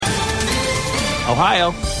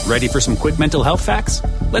Ohio, ready for some quick mental health facts?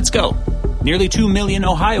 Let's go. Nearly 2 million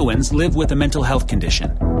Ohioans live with a mental health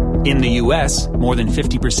condition. In the U.S., more than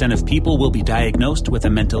 50% of people will be diagnosed with a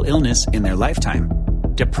mental illness in their lifetime.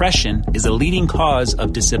 Depression is a leading cause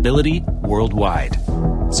of disability worldwide.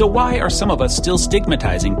 So why are some of us still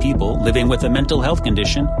stigmatizing people living with a mental health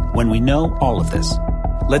condition when we know all of this?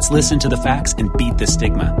 Let's listen to the facts and beat the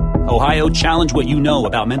stigma. Ohio, challenge what you know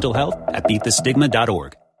about mental health at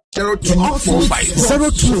beatthestigma.org.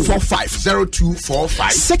 0245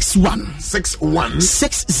 61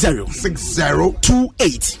 60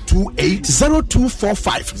 28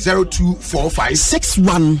 0245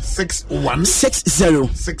 61 60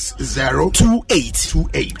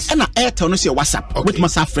 28 and Airtel no say WhatsApp with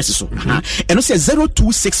myself fresh so and no say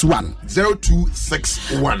 0261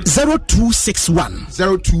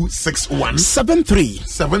 73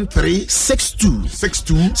 62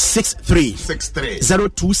 63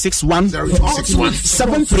 0261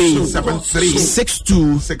 73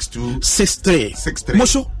 62 63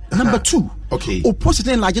 Mosho number 2 okay opposite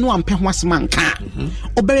enlarge no ampem wasman ka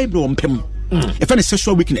obere bro ampem if any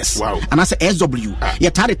sexual weakness and I say SW you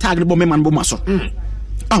tag the bomb man bomaso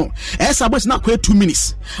oh esa boss na kwa 2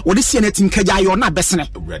 minutes what this see anything kaja you na besene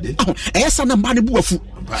oh esa na mba ne buafu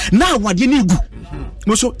na wade ne gu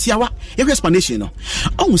Mosho tiawa every explanation no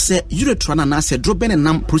oh say urethra na say droben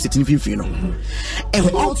nam prostate infin no e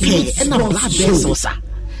okay na blood vessels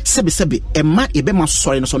sebe emma ebe ma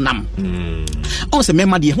sorry no so nam on se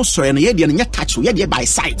memma de ho sorry no ye de nya touch ye de by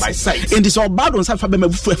sight and this all bad on safa be ma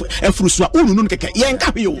afuru so unu no keke ye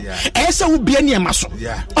nka yo e se wo bia ne ma so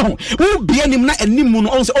oh wo bia nim na anim no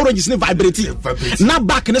on se orange ne vibrate na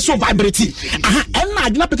back ne so vibrate aha enna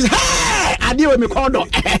agina peke hey ade we me kodo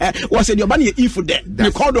wo se de oba ne if de me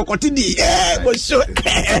kodo kotidi go show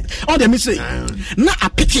on the mission na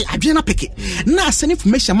apeke adwe na peke na send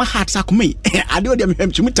information ma heart sakome ade o de me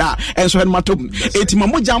and so matum etima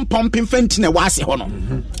moja pumping fentine wase ho no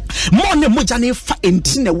mo ne moja ne fa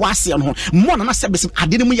entine wase no mo na service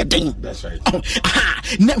ade ne mu ye den that's right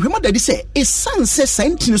na hwema daddy say e sanse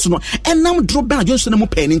sentine so no enam dro ben adwonso na mu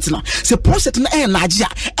pen ntina se process na e large a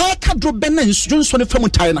e ka dro ben na nso ne fam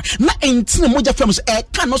tire na entine moja fam so e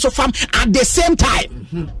ka no so fam at the same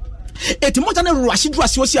time Etimoja ne ruashi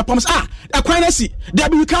osi apams akwanesi there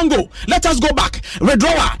we can go let us go back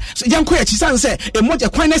withdrawal so yanko ya chisan say emoja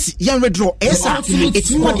akwanesi yan withdraw esa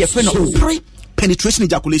etimoja de fe no pre penetration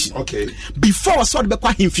ejaculation okay before so de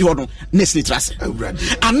kwa himfi ho no nesni trase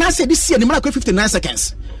and I say this year ni mara 59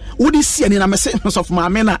 seconds Would see any message of my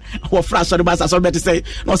men or fresh sorry basa so better say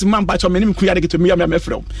no se man patch me kuya de to me me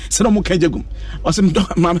frɛ se no mo kan jegum o se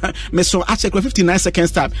me so a check 59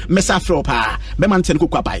 seconds time me sa frɛ pa be man ten ko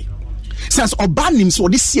kwapai since obanim so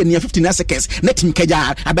this year near 59 seconds let him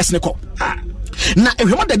kaja abesne ko na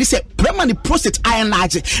ehwema da say primary prostate iron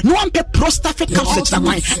large no one pe prostate capsule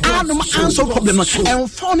na kwan no answer problem no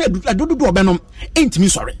and found do obenom entimi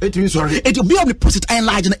sorry it will be on the prostate iron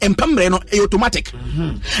large na empamre no automatic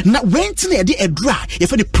na went na de edura you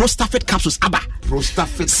for the prostate capsules aba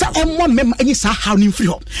prostate sa emmo mem anyi sa how ni free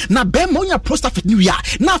ho na be mo nya prostate ni wi a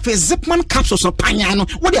na fe zipman capsules no panya no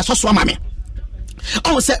what dey so ama me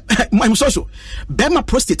oh say my social bema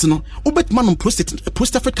prostate no obetman on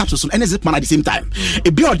prostate capsules and zipman at the same time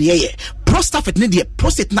e be all the prostate ne the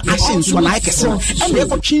prostate na action so like so and they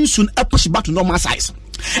for chin soon e push back to normal size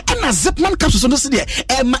and na zipman capsules no see there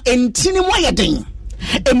entini mo yeden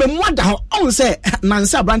ememwada ho on say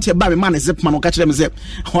nansa branch ba me man zipman o ka kire me say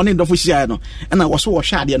honey do fo share no and I was so hwa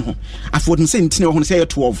ade no afodin say entini ho say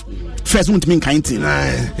 12 first one to mean kind thing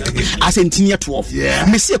as entini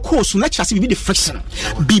 12 me say course lecture say be the friction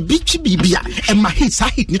bibi bibia e ma hit sa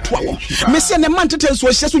hit ni to awo me say na man tete so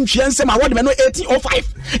hye so ntwia nsem award me no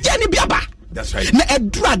 1805 ya ni biaba. That's right. Na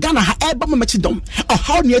edura Ghana ha eba mamachi dom. O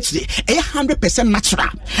how ni actually 100% natural.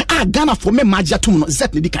 Ghana for me magia tum no Z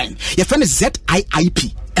ni di kind. Your friend is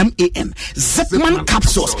ZIIP MAN. Zipman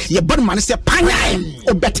capsules. Your body man say panyan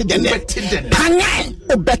o better than that. Panyan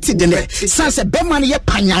o better than that. Sanse be man ye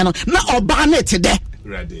panyan no na oba na tede.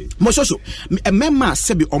 Ready. Moshoso a memma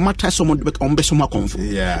sebi o matra someone be on be someone konfo.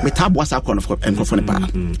 Yeah. Me tabo asa konfo enfo ne pa.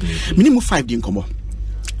 Minimum 5 din komo.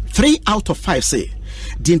 3 out of 5 say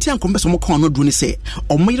the entire compass mo kon no do ni say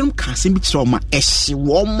o mayram ka sem bi kire o ma ehye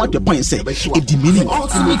wo ma the point say e di meaning no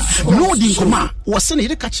di nkoma wo se na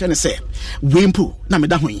yire ka kire ne say wempo na me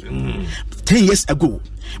da hoyi 10 years ago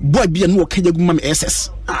boy bi no ka jagu ma me SS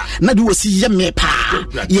na de wo si ye me pa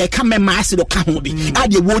ye ka me ma ase do ka ho bi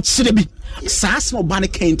ade wo kire bi saas no ba ne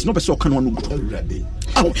kent no be so ka no no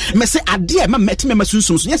oh me say ade ma meti me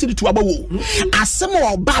masunsun so yes di to aba wo asem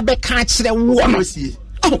o ba be ka kire wo no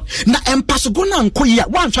Oh, na empasogo na nko ya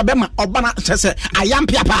wan twa be ma obana say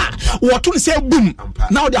ayampia pa what to say boom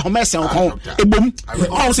now the homese nko e boom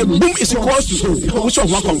oh say boom is equals to which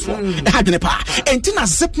one comfort e hadene pa entina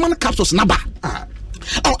Zipman capsules naba.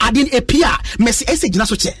 Oh, I didn't appear. Messi essay na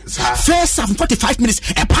so che. First 45 minutes.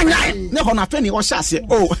 E panya. Ne ho na fe ni o sha se.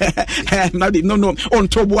 Oh, no. On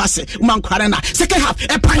to boase. Man kware na. Second half.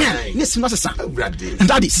 E panya. Ne sino sesa. And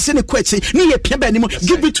daddy, si ne kwachi. Ni ye pia ba ni mo.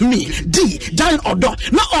 Give it to me. D. Down or do.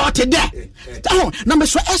 Na all te there. Oh, na me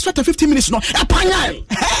so extra 15 minutes no. E panya.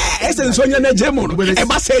 Essay so nya na jemo no. E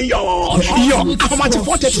ba say yo. How much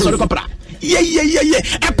 40 so ko pra. Yeah. E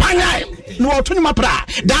panya. No to ni ma pra.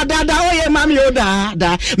 Da o ye mami o da.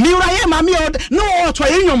 Miura ye mami o no to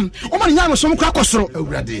yenyum. O ma nya no so mkra kosoro.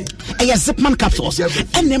 E Zipman capsules.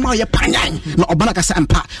 Enema ye panyan. No obana ka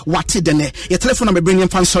sampa. Wate de ne. Your telephone number bring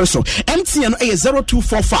fan sorry so. MTN no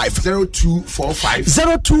 0245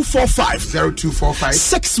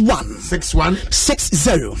 61 60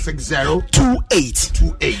 28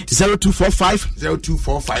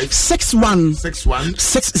 0245 61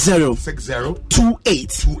 60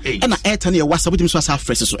 28 and Airtel your WhatsApp with me so as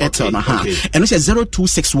fresh so Airtel na ha and it's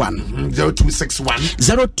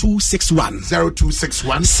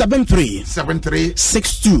 0261 73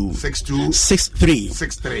 62 63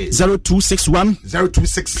 0261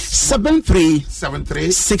 73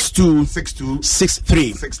 62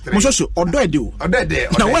 63 Mosho odo edu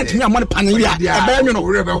na went me amon panaya e ba nyu no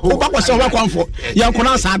wo ba kwase wo kwanfo yan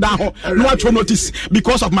kona sa da ho no atwo notice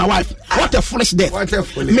because of my wife. What a foolish death.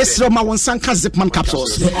 Mr. Ma won sanka Zipman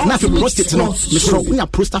capsules na fe prostate no Mr. Unya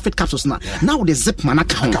prostate capsules na now the Zipman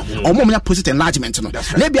account o mo prostate enlargement no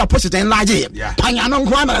maybe a prostate enlarge panya no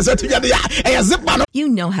nkwa na za tuya ya Zipman. You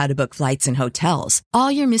know how to book flights and hotels.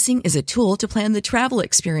 All you're missing is a tool to plan the travel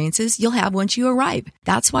experiences you'll have once you arrive.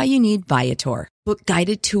 That's why you need Viator. Book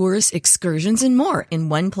guided tours, excursions, and more in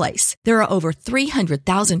one place. There are over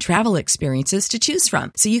 300,000 travel experiences to choose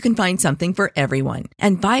from, so you can find something for everyone.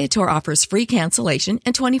 And Viator offers free cancellation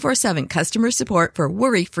and 24/7 customer support for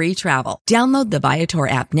worry-free travel. Download the Viator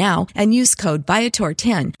app now and use code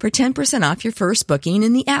Viator10 for 10% off your first booking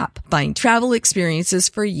in the app. Find travel experiences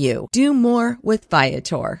for you. Do more with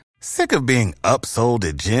Viator. Sick of being upsold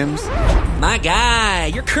at gyms? My guy,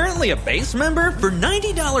 you're currently a base member. For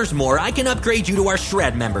 $90 more, I can upgrade you to our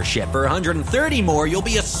Shred membership. For $130 more, you'll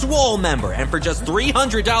be a Swole member. And for just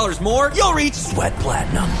 $300 more, you'll reach Sweat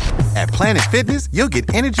Platinum. At Planet Fitness, you'll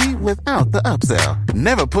get energy without the upsell.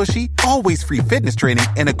 Never pushy, always free fitness training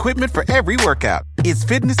and equipment for every workout. It's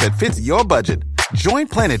fitness that fits your budget. Join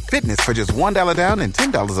Planet Fitness for just $1 down and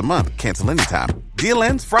 $10 a month. Cancel anytime. Deal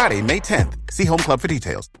ends Friday, May 10th. See Home Club for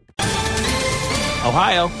details.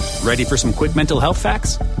 Ohio, ready for some quick mental health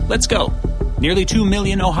facts? Let's go. Nearly 2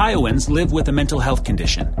 million Ohioans live with a mental health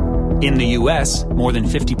condition. In the U.S., more than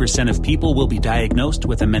 50% of people will be diagnosed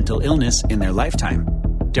with a mental illness in their lifetime.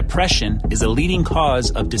 Depression is a leading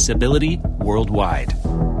cause of disability worldwide.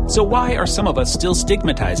 So why are some of us still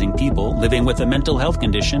stigmatizing people living with a mental health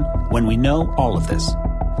condition when we know all of this?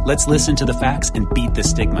 Let's listen to the facts and beat the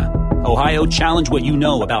stigma. Ohio, challenge what you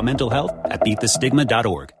know about mental health at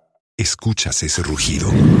beatthestigma.org. ¿Escuchas ese rugido?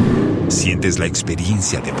 ¿Sientes la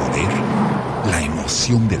experiencia de poder? ¿La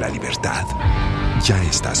emoción de la libertad? Ya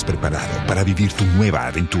estás preparado para vivir tu nueva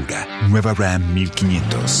aventura. Nueva Ram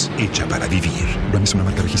 1500, hecha para vivir. Ram es una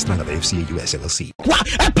marca registrada de FCA US LLC.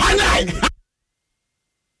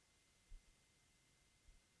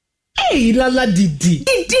 Hey, lala Didi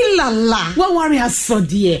lala. What worry has so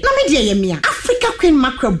dear? Na me dear yemia. Africa Queen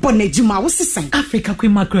Mackerel bonejuma wo sisan. Africa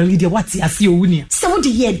Queen Mackerel leader what ya see owunia. Se wo de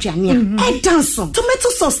ye aduane a. E dance tomato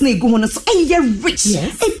sauce na egu ho no so e rich.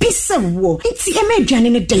 Yes. E pisa wo. Nti e me aduane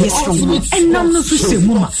ne dey strong. And nam no so se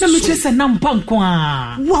mu ma. Na me chese nam panko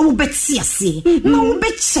a. Wa wo beti ase. Na wo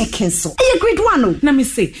be check so. E grade 1 o. Na me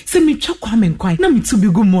say me twa kwa me nkwan. Na me tu bi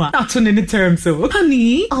gu mu a. Na to ne ne term so.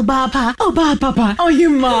 Honey, oba papa. Oh you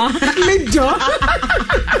ma. Major.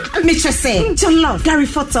 Mitcha say, John Love, Gary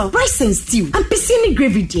Photo, rice and stew, and piscine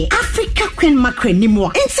gravy day. Africa Queen Mackerel ni mo.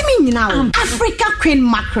 Intimi now. Africa Queen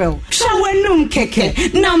Mackerel. Shawenum keke.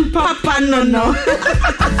 Nam papa no.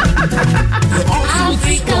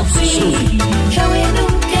 Africa Queen.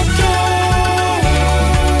 Shawenum keke.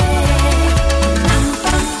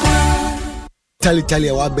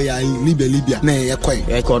 Tali wa be ya Libya na ye kwen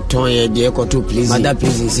e ko ton ye de ko to please mother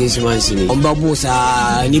please 6 months ni ombabu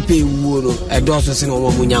sa ni pe wu no e do so se no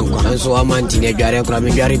mo nyankwa so amanti ne dware kra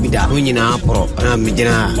me dware bida nyina apro na me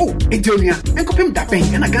gina Edonia enkopem da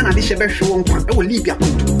pen na Ghana de shebe hwe won kwa e wo Libya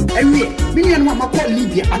ewie me nua no makọ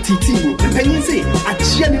Libya atiti wo mpanyin se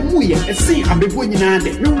achia ne mu ye ese abebo nyina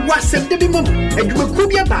de me wasem de bi mo adwuma ku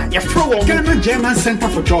bia ba ye fro won Ghana German Center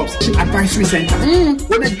for Jobs Advisory Center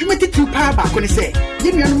when adwuma titu pa ba ko ne se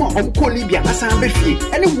ye nua no mo omko Libya asan be fie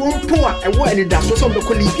ene won po a e wo ene da so be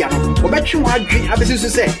ko Libya no obetwe wa adwen abesusu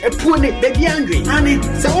se epuo ne baby andwe ane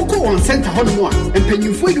se okọ won center hono mo a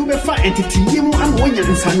mpanyinfo yi be fa entity ye mu am wonya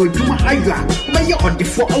nsa no adwuma ayo a be ye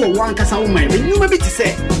odefo awo wan kasa wo man enuma bi ti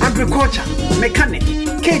se agriculture, mechanic,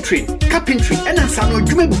 catering, carpentry, and some of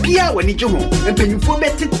you beer when you home, and when you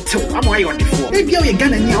forget it to Amway on the floor. Maybe you're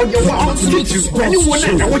Ghana near your wow,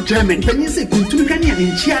 anyone that was German, when you say Kuntunian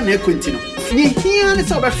in Chiana Quintino. Here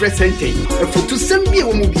is our first sentence. For to send me a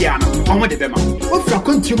Mubiano, on the Bema. What for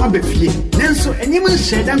consumer befie? Nanso, and you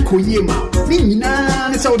said Uncle Yema.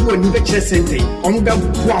 Nina is out one new sentence. On the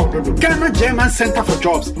wow, Ghana German Center for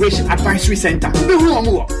Jobs, Racial Advisory Center.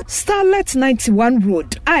 Starlet 91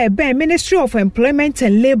 Road. I bear Ministry of Employment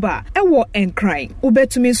and Labor. Ewo Enkrai.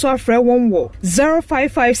 Ubetumi so afre one wo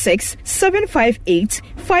 0556 758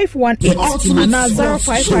 518 and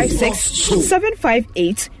 0556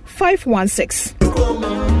 758 516.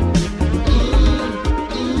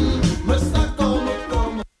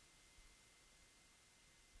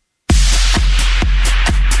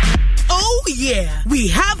 Yeah, we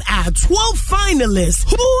have our 12 finalists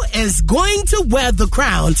who is going to wear the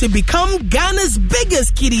crown to become Ghana's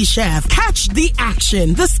biggest kiddie chef. Catch the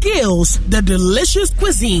action, the skills, the delicious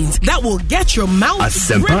cuisines that will get your mouth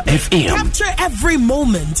Asempa FM. Capture every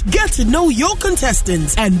moment. Get to know your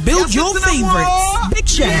contestants and build your favorites. Big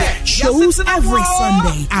Chef shows every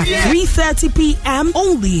Sunday at 3:30 p.m.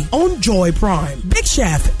 only on Joy Prime. Big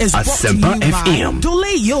Chef is brought to you by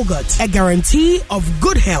Dole Yogurt, a guarantee of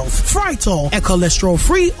good health. Frytol, a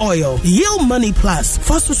cholesterol-free oil. Yield Money Plus,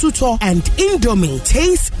 Fasusuto, and Indomie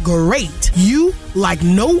taste great. You like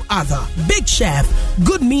no other. Big Chef,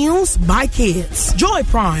 good meals by kids. Joy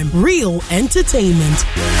Prime, real entertainment.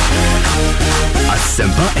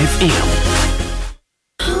 Asempa FM.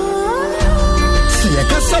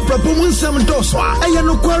 Kasa proponent sem doswa eye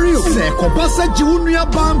no kwari o se ko pasa ji wonua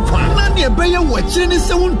bankwa na ne beye wachire ni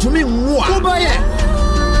se wontumi nwo a obaye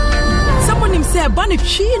someone him say ban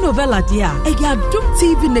twi novella dia e ya Adum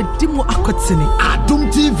TV ne dimo akotene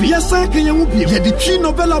Adum TV yesa kenya mu bie ye di twi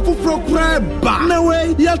novella foforo kra ba na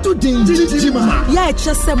we ya to din jijima ya e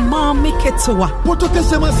kire se ma make it wa poto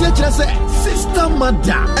kese ma se kire se sister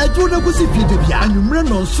mada eju na gusi fide bia anwumre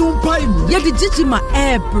no so mpai ye di jijima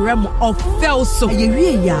e brem of fell so ye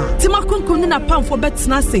wie ya tima konkom na pamfo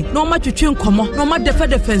betena se na o ma twetwe nkomo na o ma defa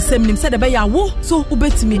nsem nim se de be ya wo so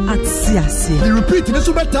ubetimi atsi ase the repeat ne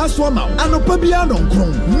so beta so ma anopa bia no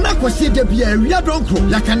nkron na kwase de bia ria donkro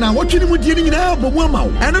yakana wotwe mu die ni nyina bomu ama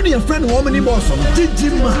wo eno ne ye friend wo mani boss no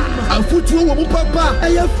jijima afutuo wo mu papa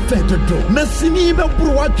eye fedodo na sini be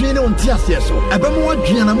buru watwe ne onti ase so ebe mo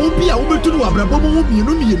wadwe na mo bia wo betu no abrabo mo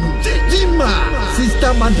mienu jijima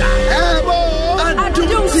sister mada ebo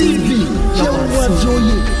Adum TV yo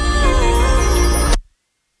wajoye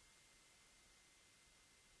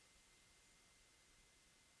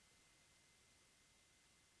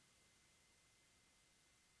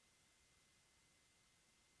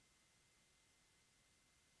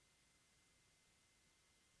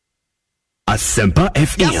Asempa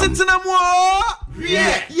FM.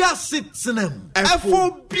 Yasitinem.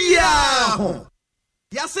 Afobia.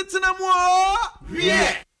 Yasitinem.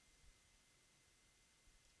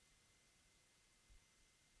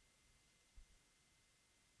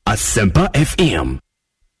 Asempa FM.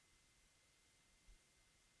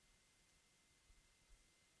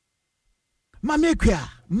 Mamiekwia.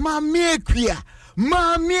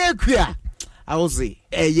 I will say,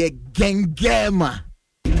 gengema.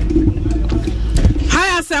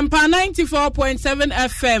 Asempa 94.7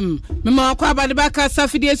 FM. Mema kwa badibaka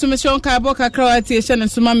safidie sumeshon ka boka krawati eshane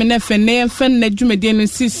suma me nefene fen na dwumede no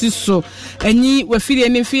sisi so anyi wafidie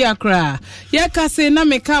ne fi akra ye kase na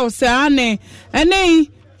meka o se ane ene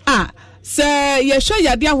se yehwe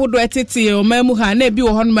yade ahodo etete o mamu ha na bi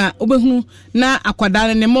wo hono ma obehunu na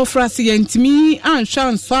akwada ne mofra se yentimi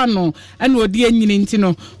anhwa nso ano ene odi anyine nti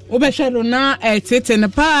no obehwelo na tete ne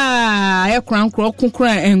pa ekran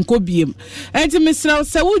kokran enkobiem enti misra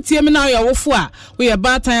se wutie me na yewofo a we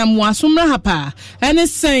batan amu asomra ha pa ene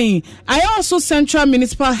sen I also Central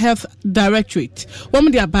Municipal Health Directorate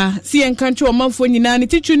wom dia ba si enkanche omanfo nyina ne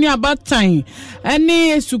tichu ni abatan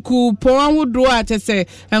ene suku poran wodo a tese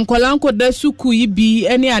enkolanko da suku yi bi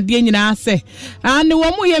ene ade nyina ase and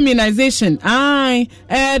wom immunization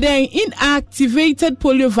then inactivated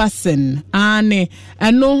polio vaccine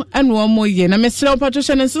and wom ye na mesra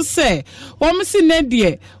patrician so say wom si ne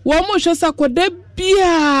de wom hwesa koda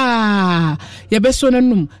bia yebeso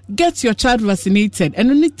nanum get your child vaccinated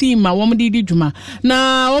and only team a wom di dwuma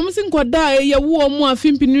na wom si nkoda ye wo mu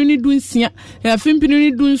afimpinu ni dunsia afimpinu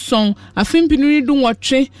ni dunson afimpinu ni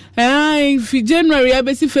dunwotwe fi January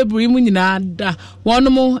abesi February mu nyina da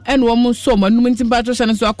wonom en wom so manum ntimpa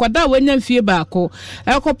so akoda wanya mfie baako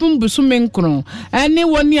ekopem busume nkron ene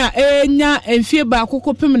woni a enya mfie baako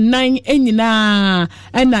kopem nan enyina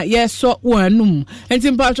ena yeso wanum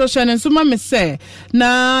ntimpa so ma me se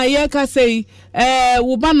na ye ka sei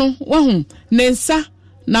wo ba no wahu nensa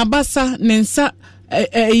na basa nensa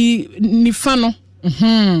nifa no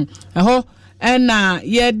eho ena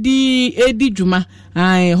ye di edi dwuma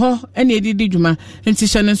ho ena edi dwuma nti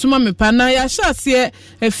hye nsoma me pa na ya hyase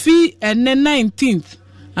efi ene 19th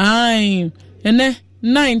ene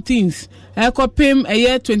 19th ekopem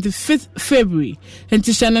eye 25th February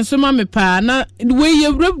nti hye nsoma me pa na we ye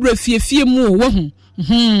wura fie mu wahu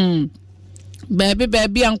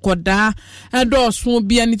baby ankoda edoso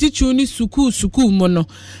bia ne tichu ni suku mo no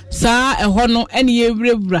saa eho no ene ye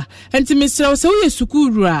wura enti mesra se wo ye suku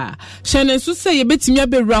wura hyene so se ye betimi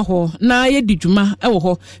abewura ho na ye didwuma ewo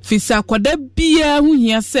ho fisa akoda bia hu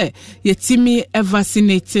hia se ye timi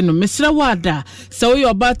vaccinate no mesra wada se wo ye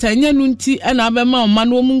obata nya nu nti ena abema oma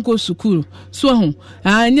no mu nko suku so ho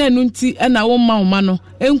anya nu nti ena wo ma oma no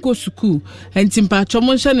enko suku enti mpa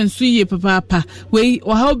chomo hyene so ye papa we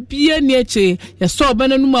o ha bia ni eche ya so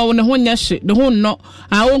bana numa wo ne ho nya hye de ho no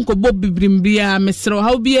a wo nko bo bibrimbia mesro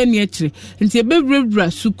ha bia ni akire nti e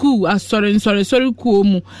bebrebra suku asore ku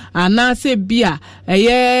mu ana se bia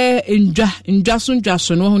eye ndwa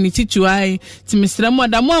so no ho ni titu ai ti mesra mo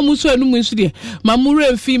da mo amuso anu nsu de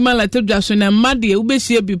mamure mfi malata dwa so na made wo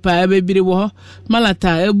behie bi pa bebire wo ho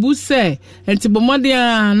malata ebu se nti bomode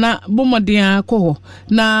na bomode akọ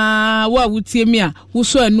na wa wutie mi a wo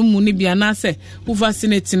so anu mu ni bia na se wo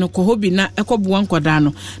vaccinate no ko hobi na ekobo nkoda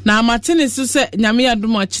no na amatene so se nyame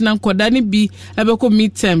adom akina nkoda ne bi ebeko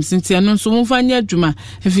midterms nti eno so mfanya adwuma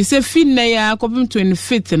efi se finne ya kopim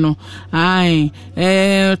 25th no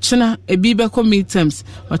china ebi beko midterms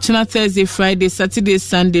china Thursday Friday Saturday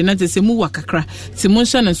Sunday na tese mu wakakra ti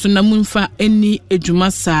monsha na so na mumfa eni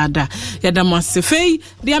adwuma saada yada masefei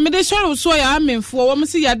de amede shoro so ya amenfo wo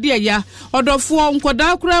msi yade ya odofo nkoda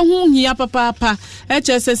akura hu hia papa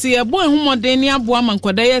HSS ye bo ehumode ni aboa man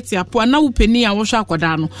nkoda yeti apo na upeni a wo hwa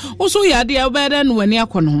akoda no wo so yade ya obede no wani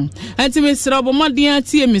akono anti mesra obomade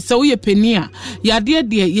atie mesa wo ye peni a yade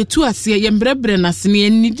de yetu ase ye mbrebre na se ne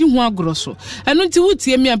nidi hu agoroso eno nti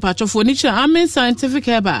wutie mi apachofo ni kira Amen Scientific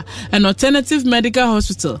Herbal an Alternative Medical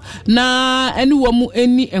Hospital na eni wo mu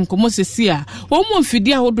eni enkomo sesi a wo mu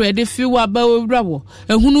mfidi ahodo e de fi wa ba wura wo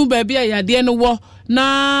ehunu ba bia yade no wo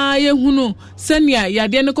na yehunu senia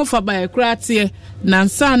yade no kofa ba ekratie na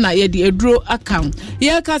nsa na yede eduro account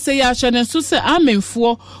ye ka se ya hye ne so se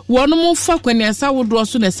amenfo wono mu fa kwani esa wodo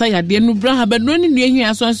so na sa yade no bra ha ba no ni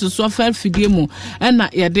nuahia so so fa fidie mu na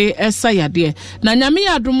yade esa yade na nyame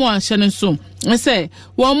ya adomo a hye ne so say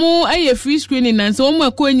womu aye free screening na so womu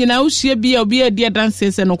akọ nyina uhie bia obi ade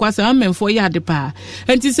dance se no kwase amenfo ya de pa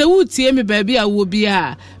enti se wutie me ba bia wo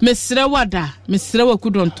bia mesre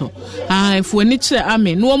wakudonto efo ni kire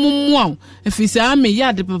ame no womu muaw efise ame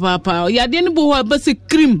ya de papa ya de ni bo ho ba se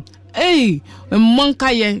cream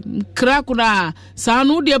monka ye krakura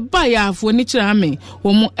sanu de ba ya afo ni kire ame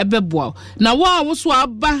womu ebeboa na wo so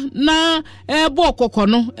aba na ebo kokko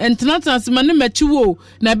no entenatans ma ne machi wo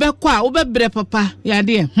na ebekọ a wo bebre papa ya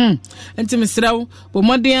de enti mesrew bo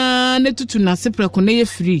modern ne tutu na sepreko na ye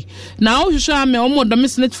free na wo hwehwe ame wo mo do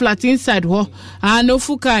snitch flat inside ho na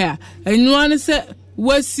ofuka ya enwa ne se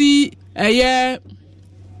wasi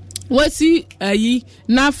ayi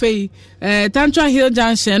na fei Tantra Hill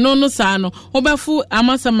Junction no sa no obefu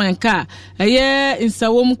amasamanka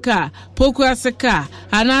insawom ka poku aseka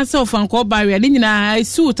anase ofanko barrier ni nyina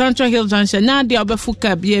isu Tantra Hill Junction na de obefu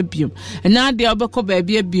ka bia biom na de obekọ ba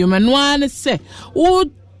bia biom no an se wo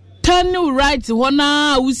turn right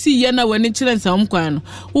wana usi ye na wani chile nsa mkwan no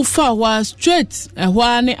ufa wa straight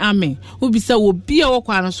ehwa ne amen ubisa wo bia wo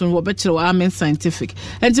kwan no so wo be kire wa amen scientific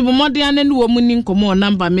enti bomode ane ne wo muni nkomo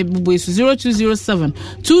number me bubu 0207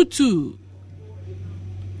 22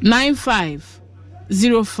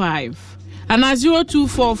 9505 and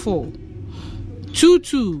 0244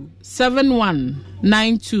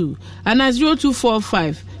 227192 and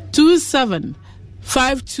 0245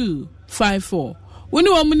 275254 When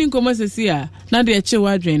you want to come here, now the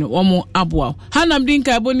children or more abwa. Hanam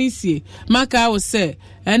dinka bonisie, Maka was say,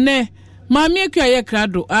 and ne, Mammy Kaya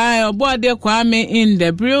Crado, I aboard their Kwame in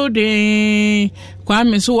the building.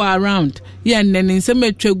 Kwame so around, and then in some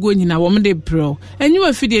metro going in a woman de bro. And you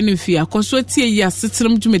are feeding in fear, cause what ya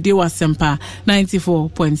system to me de was sempa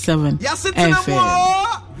 94.7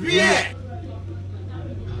 FM. Yeah.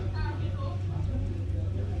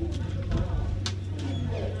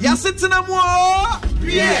 Yasitinam wo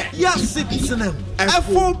yasitinam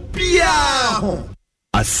afobia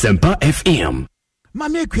Asempa FM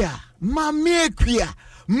Mami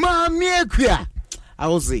ekua I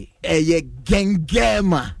will say eye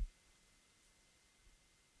gengema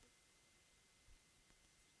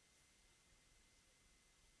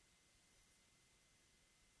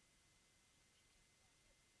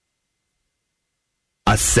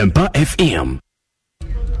Asempa FM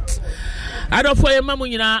Adofo ye mamu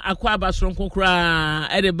nyina akwa abasoro nkokra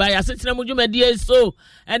ede ba ya setina mu dwumadie so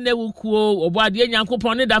ene wukuo oboade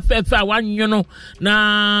nyankopon ne da fefe a wanwono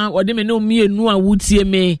na ode me no mienu a wutie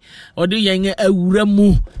me ode yen awura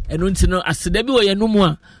mu eno ntino aseda bi wo ye no mu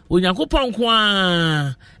a onyankopon ko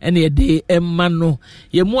a ene de emma no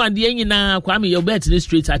ye mu ade nyina kwa me ye bet ne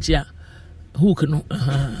straight achia hook no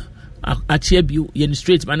achia bi ye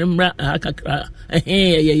straight man mra akakra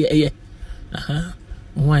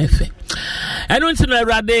wife eno ntino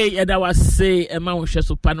awrade yeda wase ema wo hwe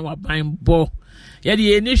so pa na waban bo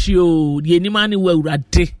yede enihio de enimane wo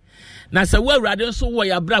awrade na se wo awrade nso wo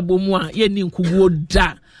ya brabo mu a ye ni nkuguo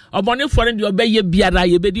da obone fore de obeye biara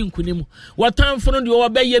ye bedi nkunimu wotamfo no de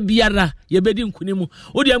obeye biara ye bedi nkunimu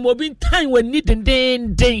wo de obi ntan wani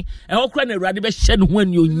denden hokra na awrade be hye no ho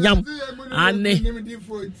ani onyam ane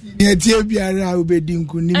ye tie biara obedi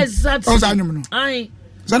nkunimu exactly no ai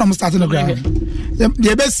Zana mo start no ground.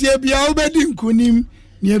 Ye besie bia obedi nkunim,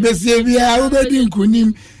 ye besie bia obedi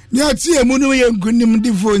nkunim. Ni oti emu no ye nkunim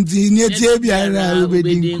di fonti, ni tie bia ra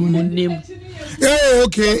obedi nkunim. Eh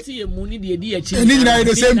okay. Oti emu ni de di achi. Ni nyina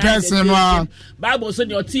the same person no. Bible so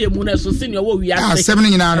ni oti emu na so se ni wo wi ase. Ah, seven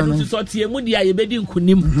nyina no. So oti emu dia ye bedi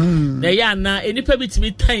nkunim. Na ya na enipa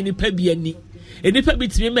bitimi tan enipa bi ani. Enipa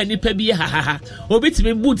bitimi ma enipa bi ha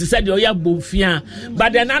obitimi boot said de oya bomfia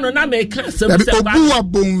but then no na me ka se obu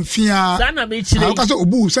abomfia sana me chire aka se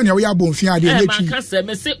obu se ne oya bomfia de ye chi ka se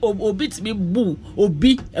me se obitimi bu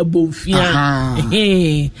obi abomfia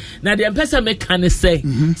na de pesa me kan se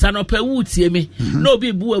sana pa wutie me na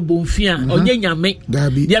obi bu abomfia onye nyame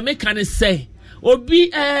de me kan se obi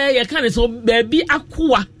ye kan se baabi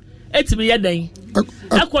akoa etimi ye dan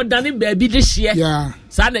akodane baabi de hye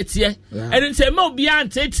sanete enente ma obi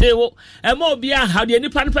antete wo ma obi ha de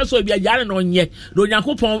nipa no person obi agare no nye do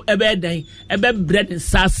Yakopon ebe dan ebe bread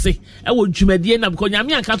nsase wo dwumadie na because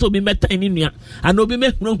nyame anka so obi metan ni nua ana obi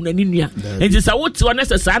mehunahuna ni nua enti sa wote wo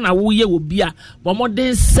necessary na wo ye obi a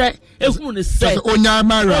bomodin se ehunu ne se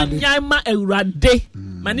onyama awurade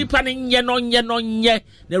ma nipa ne nye no nye na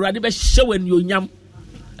awurade be hye wani onyam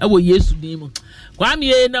wo Yesu dim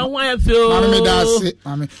Kwame na ho afio mame da se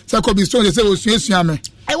mame se Kobe Stone se osuasua me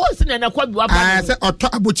I was in a Kobe wapa se oto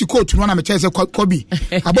aboti coat no na me chese Kobe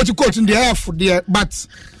aboti coat ndi F there but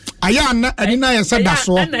aya na adina ye se da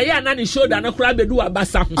so na ya na ni shoulder na kura bedu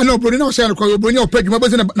abasa ho ana obroni na o se no obroni o padwuma be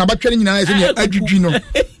se na batwere nyina se ne adwudwi no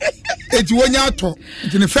eti wonya ato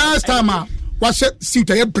eti the first time a wa se suit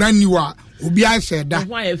ye brand new a obi a se da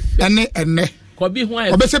ene Kobe ho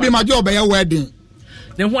afa obese bi ma je obe ye wedding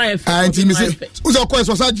ne ho afa anti mi se uzo ko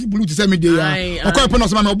so saji blue ti se me dey ya o ko pe no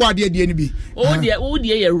so ma obo ade ni bi o de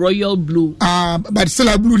ye royal blue but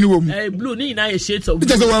still blue ni wo mu blue ni na ye shades of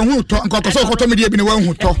just wan hu to nko so ko to me dey bi ni wan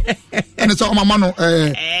hu to ene so o mama no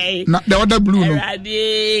na the other blue no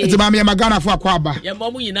eti ma me magana fo akwa aba ye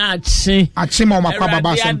mo mu nyina achi ma o makwa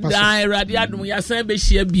baba so mpa so radio adum ya san be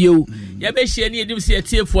hia bio ye be hia ni edim se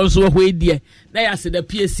etiefo so ho edie na ya se da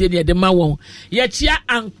PSC ni de ma won ye chia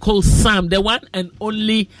Uncle Sam the one and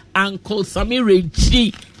only Uncle Sammy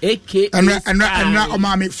Reggie aka and o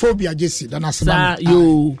mama phobia jesi da na se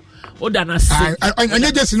yo Oda na se.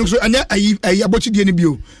 Anya just no so anya ayi abochi die ne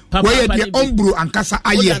bio. Where the ombro ankasa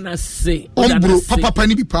aye. Oda na se. Ombro papa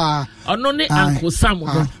ni bi pa. Ono ne Uncle Sam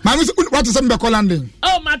no. Ma me what is be call landing?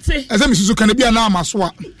 Oh mate. Eze me susu kan bia na amaso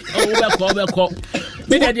a. Oh be ko.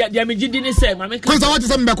 Me dia me gidi ni say ma me kan. Ko what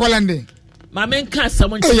is be call landing? Ma me kan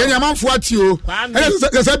sam nchi. Eh yamanfo ati o. Eh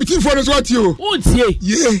say bitinfo no so ati o. Untie.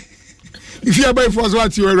 Yeah. If you are by force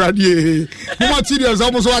what you already. No materials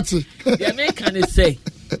almost what. Yeah me kan say.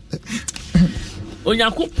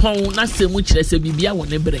 Onyankopon na semu kire se bibia wo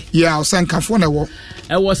ne bre. Yeah, osenkafo na wo.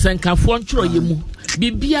 E wo senkafo ntro yemu.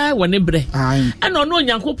 Bibia wo ne bre. Ana ono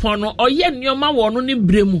Onyankopon no oye nneoma wo no ne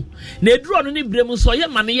bre mu. Na eduro no ne bre mu so oye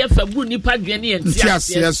mane ye fabu nipa dwene ye ntia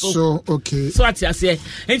so okay. So atiase.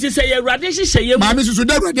 Enti se ye Awurade hihye ye mu. Ma me susu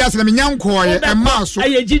da Awurade ase na me nyanko ye e ma so.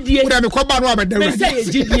 Ayegidie. Wo da me koba no abeda Awurade. Me se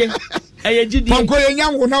ayegidie. Ayegidie. Panko ye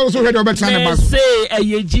nyango na wo so hwede obetana ne ba so. Me se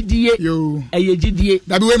ayegidie. Yo. Ayegidie.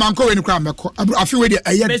 Da bi we manko we ni kra meko. Afi we de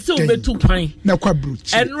aye. Me se obetu pan. Na kwa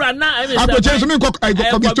brooch. Enra na me se. Akoche so me ko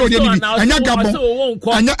bito de ni. Anya gabon.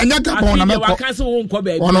 Anya gabon na meko. Waka se wo nkọ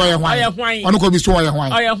baabi. Ono ye hwan. Ono ko bi so ye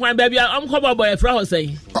hwan. Oye hwan baabi am ko babo e fra ho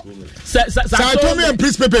sei. Sa to me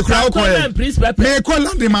prince pepe kra ko e. Me ko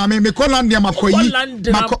land ma me ko land ma ko yi.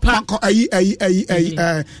 Mako ayi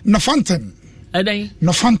na fountain.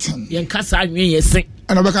 No fountain. Yen kasa anwe yesen.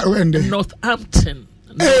 Ana baka ende. Northampton.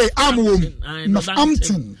 Hey,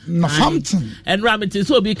 Northampton. And Ramit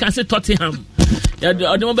so be can say Tottenham.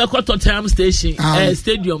 Tottenham station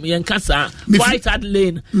stadium yen kasa White Hart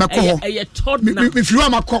Lane. A Tottenham. If you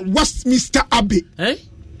are Westminster Abbey. Hey.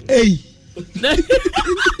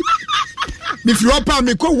 If you are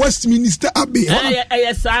me call Westminster Abbey.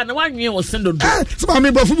 Yes, I know one year was sent to so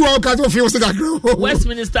me but football card of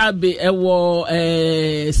Westminster Abbey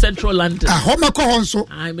Central London. Home call so.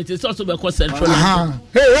 I mean it's also because Central London.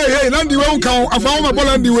 Hey, Landy won't count. I found my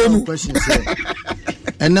Landy won't.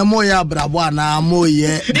 And the more ya brabo na more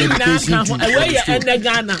ye dedication to and the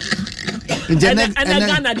Ghana. And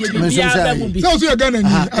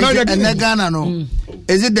Ghana no.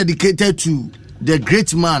 Is it dedicated to the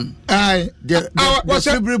great man, the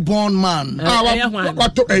cerebral born man,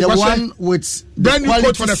 the one with brand new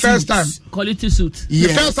coat for the first time, quality suit. Yes.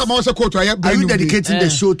 The first time I also quote. Are you dedicating the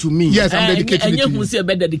show to me? Yes, I'm dedicating it to you. I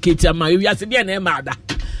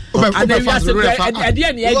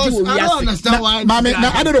don't understand why. I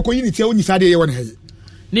don't know what you say.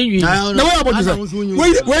 No,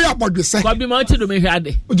 where about the second? Be mounted to me.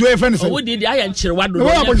 Had do a friend. What did I answer? What do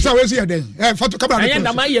I say? Then, for to come out.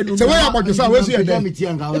 So, where about the South?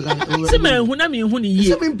 Some men who name who ye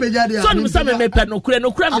some may pen no cran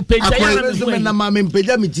no cram page. Mamma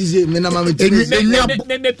Peja Mitizi, me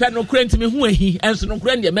pen no cran to me who he answer no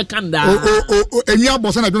cran your mecanda. And your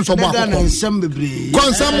boss and I don't so much. Consam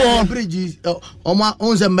bridges, Oma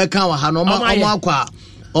owns a mecan, Hanoma,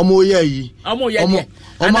 Omo ye.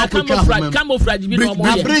 Camouflage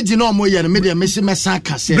bridge no more yen media Messi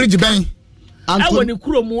Messaka bridge bang.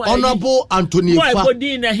 Honorable Anthony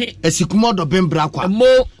Esikumodo Bembrakwa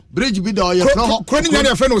mo bridge be the Cronin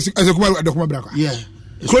your friend was as a Brakwa. Yeah.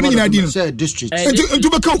 Cronin idea district. To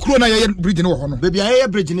become Crona bridge no honor. Baby, I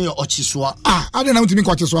bridge near Ochiswa. I don't know to me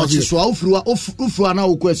what is Ufrua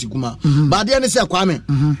now Quesikuma. But the answer Kwame.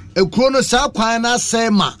 A chrono sa Quana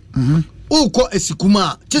Sema. Uko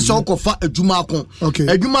esikuma chese okofa adwuma ko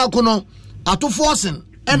adwuma ko no ato forcing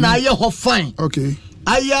and aye ho fine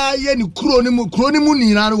aya ni kuro ni mu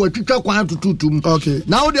nina no watwitwa kwan tututum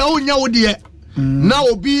now de onya wo de na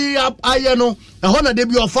obi aye no eho na de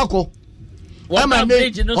bi ofako ama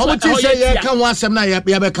me o ti say ye kan wa asem na ye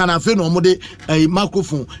be kan afi no mo de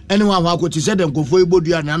microphone ene wa ho akoti say dem kofo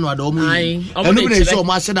ibodua na no ada o mu enu bi na say o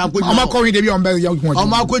ma se da akodi o ma ko wi de bi on be ya o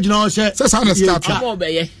ma akodi na o say sound start o be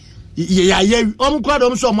ye yeah, I'm quite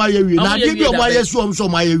on some my area. Now, give you my yes, so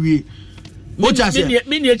my area. What I say, Miss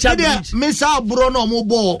Bruno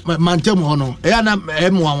Mobo, Mantemono, Anna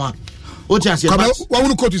M1. What I say,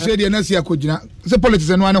 what would you say the Nasia Kojina? The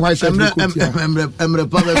politician one who I said, I'm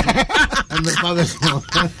Republican.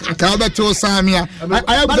 Calberto Samia.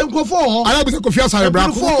 I have go for. I have a confess. I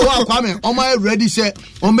have for. On my ready say,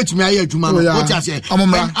 on which me I to man. What I say,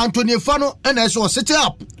 Antonio Fano, and I saw set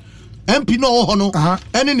up. MP no hono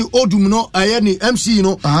any ni odum no any MC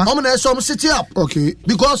no na some sit up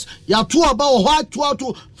because ya two about what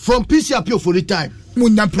to from PCP for the time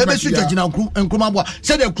munya pressure jina nkruma bo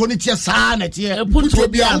say the chronicle sa na tie put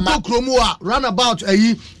obi am kromu a run about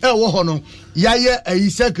ayi wo hono yaye ayi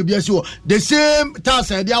sek bia si the same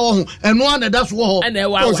task e dia wo ho eno na da so wo ho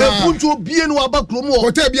put obi enu aba kromu o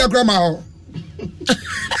hotel bia grandma ho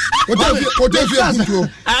hotel bia punto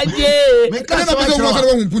aje me ka so wa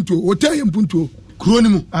punto hotel punto kuro ni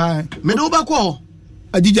mu me do ba ko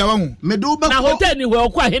ajija wa hu me do ba na hotel ni we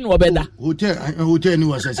okwa he no obeda hotel ni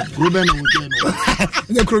wasese kuro be na hotel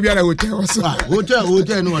ni ne kuro bia na hotel waso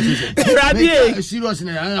hotel ni wasese radio serious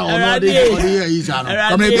na ode isa no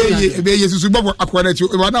kama ebe yesu bobo akwara ti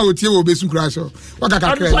wa na hotel wo be su kura so waka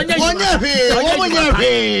kakra wonya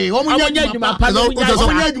juma pa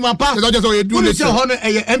so ye do le se ho no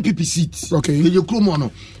MPP seat okay ye kuro mo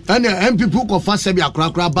no ana MPP ko fa se bi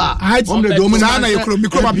akra ba on the domin na ye kuro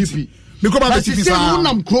mikro MPP because of the system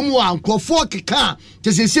nam kromo ankofo keka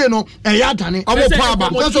te sese no eya dane omo pa ba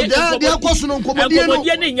because of their cost no komodie no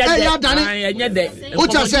eya dane o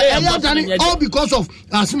cha say eya dane all because of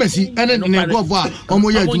asimesi ene ne gofo a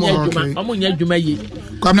omo ye adwuma yi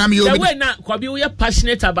kwamna mi obi we na kwabi we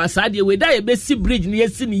passionate about sadie we da ye be si bridge ne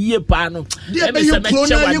yesi ne yie pa no e be se me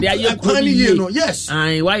che ye no yes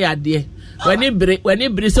ai why ade when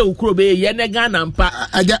bre se ukuro be ye ne Ghana mpa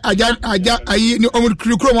aja ayi ni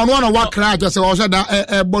omukuro mo no wa kra to se o se da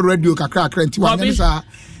board radio kakra nti wa ne sa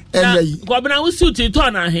enyi ko bena wo suit to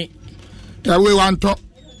na he ya we wanto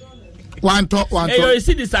e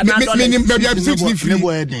see this another me baby am 63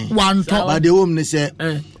 wanto ba de wom ne se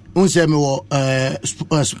on se me wo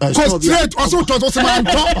straight also to se man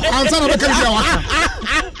to answer na be kan wa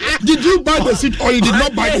did you buy the seat or you did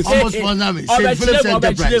not buy the seat? Almost sponsor me. St. Philip's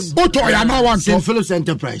Enterprise. Oto ya na want St. Philip's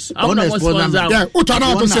Enterprise. Almost sponsor me. Yeah, Oto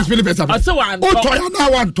na want St. Philip's Enterprise. Oto ya na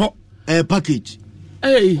want package.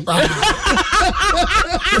 Hey. Is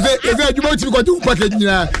it you want to go to package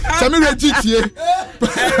na? Samira titie.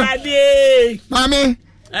 Mami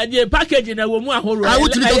the package na wo mu ahoro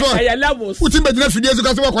ya levels uti be dina fidie so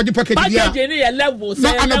ka so kwaji package dia package ni ya levels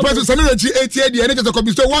na ana person samira chi 80 dia ne je ko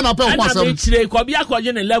bi so one apel kwa sam na chire ko bi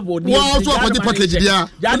akwaje ne level ni wa so kwaji package dia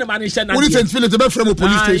jana man she na we St. Philip be frame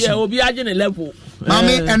police station yeah obi aje ne level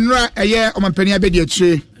mami enra eye omampani abedi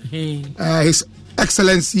achire his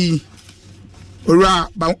excellency ora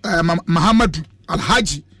Muhammad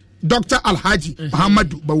Alhaji Dr. Alhaji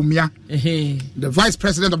Muhammadu Bawumia, the Vice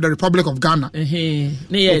President of the Republic of Ghana.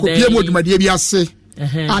 Okopiemo dumadi bi ase.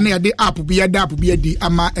 Ana de app bi adi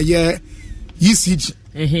ama eye UCG.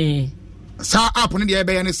 Sa app ne de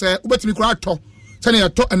be ne se obetimi kura to. Se ne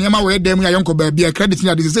to enema we dem ya yonko ba bi credit ni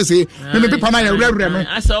ade se me pepa na ya wurewure no.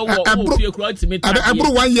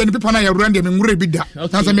 Ebro 1 year ni pepa na ya wurewure me nwure bi da.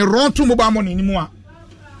 Na se me run to mobile money ni mu a.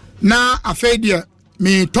 Na afei de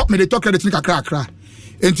me de to credit ni kakra.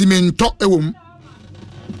 Enti me nto ewom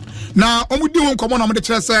na omudi won komo na omde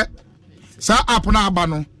kire se sa app na aba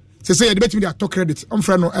no se ye de betimi de to credit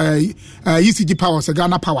omfra no UCG power se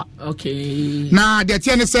Ghana power okay na de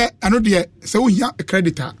tie ne se eno de se wo hia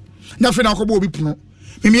creditor na fe na ko bo obi puno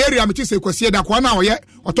me area me ti se kwase da ko na wo ye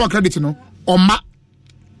oto credit no oma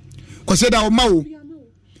kwase da oma o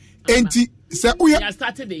enti se wo ye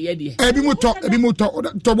started the year de ebi mu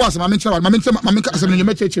to bo asema me kire ma me ka asema ne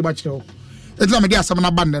me cheche ba kire it's not me dey some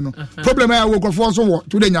na band no problem I wo grofo so wo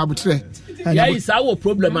to dey nya abutre yeah is our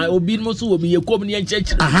problem I obi mo so wo me yekom ne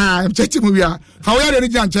church church mu bia how we dey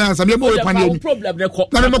jan chance am mo we pan problem ne ko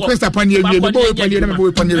na me Christa pan ye we mo we pan ye na me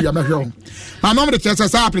we pan ye ya me hwe ma no me dey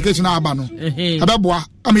chance sa application aba no abeboa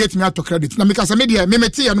am yetimi ato credit na me ka sa me dey me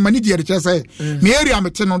meti ya no mani dey chance me area me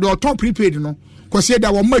te no dey auto prepaid no kwase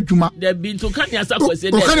da wo madwuma there be to kan ya sa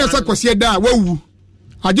kwase da o kan ya sa kwase da wawu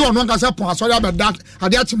aje ono nka sa pon asori abeda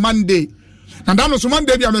ade ati Monday na dano so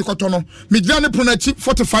Monday bia me koto no me gina ne pro na chi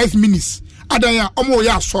 45 minutes adan ya omo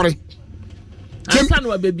ya asore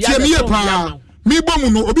kemi ye pa mi bomu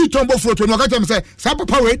no obi tombo foto no ka tell me say sa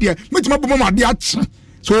papa we dia metima bomu ade achi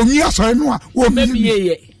so onyi asore no a wo mi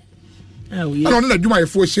ye ano na djuma ye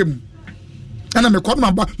fo hyem ana me ko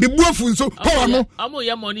ma ba me buafu nso power no amo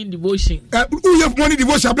ye morning devotion ye morning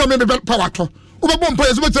devotion abia me power to wo bo mpa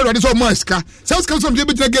ye so betere ade so mo aska sa ska so me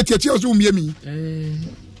betere get ye so umie mi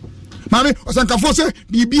mami osankafo se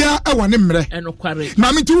bibia e wone mre enokware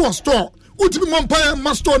mami ti wo store utimi mompa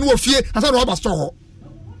ma store no ofie asa no ba store ho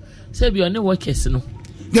se bi one workers no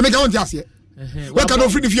de me ka won ti ase we ka no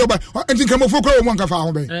free fie oba enti kan mo fo kwa mo nka fa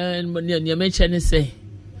ho be ne me che ne se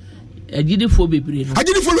agidifo bebre no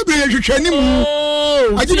agidifo bebre ye hwehwe ni mu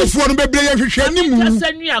agidifo no bebre ye hwehwe ni mu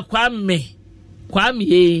kasa nua kwa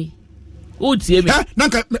me utie me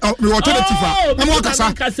nanka me alternative na mo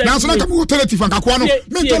kasa na so nanka me alternative anka kwa no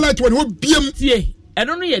me to light when wo biem tie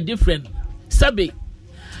eno no ye different sabe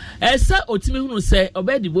esa otimi hunu say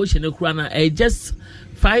obey devotion ekura na just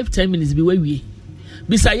 5-10 minutes bi wawie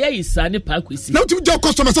bisa ye isa ne pa kwesi na uti je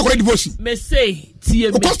customer say devotion me say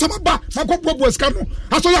tie me customer ba ma ko bobo ska no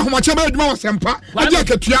aso ya homa che ba adwuma wo sempa ade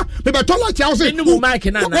akatua me be tola che say no mark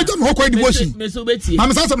na na wo ho ko devotion me so betie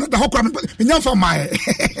ma say na ho ko me nya fa mai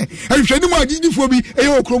ahwe ni mo agidifo bi e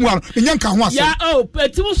yo krom wa me nya nka ho ase ya oh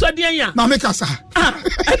peti mo so de yan na me kasa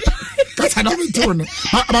kasa na me to ne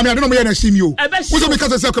ma me ade no me ya na shimi o wo so me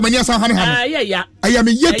kasa say ko mania san hane hane ya aya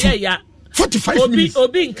me yetu 45 minutes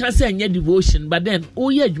obi nka say anya devotion but then o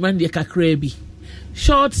ye adwuma de kakra bi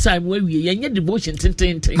short time we anya devotion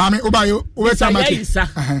tintin mami obayo we say ma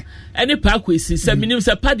any park we see say minim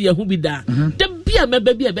say pad ye hu bi da da bia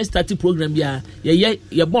meba bia be start program bia ye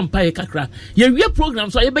bomb pie kakra ye wie program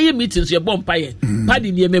so ye be meetings ye bomb pie pad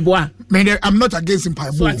ni emebo a me I'm not against him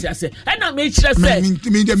pie so what I say and na me chire say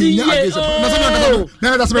me against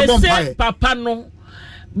na that's me bomb pie papa no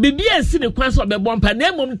bibi esi ne kwan so be bompa na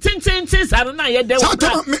emom tintin sa na ye de wo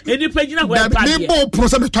eni pagina ho pa me bo pro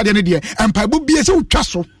se me twade ne de empa bo bi esi utwa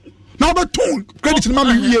so na obeton credit ni ma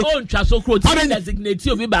me wie o ntwa so kro ti designate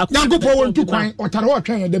obi ba ko yango po won tu kwan otare wo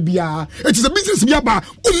twen ye de bia it is a business bia ba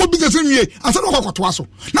o mo business wie asa no kokoto so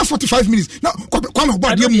na 45 minutes na kwa me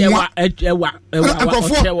bo de mu ewa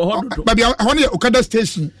ba bia ho ne Okada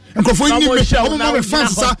station enkofo ni me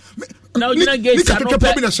fans sa na ojina gate na no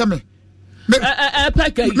problem na shame me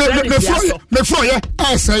fro ye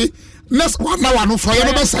say next 1 hour no fro ye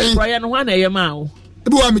no be say fro ye no hwa na ye ma o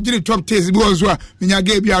ebi wa me giri top taste bi wo so a me nya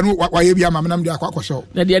ga bia no wa ye bia ma me nam de akwakoso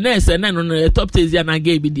na de na ese na no top taste ya na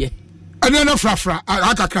ga bi de ene no frafra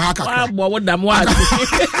akaka wa bo wo dam wa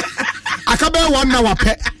akabe 1 hour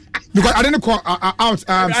pe because I didn't call out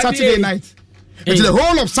Saturday night. It's the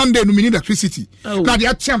whole of Sunday no me need electricity na de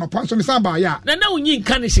atia no pan so me san ba ya na unyi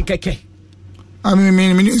nka ne shikeke I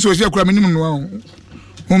mean, so she kura minimum no.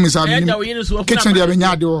 Home is kitchen dey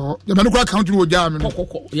nya de ho. The man kura count wo ja me.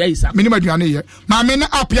 Ya isa. Minimum aduane ye. Ma me na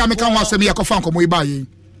app ya me kan wa asem ye kofa nkomo iba ye.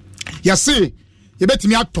 Ya say, ye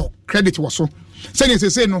betimi ato credit wo so.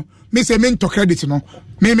 Say no, me say me nto credit no.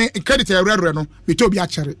 Me credit e rere no, me to bi a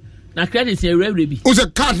chere. Na credit e rere bi. O say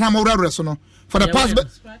card na mo rere so no. For the past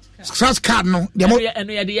scratch card no. Eno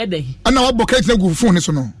ye de ye dey. Ana wo bucket na gu phone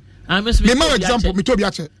so no. Me my example, me to be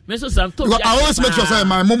actually. I always make sure say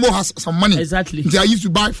my Momo has some money. Exactly. I used to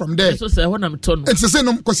buy from there. So say when I'm turn. It's the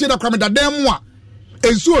same consider crime that them one.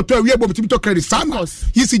 And so to we able to credit sana.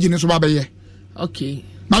 You see gene so ba ye. Okay.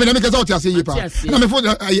 Mama na make us out say ye pa. Na me for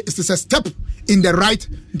it's a step in the right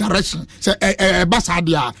direction. Say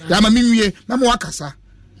basadia. Ya ma miwie na mo akasa.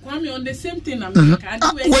 Kwame on the same thing I'm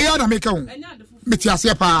making. We ya na make am. Me ti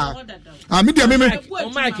ase pa. Me dia me. O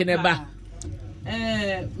mark ne ba.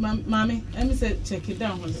 Mommy, let me say check it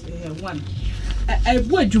down one.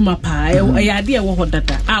 Ebu adwuma pa e ade e wo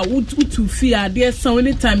hodada utu fi ade san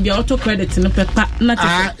anytime be auto credit no pepa na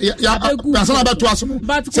te person about to assume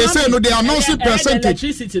say no they are not percentage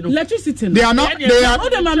electricity they are not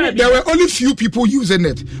there were only few people using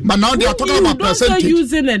it but now they are talking about percentage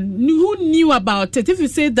using it who knew about it if you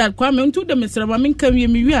say that Kwame unto the Mr. Mami can we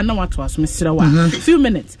na what was Mr. Wa few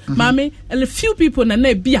minutes mami a few people na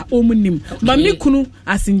bia omunim mami kunu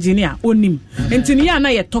as engineer onim entini ya na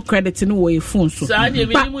ye to credit no wo phone so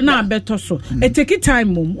na better so it take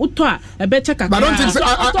time mum uto a better kakra but don't think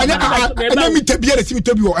I me te bia let me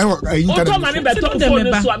to be internet uto mani better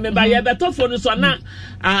phone so me ba ye better phone so na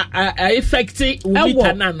effect we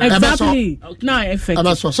na exactly na effect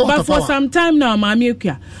but for some time now mami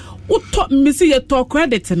ekua uto me see ye to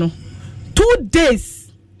credit no 2 days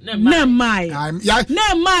I want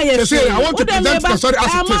to present the story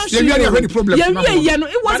as it is. You have any problem? It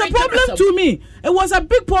was a problem to me. It was a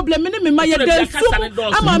big problem.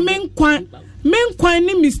 I'm a main kwan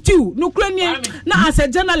ni mistiu no krani na as a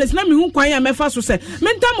journalist na me hu kwan ya mefa so say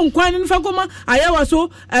me ntam kwan ni fa goma ayawa so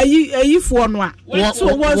ayi fo no a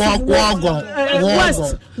so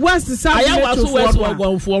west south ayawa so west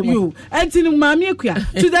wagon you entini maami akua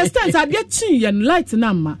to the extent ade chin ye light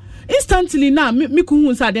na ma instantly na me ku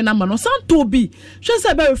hu sa de na ma no santo bi hwe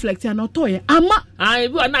say be reflect ya no to ye ama ai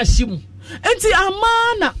bi na shimu enti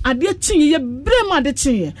amana ade chin ye brema ade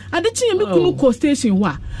chin me kunu ko station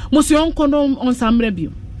wa mo se onko no on samre bi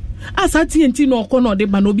asati enti no okọ no de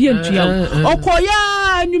ba no bi entua okoya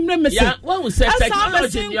anwumre mese ya wa say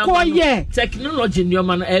technology in your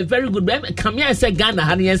man very good come here say Ghana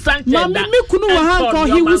han yen sanche da mama me kunu wa han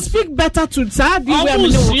he will speak better to sad we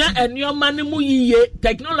and your man mu yiye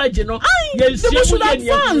technology no ye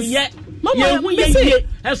ye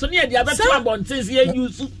eso ne dia beto abontes ye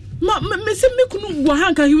use me say me kunu wa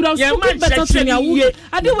han he would have spoken better to me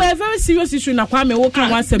ade we very serious issue na Kwame wo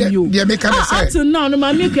kan wan sam you until now no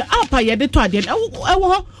ma make up ye de to ade e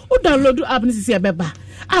wo download app ni sisi e beba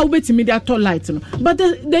I will be media to light. But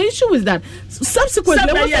the issue is that subsequently,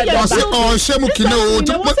 shemu kina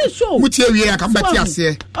mutie come back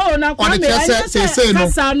here. Oh, now say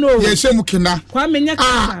no. Yes, shemu kina.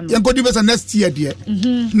 Next year, dear.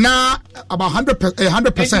 Now about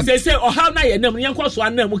 100%. They say, oh, how now you know? You can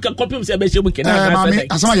one name. We can copy say shemu kina.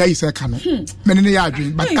 As long as you say can. Many are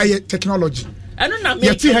doing, but I technology. I don't know.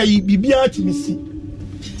 Yet hey, bibia timisi.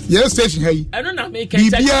 Yes, station hey. I don't know. Make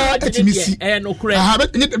bibia timisi. No credit. I have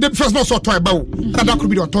it. The first no so toy about. That could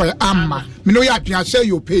be the toy. Me know you share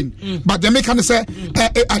your pain, but the mechanic say,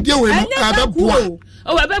 I deal with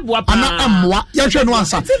oh, I bet what I'm you no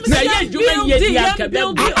answer.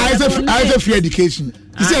 I have free education.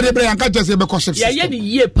 You see, the brain can't just have a cost system.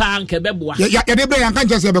 Yeah, pan kebeboa. Yeah, the brain can't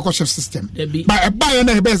just have a cost system. By a buy and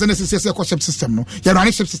a base and necessary cost system. No, you're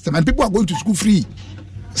running shift system, and people are going to school free.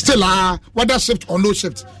 Still, whether shift or no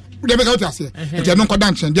shift. They make out say, they no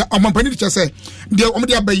connection. They on company teacher say, they on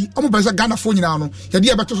their bay, almost Ghana phone now. You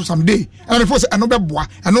dear better some day, and before say another boy,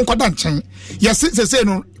 and no connection. Yes, they say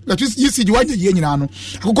no. That is, you see, you want the year now.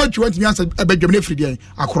 I go to me answer a bedroom every day.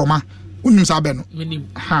 Akroma, unim sabeno.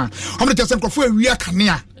 Ha, how many percent of we are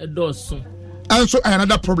kania? A dozen. And so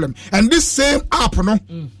another problem. And this same app, no,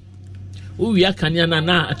 we are kania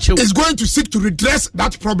na is going to seek to redress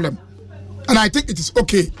that problem, and I think it is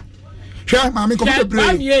okay. Sure, mommy, come to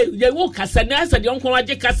brain. You walk as an answer, the uncle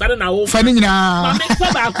Magic Castle now. Fanning now.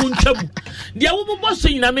 The old boss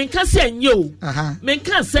in a man can say, and you, men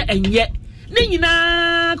can't say, and yet.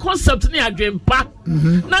 Nina concept near dream pa.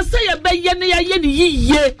 Now say a bay ye.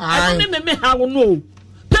 I don't remember how no.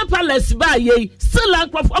 Paperless by ye, still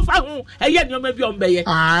like a yen you may be on bay.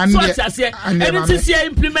 And it is here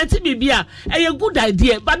implementing me be a good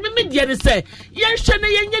idea. But me dear say, yes,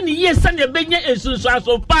 yes, and your benya is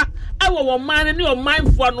so pa. Our man and your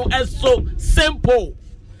mind for no as so simple.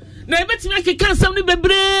 Na ebeti make kan sam ni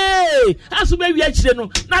bebre aso be wi akire no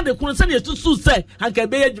na de kun se ne susu se anka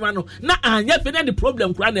be adwuma no na anya fe na the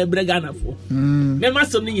problem kura na ebre Ghana fo me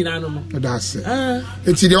masam ni nyina no no that's it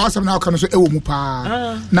enti de wasam na kan so ewo mu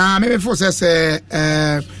pa na me fo se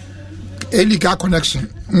illegal connection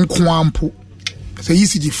nkwampo se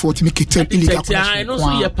ECG4 to make it illegal connection I no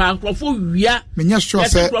so ye pa nkrofo wia me nya sure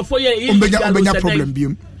se ombenya problem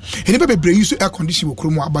biom eni be bebre use air condition wo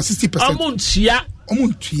kromo about 60%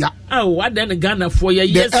 omuntua what then Ghana for ye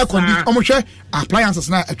yes air condition omohwe appliances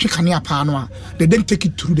na atwe kanea pa no they don't take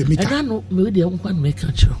it through the meter and I know me dey nkwan make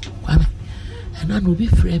control kwana and I know be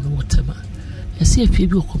frame water ma I see if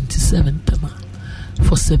you come to 7 tama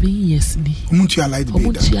for 7 years ni omuntua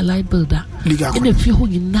light builder in a few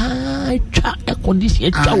na twa air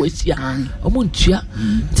condition twa wesia omuntua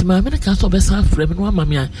ti ma me ka so be san frame no ma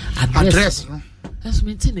me address that's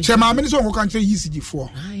maintaining. Chema, many so can say ECG4.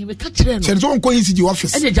 I me catch them. Chema, so go ECG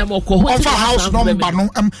office. And jam offer house number no.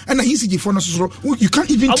 And ECG4 no. You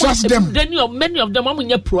can't even trust them. Then many of them are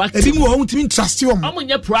proactive. They won't even trust you. I'm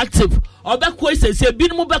proactive. Or back say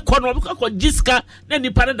bin mo back corner because jiska then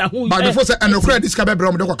the parent that who. But before say and no credit this be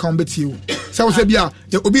bro me do come bet you. So say bia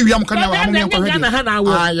obi wiam kan na am nko ready.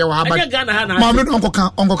 You have but. Ma me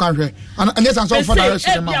onko kan hwe. And yes and so for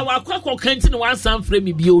direction ma. Bia wa kwa kantin wan san frame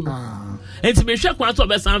me bio no. Enti me hwe kwan to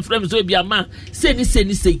be san frame so bia ma say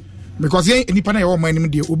because ye nipa na ye wo man nim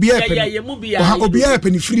de obi a pe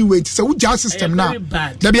ni free way say wo ja system na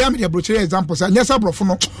da bia me de brochure example say nyesa brofo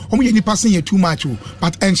no omo ye nipa sen ye too much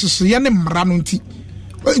but enhyehyɛ ye ne mra no nti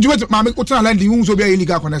juwe ma me utana land hu so bia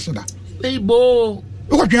illegal connection da bo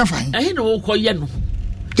wo twen fan eh na wo koye no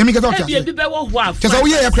kemi ka talk ya bi be wo ho afa say wo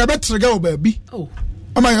ye yakra be trigger wo ba bi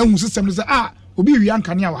ama ya hu system no say obi wi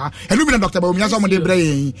ankania wa enu bi na Dr. Bawumia so mo de bre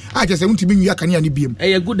yin a je say untimi wi ankania ni biem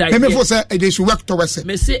a good idea me for say they should work towards it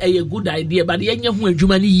me say a good idea but ye nya ho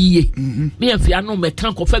adwuma ni yiye me afia no me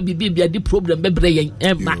kan kofa bibia di problem be bre yin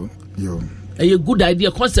emma a good idea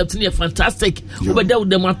concept ni fantastic obeda wo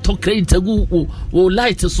dem atok credit wo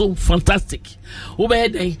light so fantastic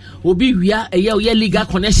obeda obi wi a legal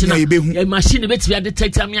connection a machine be ti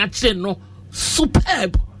detect am ya kire no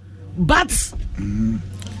superb but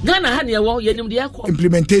Ghana had your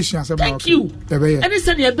implementation. Thank you. And it's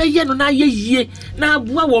a bay no na ye na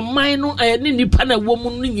bua wo man no ni pana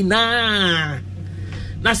woman na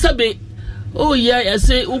sabe oh yeah I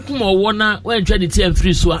say ukuma wona when try the and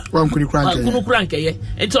free so wan kunu kranke ye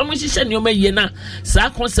enti o mo hihye ne o ma ye na sa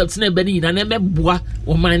concept na be ni na me bua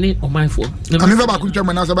wo man fo ame ba ku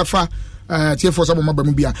twama na so be fa tie for so mo ba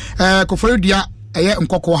mu bia ko for dia eye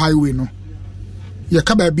nkoko highway no ye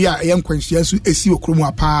ka ba bia ye nkwanhia su esi okromu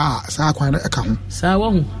apa saa kwan na eka ho saa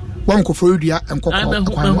wo wan ko for dia nkoko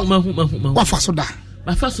kwan wa fa so da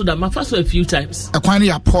My first a few times. A quantity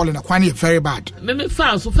appalling, a quantity very bad. Me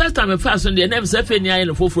fast. So first time I fast on the name Sefe ni ayi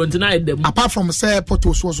no forefront na them. Apart from say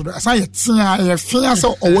potos was so say ye fiance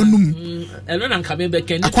or wanum. Elo na nka me be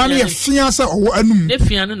ken. A quantity fiance or wanum. Ne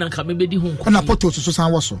fiance na nka me be di hu. Na potos so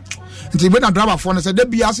san was so. Nti when na driver phone say dey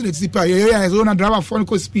be as the tipa ye so na driver phone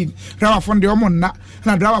ko speed. Driver phone dey omo na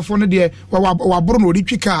driver phone dey wa bro no di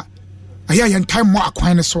twika. Aya yen time mo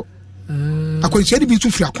akwan so. Akwan se dey bi tu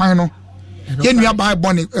firi akwan no. Yen we buy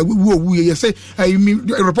bonnet wu ye say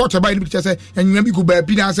report about the picture say and you be go ba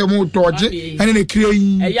bi na say mo dodge and dey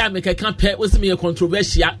create ya me kan pe wo se me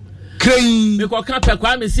controversial create me ko kan pe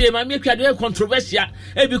kwa me say ma me twa dey controversial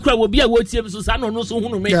e bi kura wo bi a wo tie me so sa no so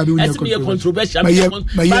hunu me ese me controversial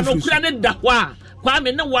ba no kura ne da kwa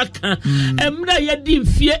me ne waka emra ye di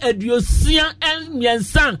mfie aduosia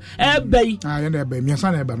enmiensan ebei ye na ebei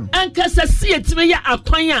miensan na eba no enkasa sie time ya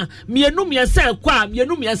akwan a mienu miensan kwa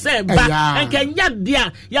mienu miensan ba enka nya de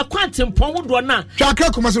a ya kwantempon hodo na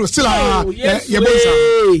twakra kuma so still ye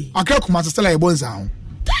bonsa akra kuma so still ye bonsa.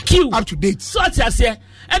 Thank you. Up to date. So atiase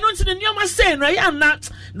eno nti ne nyoma say no ya na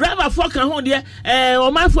driver for kan ho de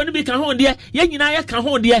o man for no bi kan ho de ye nyina ye kan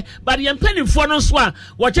ho de but ye mpanin for no so a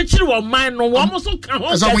wo chechiri wo man no wo mo so kan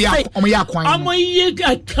ho so omo ya kwan omo ye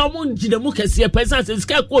kam nginamu kase person say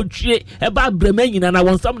ska ko twie e ba brema nyina na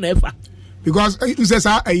won sam na efa because it says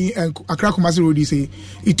Accra Kumasi Road say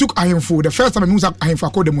it took ahemfo the first time we use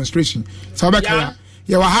ahemfo called demonstration so ba kaya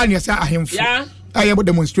ye wa ha ne say ahemfo aye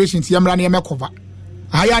demonstrations ye mra ne me cover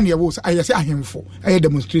aya ne wo say say ahemfo aye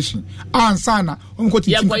demonstration ansa na on ko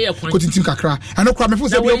tintim kakra ano kra me fo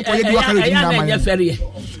say bi on ko ye di waka re na ma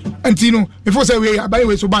antino me fo say we abaye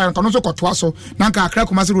we so ba an kan so kotoa so na nka Accra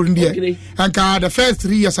Kumasi Road ndie anka the first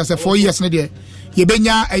 3 years as 4 years ne de ye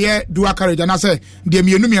benya eye dual carriage na say de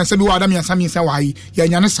mienu miensa bi wa da miensa wa yi ye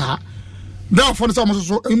nya ne saa da for so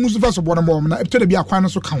so musu fa so bona mo na e to de bi akwan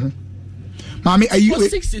so ka ho maami ayi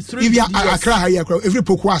if ya Accra ha ya every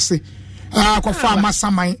poku ase ko fa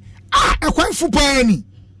masaman e kwan fu pani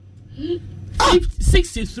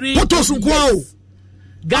 63 potos nko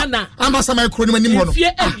Ghana amasaman kro ni manim ho no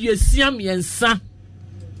fie aduasia miensa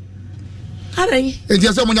arai e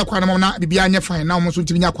dia so mo nya kwan mo na bibia anya fine na mo so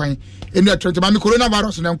ntimi nya kwan enu atwete ma mi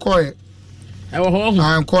coronavirus na nkoe ewo ho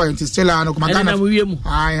nkoe nti still ano kuma Ghana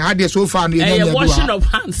ai had so far no enya nya washing of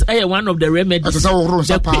hands one of the remedies asa wo ro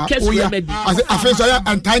sapa afenso ya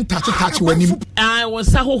antan touch wanim won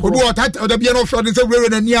sa ho obi o da bia no fro say we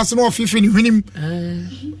na ni ase no fifi ni hwinim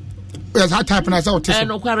yes that type na say otis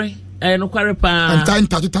no kware pa antan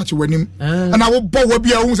touch wanim na wo bo wa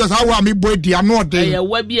bia hu say sa wa me boy dia no de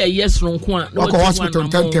wa bia yes no nko a no hospital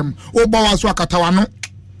tentem wo bo wa so akatawa no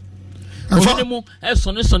Onimo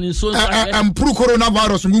esone so empuru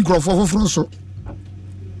coronavirus ngunkrofo foforo so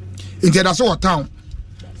injeda so town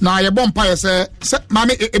na ye bompa ye se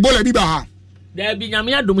mama Ebola bi ba ha da bi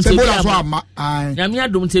nyame adom te bi ama nyame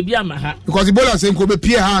adom te bi ama ha because Ebola se nko be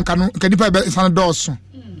pie ha nka no nka dipa be san dooso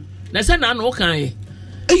na se na no kan ye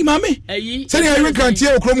mame se ne we kan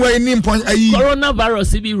tie okrom wa ni mpon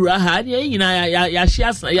coronavirus bi wura ha ne nyina ya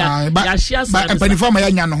shiasa ba empanifo ma ya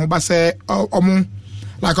nya no ho ba se omo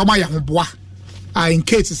like oma ya hoboa in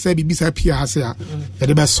case say bibi sa pia ha say ya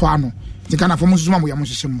de be so ano ti kana fo musuma mo ya mo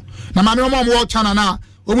hyehyem na ma me mo chana na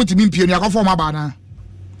o mu timi mpie ni akofo ma ba na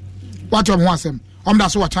what you want asem da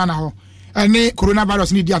so wa chana ho any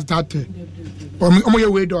coronavirus ni di atate omo ye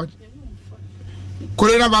we dodge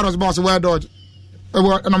coronavirus boss we dodge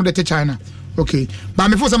no de China okay ba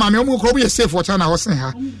me fo say ma me mo ko ye safe for China ho sen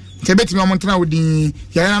ha te betimi omo ntena odin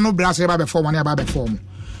ya na no bra so ba be form na ba be form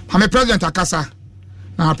ha me president akasa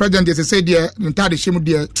na president dey say there ntade shemu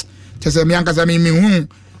there chese me ankaza me hu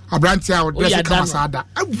abranti a dress kama sada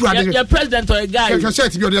your president or a guy your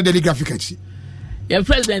shirt be on the graphic achi your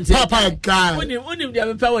president papa guy unim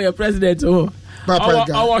dey power your president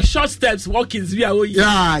our short steps walkings we are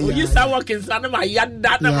you start walking sana ma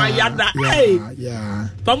yada hey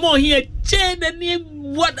famo here chain the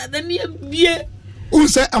what the near bie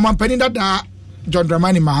unse amampani dada John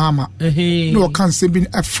Dramani Mahama no can say been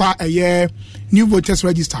a far a year new voters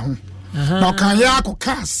register ho na kan ya ko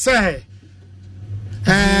ka say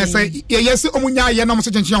say yes omunya ye na mo se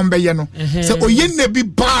chenche on be ye no say oyenne bi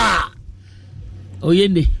ba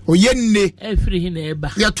oyenne every hin e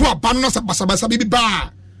ba ya to aba no sa basabasa bi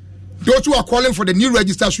ba those who are calling for the new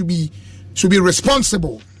register should be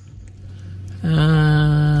responsible.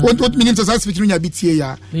 What meaning to say speech no nya bitie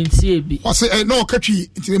ya mentie bi o say no katwi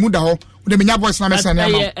ntire mu da ho the menya voice na mesa na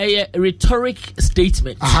a rhetoric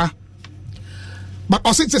statement but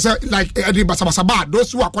also it's like basabasa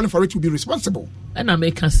those who are calling for it to be responsible and I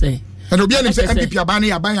make her say and obi anim say MPP aban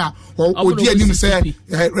ya aban a odi anim say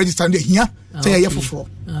register dey here say ye foforo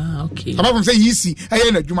okay apart from say yisi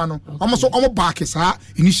na adwuma no almost almost back sa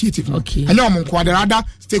initiative no and no mo kwa the other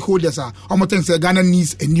stakeholders almost think say Ghana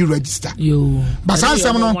needs a new register but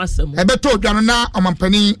sansem no e beto odwa na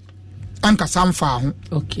omampani anka samfa ho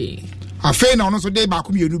okay afei na ono so dey ba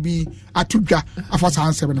ko mienu bi atudwa afa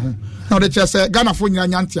sansem no ho na o de che say Ghana fo nyina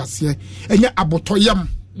nyante ase enye abotoyam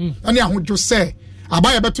ani ahodwo say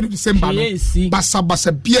abaya beto December no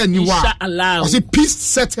basa bia ni wa o say peace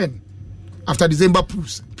certain after December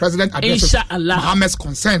proves president addresses Mohammed's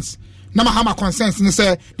concerns na Mohammed concerns ni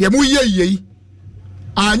say de mu ye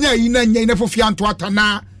anya yi na nya ina fofia nto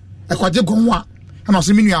atana ekwaje gonwa na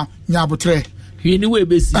so minua nya abotre hwe ni we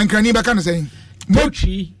besi ankani beka no say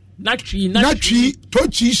mochi natwi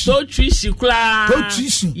tochi shikla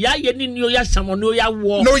tochi ya ye ni no ya samo no ya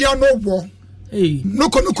wo no ya no wo no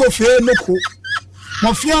ko fe no ko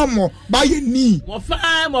mo fia mo ba ye ni mo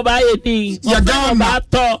fa mo ba ye ni ya ga ba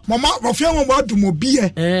to mo fia mo ba dumo bi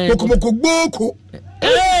e moko gboko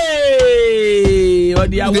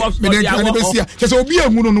odi awo just obi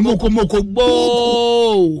ehun no moko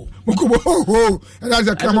gbo that's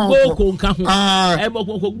a come on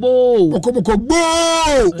moko gbo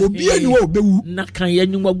obi eni wo bewu na kan ye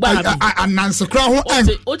nyumo gba ananse kra ho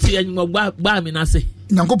o ti ye nyumo gba mi na se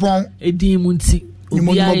nyankopon edin mu nti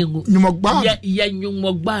nyumo gba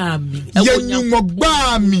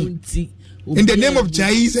in the name of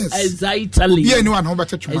Jesus. Exactly. Be anyone who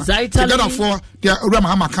better to Ghana for the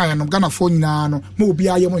Ramahama Kayan, Ghana for Nano,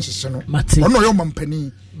 Mobia Yamonsiano. No, your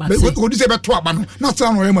company. What do you say about Twabano? Not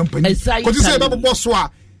some of your company. What do you say about Boswa?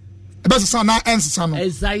 About son, answer son.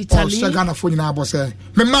 Exactly. Ghana for Nabo say,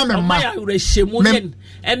 Mamma, my Reshemun,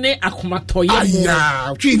 and Akumatoya.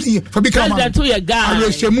 For becoming that to your guy,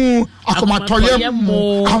 Reshemu, Akumatoya,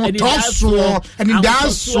 and Tosso, and in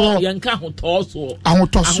Dasso, Yanka Tosso,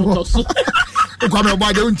 Tosso. Come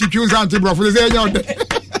about the choose anti-bro for the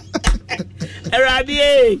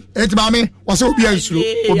it's mammy was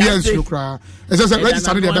obedient cry. As I said,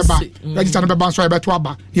 register the baba, so I bet to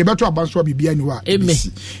Abba. You better about so be anywhere. I'm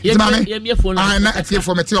not here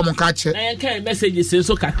for Mateo Moncache. I can't messages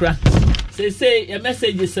so Kakra. Say your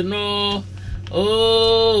messages no.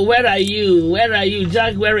 Oh, where are you,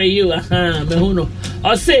 Jack? Where are you? Mehuno.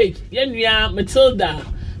 Or say, Yenya Matilda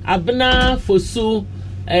Abna Fosu.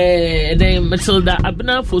 Then Matilda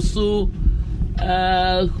Abna Fosu.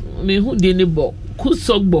 Me who didn't bo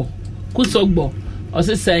kusogbo or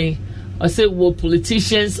say will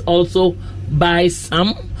politicians also buy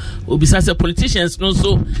some obisa say politicians no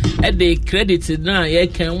so at the credit na ye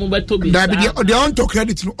kan mo beto bi da be they on to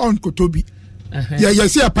credit no on ko tobi ya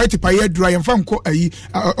see a party paye dura yan fa nko ayi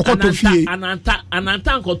okoto fie ananta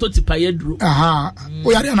nkoto ti paye duro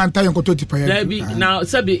o ya ananta nkoto ti paye da be now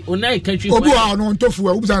sabi onai country obu a no to fu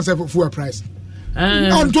obisa say fuel price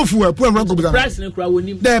on to fuel price ne kura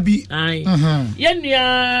wonim there be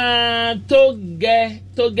yenya to get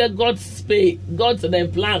God's the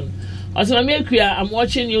plan. Also I'm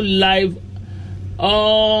watching you live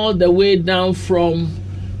all the way down from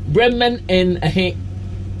Bremen and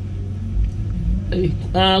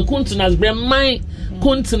Kuntunas Bremen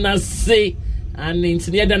Kuntunas say and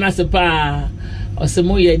intinia dana sepa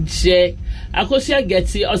osemo ye je akosia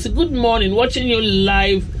geti also good morning watching you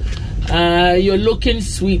live. You're looking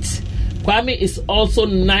sweet. Kwame is also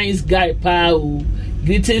nice guy. Pau.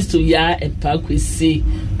 Greetings to Ya and Pakwisi.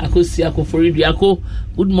 Akosi Akoforidu Ako.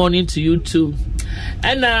 Good morning to you too.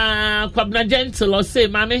 And Kwabna Gentle or say,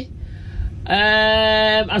 Mami.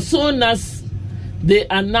 As soon as they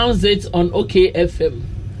announce it on OKFM,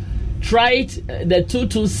 try it the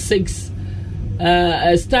 226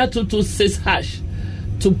 star 226 hash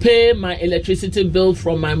to pay my electricity bill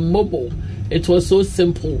from my mobile. It was so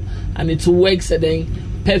simple and it works then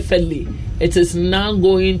perfectly. It is now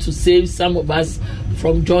going to save some of us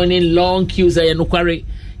from joining long queues. I mean the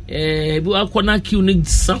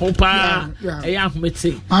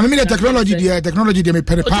technology they may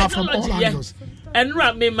pay power from all angles. And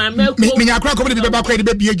me my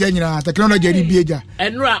technology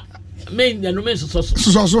and me so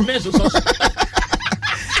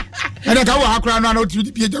and I go akra no na to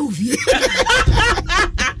be ufie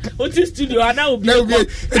oti studio ana obi and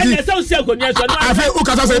they say say akonya so I feel o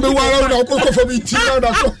kasa say be wa na ko for me ti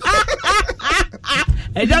na so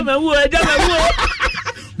eja mewu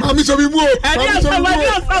mami so bi mu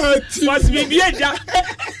must be bieja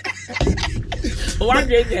one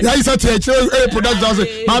day ya isa che production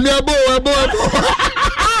mami ebo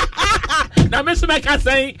na me so make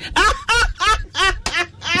say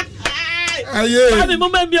aye mami mo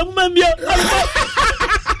mbia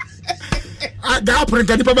ga print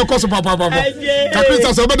ka nipa be koso papa ka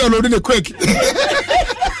Christa so be download the quick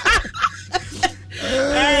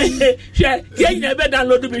yeah be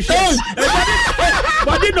download me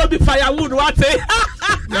but it no be firewood what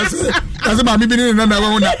That's my baby na na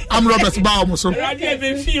am Roberts ba omo so che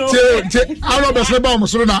am Roberts ba omo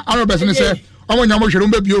so na am Roberts ni say omo nya mo hwere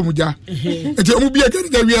mo bi omu ja eti omu bi agari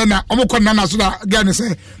ga wi na omo kon na so da ga ni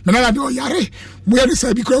say me na de o yare mo ya ni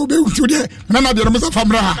say bi ko be wutu de me na de mo sa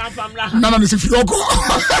famra ha na ni se fi oko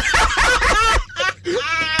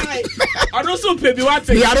I don't so baby what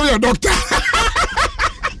you are your doctor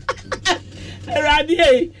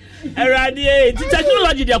Eradi,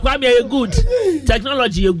 technology they kwame a good.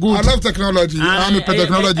 Technology a good. I love technology. I'm a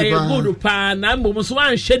technology pa. Good pa na mo so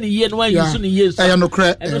wan hwe ni ye no wan use ni ye so. I no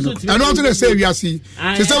credit. I don't want to say we are see.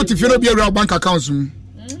 Say say if you no be a bank account.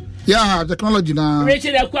 Yeah, technology na.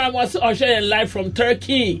 Richard Akwam was share live from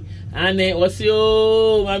Turkey and was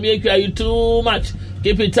yo mami you too much.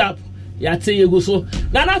 Keep it up. Ya say you go so.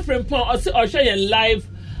 Nana friend pon share live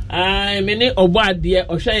many obade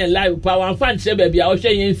o share live pa wan fan che baby o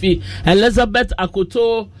share yen fi Elizabeth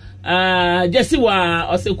Akoto Jesse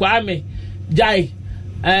wa o se Kwame Jai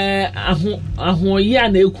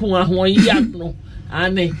ahoya na eku ahoya no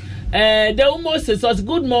ane the almost says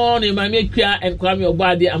good morning my Mekua and Kwame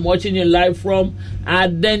Obade. I'm watching you live from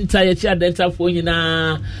Adenta Adenta for you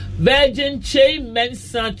na Virgin Chain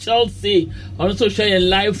Mensa Chelsea also sharing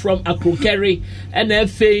live from Akrokeri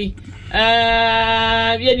NFA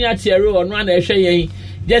yeni atiero ono na ehwe yen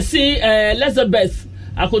Jesse Elizabeth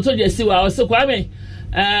Akoto Jesse wa so Kwame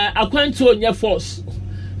akwantu onye force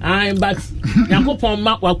but Yakopon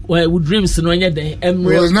with dreams no onye den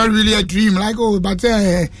emre. It was not really a dream like but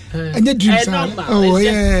any dreams no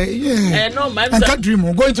man and that dream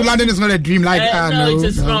going to London is not a dream like no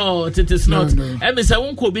it is not em say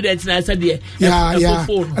won ko bi that na say there yeah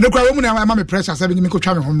and the crowd woman am me pressure say me ko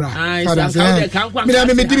twa me homra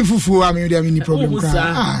me did fufu am me dey any problem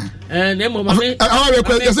nemo mama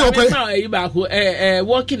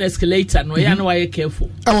walking escalator no ya no why careful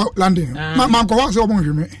London man ko wa say omo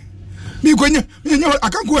hwe me me I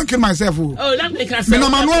can't go and kill myself. Oh, let me can say. Me na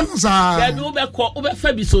manual sa. There be ube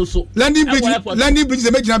fa bi so. Landing bridge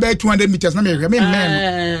the make na be 200 meters na me hwe me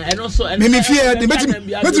and also me fear the me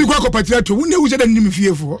go akopatira to wunde wu se da ni me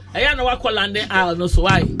fear for. E ya na wa call landing aisle no so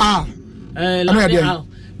why? Landing aisle.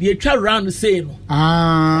 The try round say no.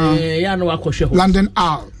 Ya na wa kohwe ho. Landing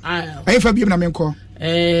aisle. Ayi fa bi na me nko.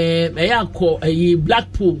 Ya ko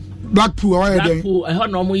Blackpool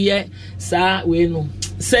no mo ye sa we no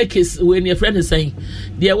circus when your friend is saying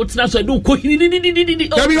there what na so do ko hini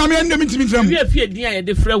dabi ma me ndem ntimi we afie din aye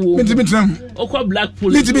de frɛ wo ntimi tram okwa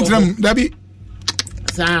Blackpool ntimi tram dabi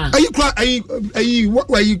sa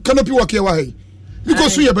ayi canopy work here why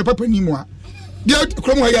because we papa pani mu a dia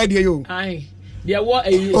kromo ya dia yo ai dia wo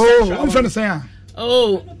ayi I'm trying to say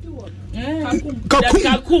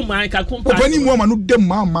kakum pani mu ma no dem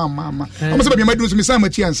ma am say be my do so me say ma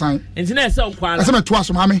chi ansan entina say okwala I say ma to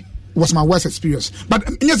aso ma me was my worst experience but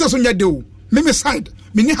nyese so nya de o me side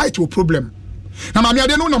me ni height to problem na ma me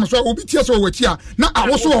ade no na so obi tie so wachi a na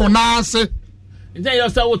awoso o na ase nje yo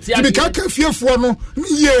say wotia ti be ka fiefo no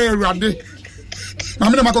ye rade na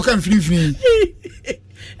me na makoka mfinifini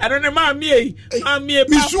I don't know ma me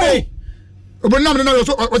papa obo na me na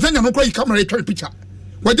so o tanya no kwa camera take picture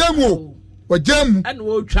wajamu and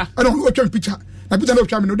wo twa I don't know what picture na picture no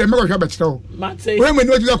twa me no de me go hwa betre o we me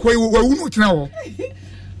no ejira kwa wu no tina wo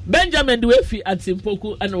Benjamin Duefi at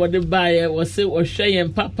Simpoku and what the buyer was say or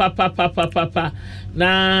shayin papa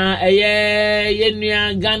na ye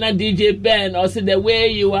Ghana DJ Ben or say the way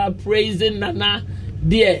you are praising Nana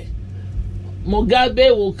dear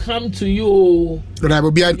Mugabe will come to you. But I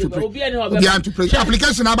will be to praise.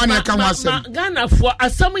 Application abani can was Ghana for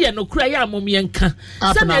asamu ya no cry ya momienka.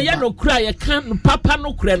 Sana ya no cry ya kan papa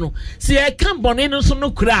no cry no. Si ya kan bone no so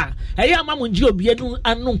no cry. Ya mamunji obi enu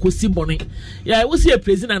anu nkosi bone. Ya wo si e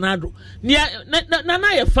president anado.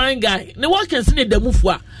 Na ya fine guy. Ne work and see the move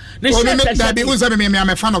a. Ne shirt that be unza me am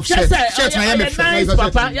a fan of shirt. Shirt na ya me nice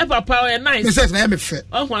papa. Ya papa ya nice. Ne shirt na ya me fe.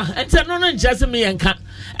 Oh ente no just me yanka.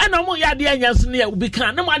 And no more ya de anya so ne be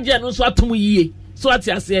kan na maje no so atom yie. So what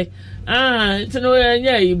you say? It's no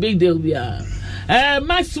yeah, big deal. Yeah.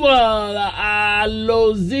 Maxwell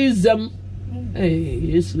allosism. Hey,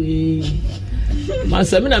 yes we. My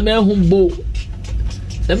seminar me humbo.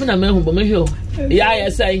 Seminar me humbo me show. Yeah,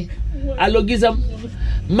 yes I. Allogism.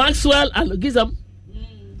 Maxwell allogism.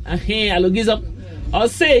 Allogism. I'll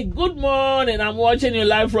say good morning. I'm watching you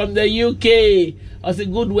live from the UK. I'll say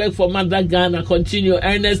good work for Mother Ghana. Continue.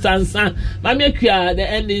 Ernest and Son. Mami Kia, the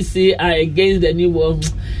NDC are against the new one.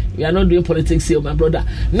 We are not doing politics here, my brother.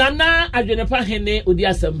 Nana Adwenepa Hene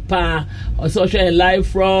Udia Sempa. Also sharing live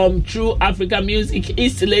from True Africa Music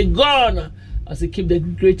East Legon. As I keep the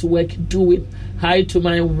great work doing. Hi to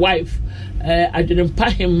my wife, Adwenepa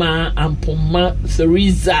Hema and Poma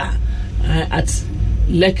Theresa at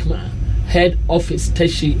Lekma Head Office,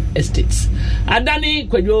 Teshi Estates. Adani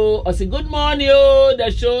Kwejo, I say good morning. Oh, the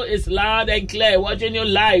show is loud and clear. Watching you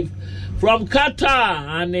live from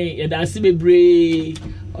Qatar. And Yadasi Bebre,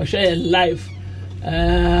 or share live.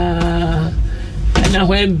 And I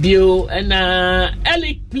went Bill and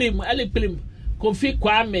Alec Plim, Kofi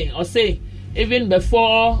Kwame, or say even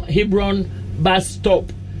before Hebron bus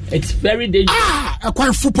stop, it's very dangerous. I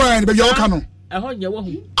quite super and be your cano. I heard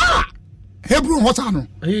you. Hebron Hotano.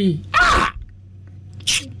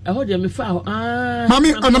 I heard you foul.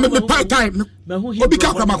 Mammy, and I'm a part time.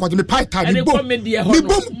 Obika me part time. Me bomb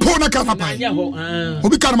Pona Canapa.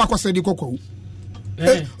 Obika said the cocoa.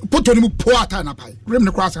 Put on him poor Tanapai. Rim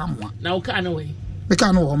the cross. Now, can away. We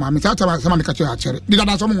can't know, Mammy. That's why someone catch a cherry. Did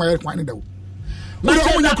I somewhere find it?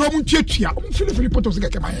 Matilda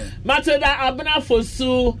Abna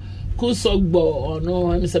Fosu Kusogbo or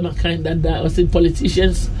no, I'm saying my kind that was in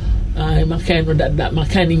politicians. My kind of that my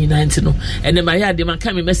kind in United, and then my had the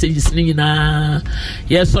Macami messages.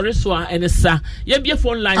 Yes, sorry, so and it's you have your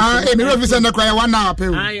phone line. And you send a cry 1 hour.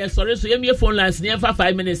 Yes, sorry, so you have your phone lines near for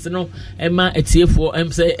 5 minutes. No, and my it's here for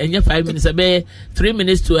say, and you 5 minutes, a 3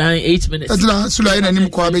 minutes to 8 minutes.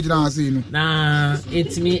 Nah,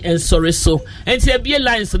 it's me and sorry, so and see be a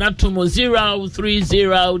line so not to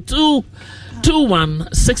 0302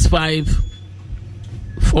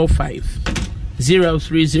 216545.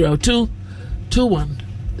 0302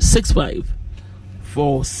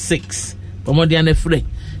 216546. Pomodiane free.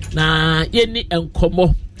 Na yeni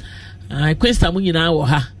enkomo. Queensta munyina wo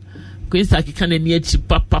ha. Queensta kika na ni echi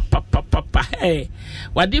papa. Hey.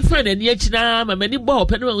 What different and echi na many ball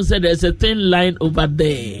pen said there's a thin line over there.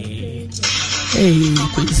 Hey,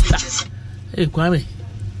 Queensta. Hey, Kwame.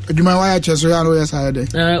 Do my wire chest so yes I dey.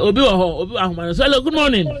 Obi wo ho. So hello, good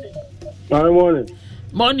morning. Good morning.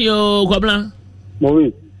 Morning yo, Kwabla.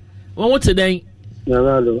 Mowi. What today? No,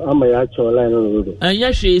 I'm a actual line on the road. And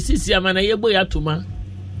yes, she is a man. I boy at Tuma.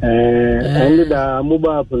 And the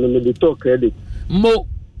mobile for the talk credit. Mo.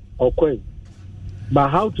 Okay. But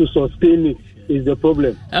how to sustain it is the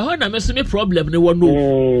problem. I heard I'm a problem. They won't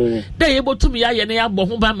know. They able to me. I and I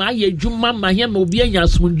bomba my Juma, my hem will be a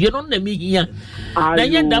yasmun. You don't let me here.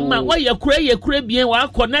 Then yet, that man, why you cray, bien,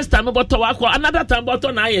 walk next time about to walk another time about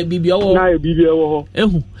an eye, BBO.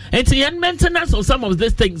 And the end maintenance of some of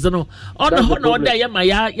these things, you know. On the honor, day, my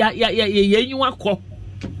you want call.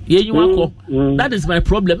 That is my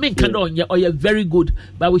problem. Men can on you're very good,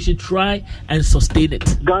 but we should try and sustain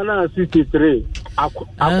it. Ghana 63.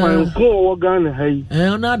 Akwanfo Ghana hey.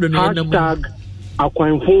 Hashtag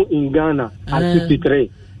Akwanfo in Ghana at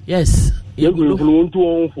 63. Yes. You good.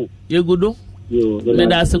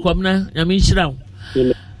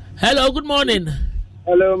 Hello, good morning.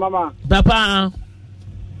 Hello, Mama. Papa.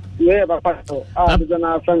 Yeah, Papa. This is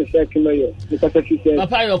our friend Kimayo.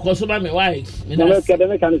 Papa, your customer, my wife. No,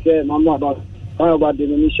 academic can say, Mama, about the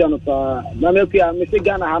mission of Nameka, Mr.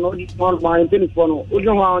 Ghana, I know this one, my telephone.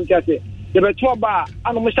 Ujuan Jesse. The Betuba,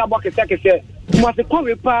 and Mr. Bucket said, you must call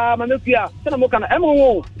me, Pa, Manupia, Senamokan,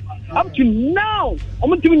 MO. Up to now,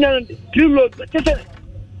 I'm doing a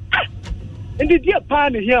and the dear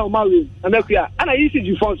pan here on my room, America, and I used to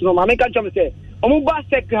do for no, I make a jump say, I'm a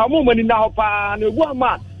sec, how many now, pan, one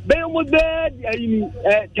man, Bayon bed,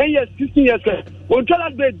 10 years, 15 years, when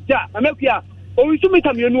Charles bed, America, or we to make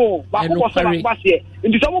a know, but who was last year,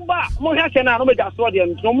 into some bar, more has an army that's what the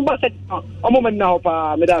number set a moment now,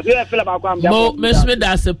 Pa, Medas, we feel about Miss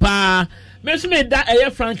Medas, Pa. Miss me that a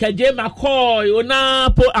Frank J. McCoy,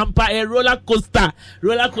 Onapo Ampa a roller coaster,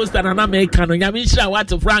 and American. Yamisha, what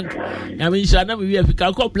to Frank? Yamisha, now we have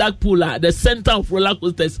call Blackpool at the center of roller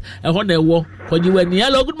coasters. A honor war for you and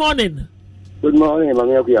hello, good morning. Good morning,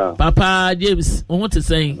 Mamma. Papa James, what to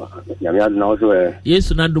say? Yamiad now, yes,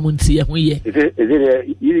 Nando Muntia. Is it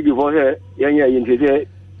easy before her? Young, you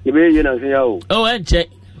may, know, oh, and check.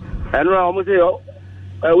 And I almost say,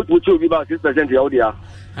 which will be about 6% audio.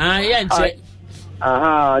 Yeah, check.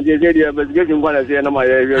 They said the investigation one I say no my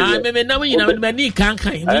area. I may know you know many can't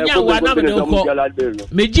kind. You one of the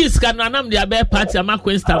Majis can name the Abbey party at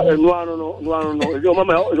Macquinstown. No. Your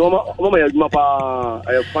mama,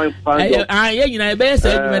 I find. You know, best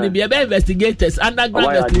said many be investigators,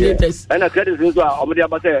 underground investigators. And I said this is what I'm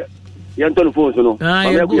yɛn tɔ ne phone so no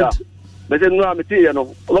good bɛsɛ no a mete yɛ no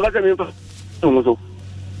ɔbɛka sɛ memfa no so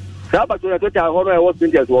saa bato na to ta hɔ no ɛwɔ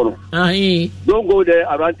Spintex hɔ no don't go there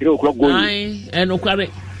around 3 o'clock go ɛno kware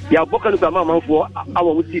ya boka no kama manfo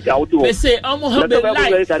awo mu tita awo to be say omo ha be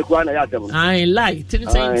lie lie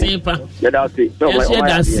tin pa ya da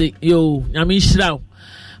say yo nyame nhira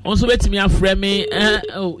onso betimi afrɛ me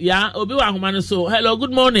ya obi wa homa no so hello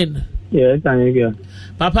good morning yes thank you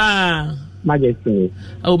papa majesty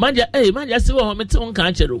majesty wo me te won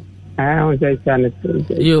kan kyero on say channel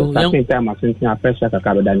yo something time asunti afresh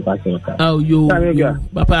aka be dan pass yo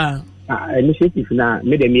papa initiative na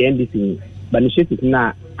me dem NDC but initiative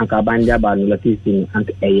na anka banja ba no latisi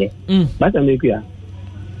anka eye but amekuya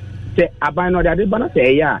say aban no dey bana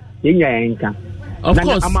say eye a yenya enka of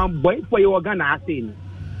course am boy for your Ghana asing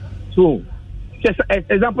so just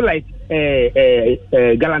example like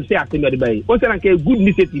galamsey asing no dey o say anka good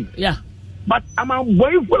initiative but am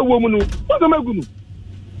boy for woman no o so magunu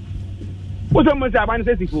o so mo say aban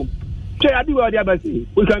say sifu say adi we dey say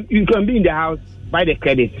you can be in the house by the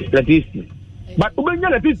credit latisi but ubenya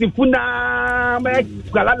na tisi funa me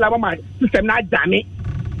kala la mama system na jami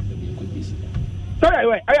sorry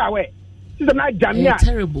we system na jami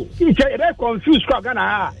terrible e dey confuse kwa Ghana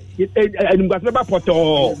ha enumgase ba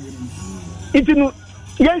poto itinu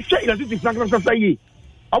yen shey na tisi funa so yi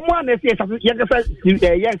omo na se yen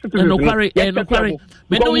se no query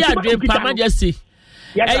me no ya dream pa majesty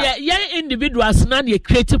yeah individuals na dey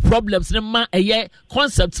create problems na ma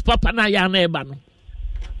concepts papa na ya na eba no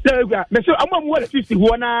me so am mo 50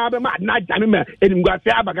 ho na be ma na jame me enim gwa fe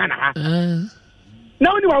abagana ha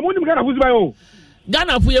na oni wa mo nim Ghana fu zuba o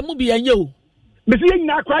Ghana fu ye mu bi yenye o me so yen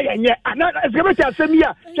na akra yenye na esebe ta semi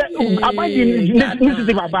a abaji ni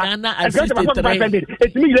ti baba Ghana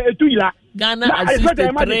etimi ile Ghana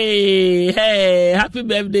 63 hey happy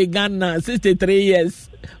birthday Ghana 63 years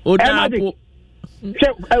odapo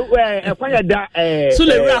kwanya da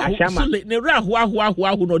sule ne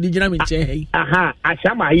rahu no digina me nche hey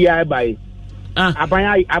ashama here by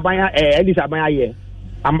abanya edis abanya here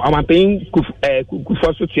am paying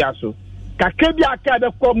for so tiaso kakra bi aka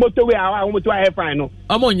be ko motorway awa motorway fine no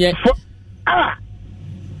omonye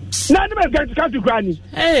na ne be get country grani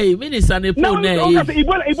hey minister ne po na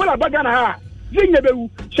ibola bagana ha zinye bewu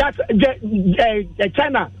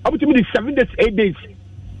China up to me 7 days 8 days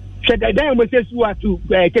said I must say to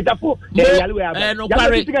Ketafo no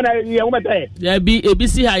ya bi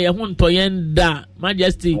ebisi ha ye ho ntoyen da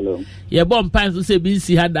majesty ye bom pan so say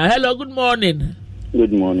ebisi ha da hello good morning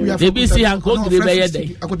ebisi ha ko gire be ye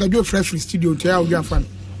dey akotajo fresh studio tia o ya fan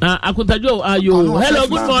akotajo ayo hello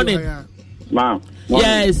good morning ma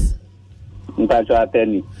yes mpacho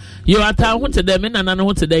ateni yo ata ho te dem na na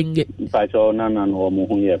ho te denge mpacho na na no mo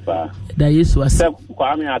hu ye fa da yesu ase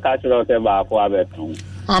kwa me aka chiro se ba afọ abeton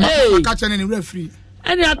aka chene ni referee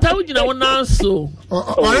any ata wo gina wona so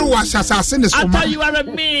ore wa sasase ne so ma you are a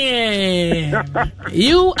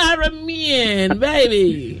man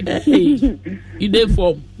baby hey you dey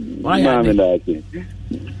form why are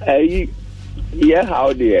you yeah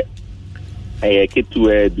how there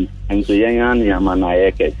kitu edu enso yan ya mana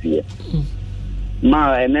ye kese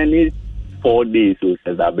ma enani 4 days o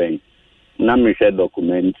se da ben na me share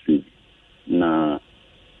documentary na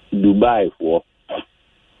Dubai for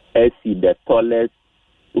the tallest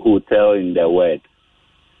hotel in the world.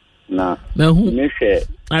 Now,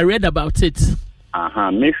 I read about it.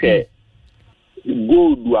 Me share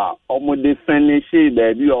gold wa almost the finish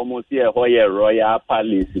baby almost here Royal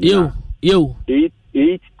Palace. Yo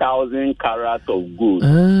 8,000 carats of gold.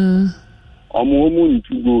 Almost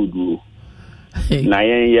to gold. Na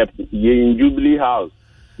ye in Jubilee House.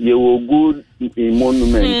 You will good in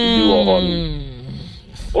monument you are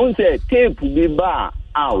on say tape be bar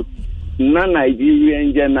out na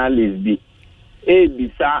Nigerian journalist be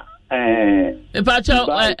bisa pacho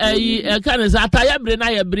kan za ataya bre na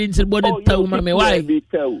ya bre ntir body taw ma me why be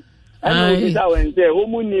taw and bisa when say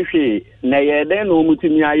omu ni hwe na ye den no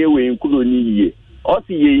mutumi aye we nkulo ni yie o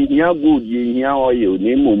si ye hia good ye hia oye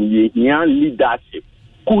na mom ye hia leadership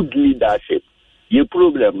good leadership ye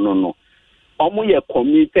problem no omu ye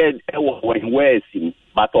committed when where sim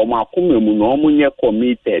but omu akumemu no omu ye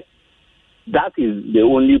committed. That is the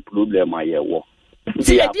only problem I have.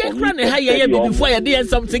 See, I didn't run a higher before I did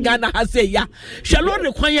something Ghana has say, yeah. Shalom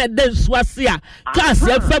require then Swasia, Cass,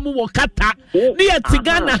 Famu Kata, near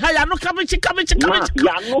Tigana, Hayano coming,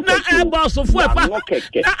 na boss of Wepa,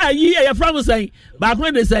 na a year from saying, But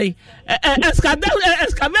when they say,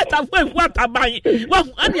 excavator for what I buy, well,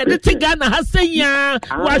 and the Tigana has say, yeah,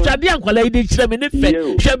 what are the uncle lady,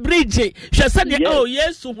 she bridge, she said, oh,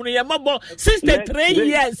 yes, 63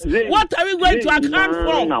 years. What are we going to account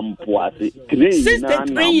for?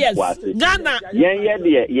 63 years. Ghana.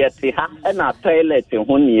 Yes, and a toilet in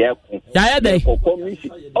 1 year.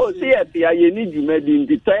 Oh, see, you need you made in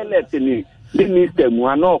the toilet in the minister,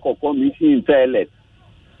 one or commission toilet.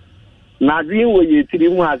 Now, dream where you 3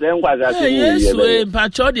 months and was as yes,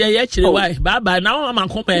 Pachodia, actually, Baba, now I'm a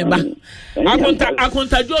company. I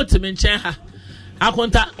contact you to mention her. I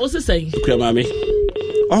contact, what's the saying? Mammy.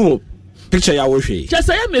 Oh. Picture ya wohwe just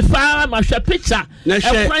say me fa ma hwe picture e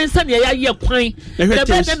kwan se ne ya ye kwan e be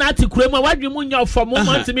na atikure ma wadwe mu nya from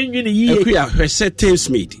moment me nwini yi akuya hwe set Thames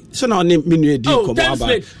Mead so na ne menu edi komo aba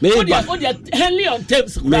me ba Henley on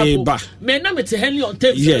Thames me ba me na me te Henley on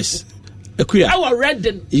Thames yes akuya our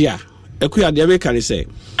redden yeah akuya de be kan say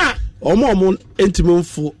omo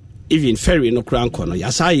entimomfo even ferry no kran kono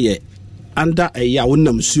yasa ye under a ya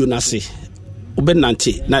wonam suo na se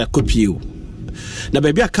obenante na copy o na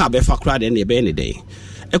baby aka be fa kra de na be ne dey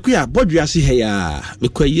ekuya bodwiase he ya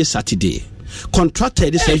mekwaye Saturday contractor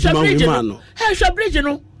de say juma we man no he hwa bridge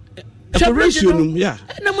no bridge no ya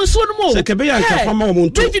na muso no mo se ke be ya nka fa ma mo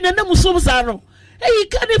nto bridge na muso sa no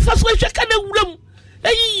ka ne fa so hwa ka na wuram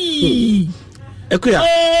ekuya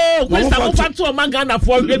oh kwesta mo fa to ma Ghana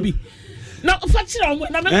for baby na fa tira mo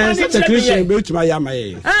na me kwa ne tire be utuma ya ma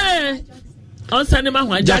ye on send ma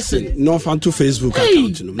Juan Jackson no fan to Facebook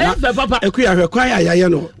account no na ekuya hwe kwan ayaye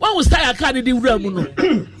no wan wo style card di wura mu no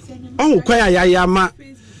on kwan ayaye ma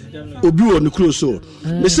obi wo no close so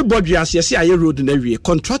me se bodwiase ye se aye road na wie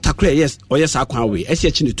contractor kra yes oyes akwan we e se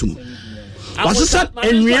chi ne tum wasesa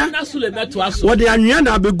enwia wo de anwia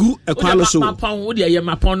na abegu ekwan no so mapon wo de ye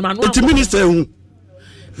mapon ma no the minister hu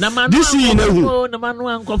na ma no this yi na hu na ma no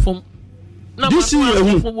ankofom na this yi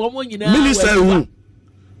hu minister hu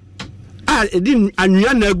edin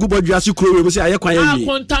anwia na agu bodwiase kuro we say aye kwan ya wi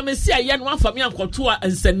akontamesi aye no afami ankoto a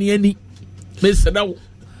nsane ani me sedawo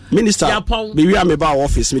minister be wi am ba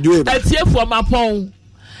office me do e ba atiefo mapon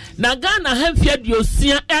na Ghana hafia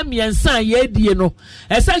diosia emiensa ye die no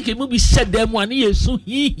esanke mu bi hyeda mu ani yesu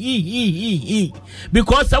hi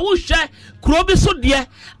because wo hwe kuro bi so de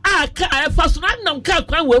aka afa so na nam ka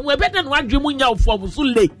kwan we mu ebede no adwe mu nya ofo so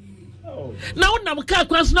le na wonam ka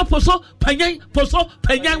kwan so na poso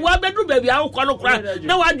panyan wa bedu baby a wokọ no kra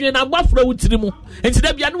na wadwe na gbafra wutiri mu enti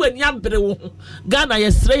da bia no wani ambere wo Ghana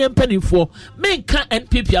yesre ye mpanifo menka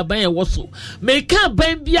NPP aban ye woso menka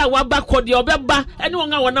ban bia waba kode obeba ene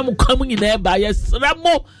won a wonam kwam nyina eba yesre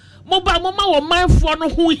mo ba mo ma wo manfo no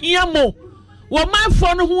ho hia mo wo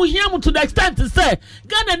manfo no ho hia mo to the extent say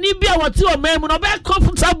Ghana ni bia wote o man mu no be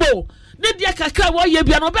comfortable ne dia kakra wo ye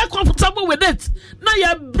bia no be comfortable with it na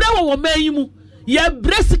ye bre wo man yi mu ye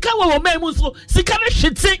bre sika wo man mu so sika ne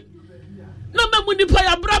hwete na mamu nipa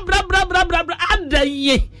ya bra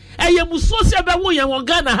adanye eye mu so se be wo ye won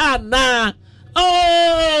Ghana ha na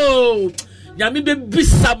oh nyame be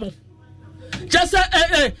bisamo just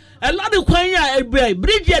a lot of kwan ya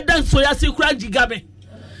bridge ya dan so ya se kura jigame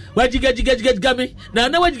wajigame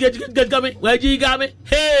na wajigame wajigame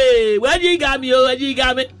hey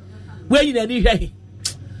wajigame where you need hey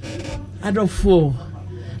I don't fall.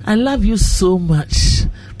 I love you so much.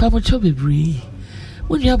 Papa Chobibri.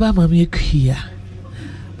 When you have mammy here.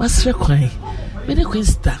 Master Quay. Many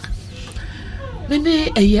quinsta.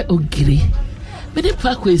 Many a year ogiri. Many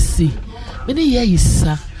parkway many years,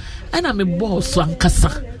 and I'm a boss on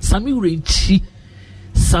Cassa. Sammy Rinchi.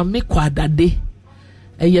 Sammy Quadade.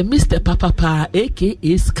 A year Mr. Papa,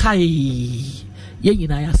 aka Sky. Ye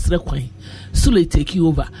in I ask Sule take you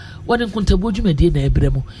over. What in Contabuju me dear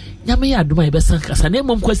Nebremo. Yammy, I do my best, and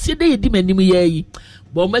name on Quasi de Dimany ye.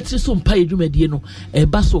 Bometri soon pay you mediano, a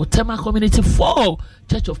basso Tema community for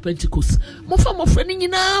Church of Pentecost. Mofa mo friending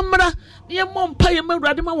in Amra, near Mom Payama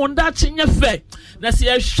Radima won that in your fair. Nasi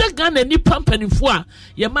a shagan and nip pumping for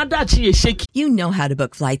your madachi shake. You know how to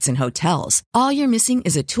book flights and hotels. All you're missing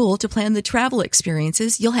is a tool to plan the travel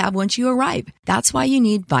experiences you'll have once you arrive. That's why you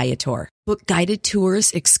need Viator. Book guided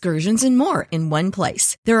tours, excursions, and more in one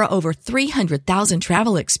place. There are over 300,000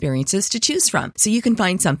 travel experiences to choose from, so you can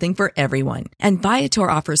find something for everyone. And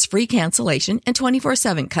Viator offers free cancellation and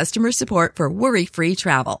 24/7 customer support for worry-free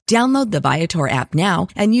travel. Download the Viator app now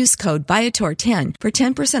and use code Viator10 for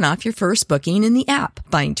 10% off your first booking in the app.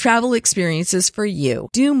 Find travel experiences for you.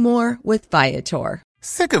 Do more with Viator.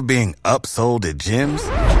 Sick of being upsold at gyms?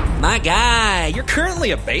 My guy, you're currently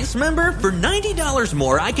a base member? For $90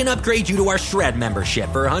 more, I can upgrade you to our Shred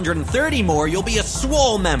membership. For $130 more, you'll be a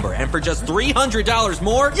Swole member. And for just $300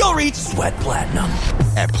 more, you'll reach Sweat Platinum.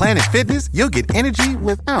 At Planet Fitness, you'll get energy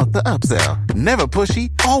without the upsell. Never pushy,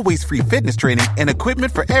 always free fitness training and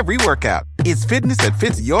equipment for every workout. It's fitness that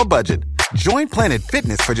fits your budget. Join Planet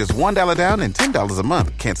Fitness for just $1 down and $10 a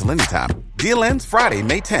month. Cancel anytime. Deal ends Friday,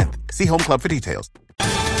 May 10th. See Home Club for details.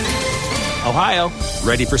 Ohio,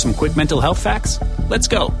 ready for some quick mental health facts? Let's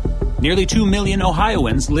go. Nearly 2 million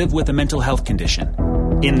Ohioans live with a mental health condition.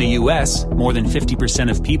 In the U.S., more than 50%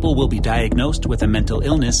 of people will be diagnosed with a mental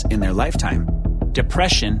illness in their lifetime.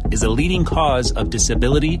 Depression is a leading cause of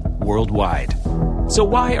disability worldwide. So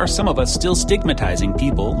why are some of us still stigmatizing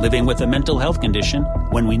people living with a mental health condition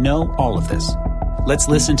when we know all of this? Let's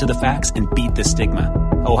listen to the facts and beat the stigma.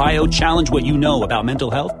 Ohio, challenge what you know about mental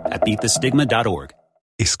health at beatthestigma.org.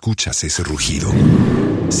 Escuchas ese rugido.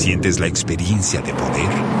 Sientes la experiencia de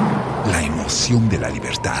poder, la emoción de la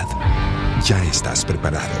libertad. Ya estás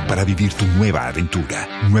preparado para vivir tu nueva aventura.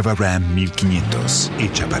 Nueva Ram 1500,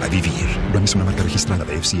 hecha para vivir. Ram es una marca registrada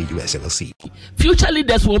de FCA US LLC. Future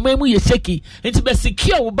leaders will make you shaky into be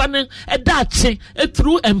secure banner a dache a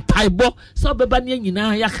through empire. So be banning you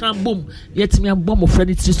now, ya can boom. Yet me a bomb of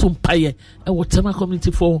Freddy Trisum Paye and whatever community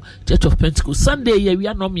for Church of Pentecost. Sunday, we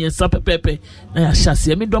are no me and Sapa Pepe. I shall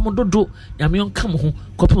see me do. Yamion come home,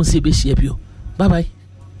 Copon CBC. Bye bye.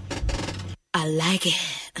 I like it.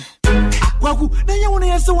 Kwaku, na ya wona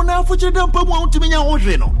yese wona afuche dampa mu antimi nya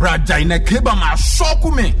wohwe no. Braja ina keba ma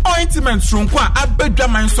shoku me. Ointment sonko a abedwa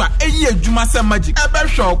man so a eyi adwuma se magic. Ebe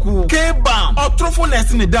shoku. Keba,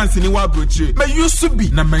 otrofulness ni dance ni wa broche. Me used to be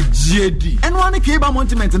na magiedi. Eno ane keba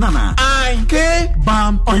ointment na na. Ai,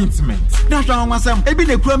 keba ointment. Na sha won asem, ebi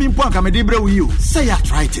na kura mi mpo aka me de bre wo yi o. Say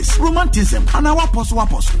arthritis, romanticism, ana wapos.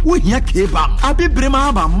 Wo hia keba. Abi bre ma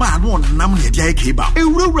aba ma no nam na dia keba.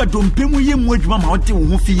 Ewura dompemu ye mu adwuma ma wote wo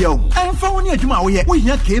ho fiye o. Woni adwuma wo ye wo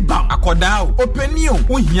hia K-Bam akoda o openion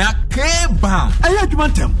wo hia K-Bam ayi adwuma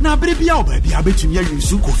ntam na bere bia o ba bia betumi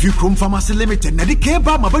ayusu Kofi Chrome Pharmacy Limited na de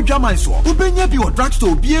K-Bam abadwa so obenya bi o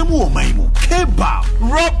drugstore bia mu o man mu K-Bam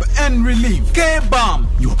rub and relief K-Bam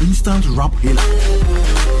your instant rub healer.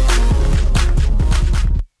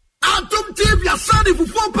 Atom TV asani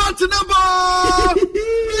for party number.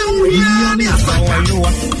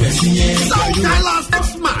 South Dallas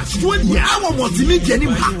next match. 20 hour multimedia ni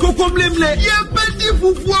mha. Koko mlemle. Yebedi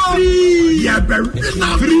fufuo. Yebedi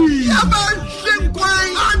na free. Yebedi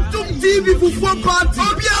Atom TV for party.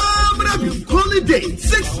 Obia holiday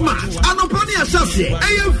 6 match. Anopani asase.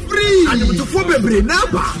 Eye free. Anyoto bebre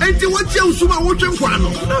naba. Enti wache usuma woche nkwano.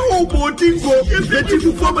 Na obotingo. Yebedi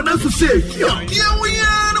fufuo manaso say. Yo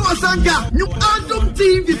Wasanga, new Atom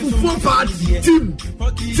TV for party. Team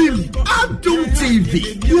Atom TV.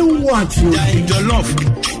 You watch it. Your love,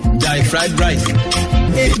 die fried rice.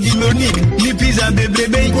 Hey, Diloni, ni pizza,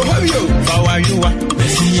 baby. How are you?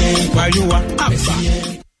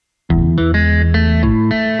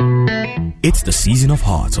 It's the season of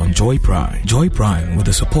hearts on Joy Prime. Joy Prime, with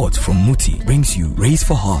the support from Muti, brings you Race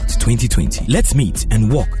for Hearts 2020. Let's meet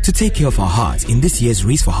and walk to take care of our hearts in this year's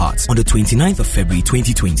Race for Hearts on the 29th of February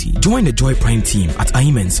 2020. Join the Joy Prime team at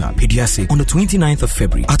Imensa, Pediase on the 29th of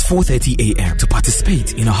February at 4:30 a.m. to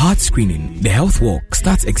participate in a heart screening. The health walk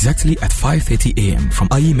starts exactly at 5:30 a.m. from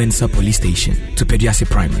Imensa Police Station to Pediase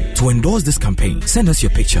Primary. To endorse this campaign, send us your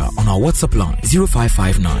picture on our WhatsApp line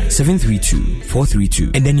 0559 732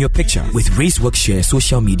 432 and then your picture with Racework Share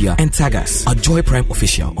social media and tag us at Joy Prime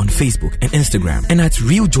Official on Facebook and Instagram and at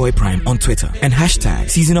Real Joy Prime on Twitter and hashtag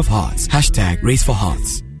Season of Hearts, hashtag Race for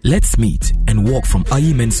Hearts. Let's meet and walk from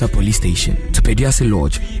Ayi Mensa Police Station to Pediase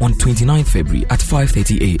Lodge on 29th February at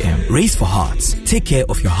 5:30 a.m. Race for Hearts. Take care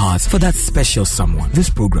of your hearts for that special someone. This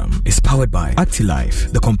program is powered by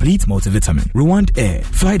ActiLife, the complete multivitamin, Rwand Air,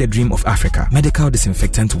 Fly the Dream of Africa, Medical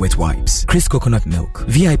Disinfectant Wet Wipes, Chris Coconut Milk,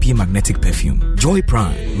 VIP Magnetic Perfume, Joy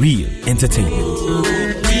Prime, Real Entertainment.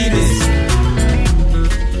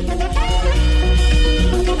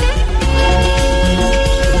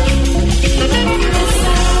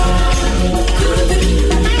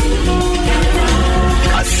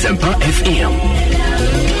 Asempa FM.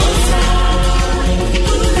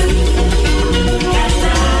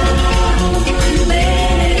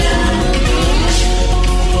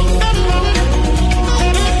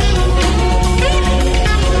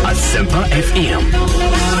 Asempa FM.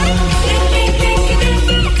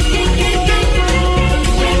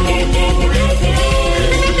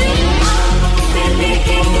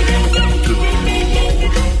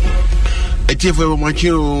 for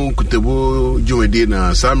Machino Kutabo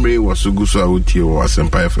Jumadina Samri was so good so out here was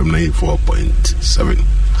Empire FM 94.7.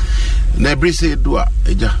 Nebri said, Dua,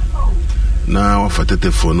 Eja. Now, for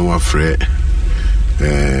the phone, no afraid.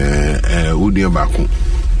 Udia Baku.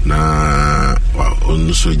 Na,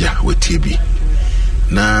 on Soja with TB.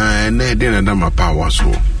 Na, ne dinner dama power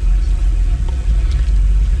so.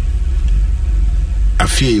 I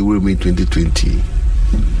fear you will be 2020.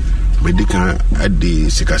 Medical at the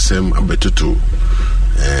Sikasem Abetutu,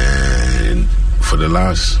 and for the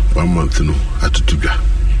last 1 month, no, at Tutuja.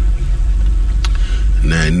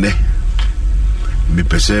 Nane, me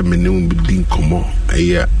perceive me no bidding como a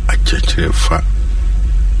year at church fa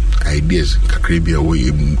ideas, Kakribia way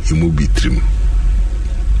immobi trim.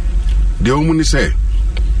 The woman say,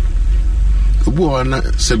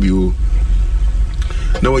 Ubuana Sabu,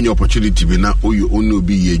 now when your opportunity be now, or you only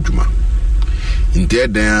be ye Juma. Inter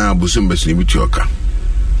there busum besni bitioka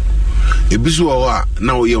ebisu wa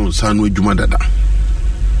na wo ye onsanu adwuma dada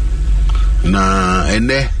na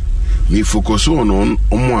ene mi focus on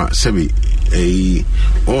omo a sebi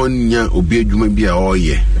onya obi adwuma bi a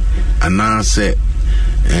oye anase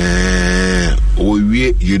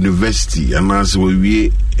owie university anase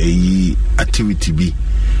owie activity bi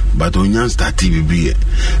but onya start bi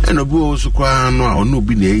and obi also kwa no a ono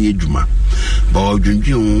bi na eye adwuma ba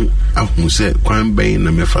odwundwun ahu se kwan ben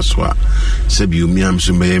na mefa so a se bi omiam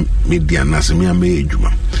so me media na se me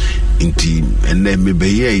adwuma nti enne me be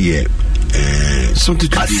ye something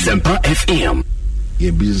to Asempa FM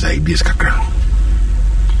ye business ideas kakra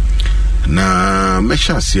na me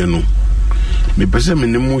sha se no me pese me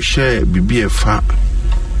nemu share bibi efa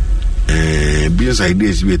business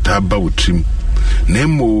ideas we ta ba wotrim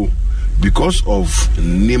nemo because of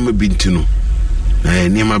name bintino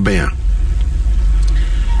name ben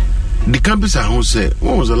the campus I won't say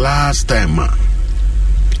when was the last time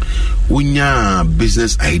unya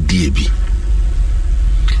business idea be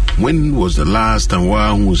when was the last time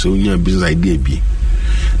who say unya business idea be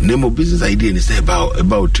name of business idea is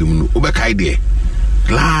about him ubeka idea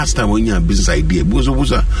last time unya business idea because was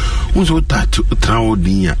that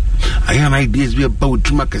traodinya I have ideas be about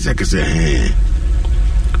to make a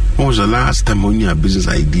when was the last time unya business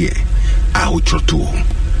idea out to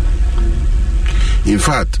in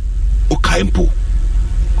fact okaimpo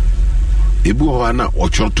ebu ho na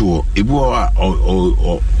ochoto ebu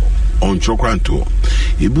ho on chokranto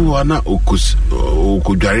ebu ho na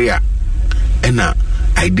okodware a ena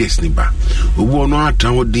ideas ni ba obu no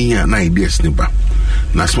atan odin na ideas ni ba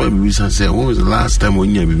na so bibi san say when was the last time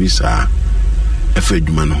onya bibi sa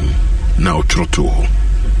efadwuma no na ochoto ho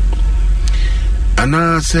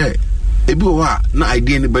ana say ebu ho na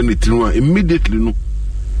idea ni ba ni tinu immediately no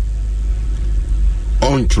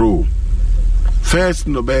on true first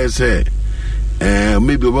no be say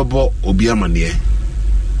maybe obo obiamane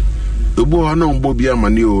obo na obo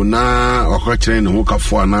obiamane o na okakire ne ho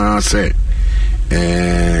kafo na say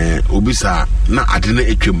obisa na adene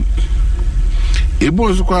etwem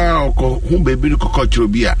ebo so kwa oko hu bebi kokokire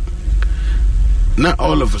obi a na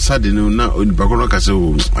all of a sudden na onipakono ka say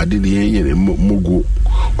adene yenye mogu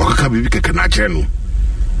okaka bebi keke na kire no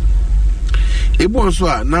ebo so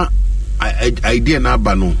a na idea na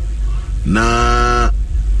bano na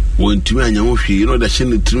wontumi anya wo hwe no da hye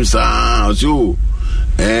ne trim saa so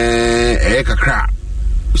kakra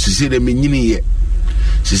sisi de menyini ye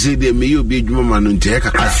sisi de me yo bi adwuma ma no nti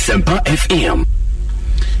kakra Asempa FM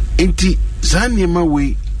enti zani ma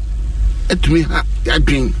we etumi ha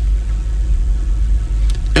adwen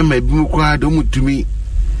ema bi mu kwa do mutumi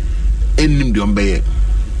ennim de ombeye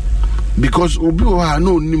because obi o ha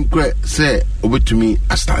no nim kwa say obetumi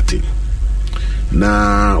a starting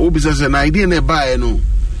na obisa say na idea na bae no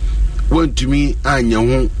want to me anya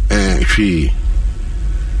ho hwe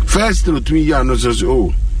first no to me ya no say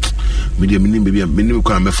oh me dey menim bia menim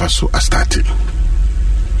kwa me fa so a starting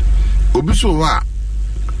obi so wa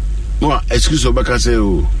no excuse obaka say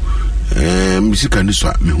oh misika ni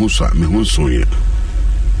so me hu so ye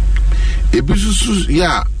ebi so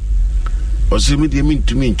ya o say me dey mean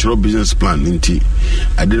to me intro business plan nti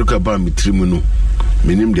aderuka ba me trimu no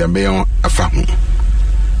menim dia be afa ho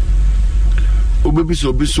obebi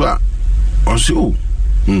so a o say oh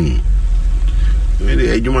me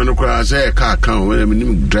dey adwuma no kra say car kan when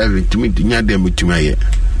menim driving to me nya dem metumi aye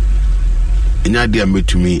nya dia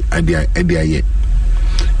metumi ade aye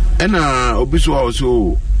ena obi so a o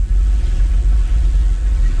so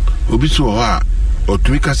obi so a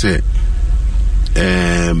otumi ka say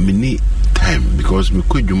mini time because me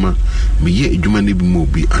kodwuma me ye adwuma ne bi mo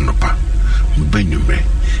bi anopa me banyumre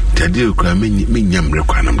tade okra me nyamre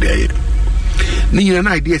kwanam de aye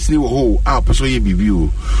Nina ideas ni wo a person ye bibi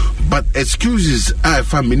but excuses I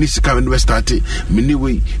fa minisika when we started mini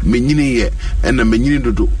we menyini ye na menyini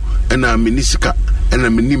dodo na minisika na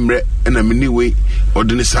menimre na mini we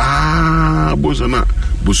odene saa bosana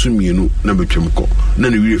bosumienu na betwem ko na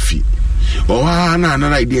ne wirefi o wa na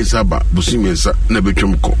another ideas aba bosumiensa na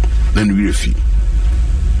betwem ko na ne wirefi.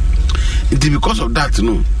 It because of that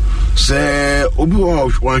no say obi wa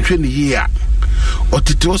hwe ne ye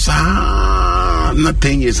otito saa na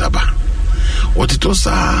 10 years aba otito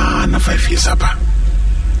saa na 5 years aba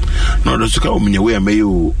no do suka o minyawe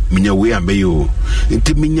ambeyo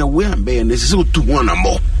nti minyawe ambeyo ne se otu ho na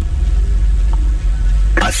mo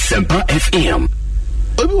Asempa FM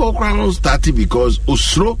obi wo kwa start because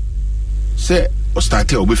osro say o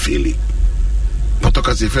start obi fail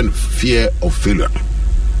potoka se fear of failure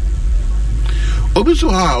obi so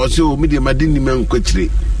ha o se o media madini men kwachire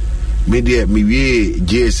media miwie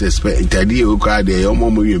JSS pe intadi o ka de yo mo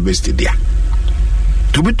university dia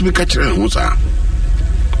to be catching ho sa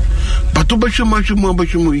but to be shuma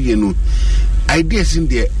ye no ideas in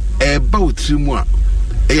there about trimu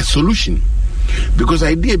a solution because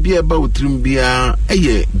idea be about trim bia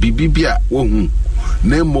eye bibibia wo hu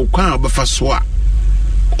na mo kwa obefa so a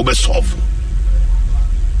obe solve.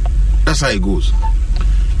 That's how it goes.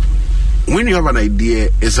 When you have an idea,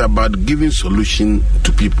 it's about giving solution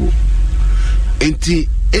to people. Enti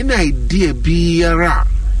any idea biara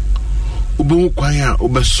ube kwaya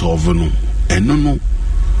ube solve no eno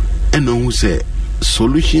who say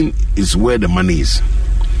solution is where the money is.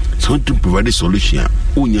 So to provide a solution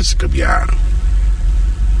unya sikabia.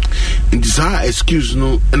 It is our excuse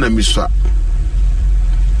no ena miswa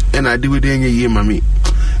ena di with any ye mami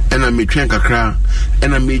ena me twen kakra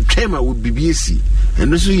ena me twema wo BBC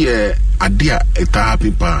eno so ye adia eta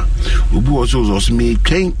happy pa obi also me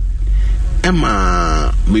twen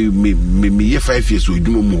Emma me ye 5 years with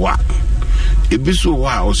you wa ebiso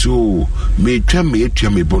wa also me twa me etua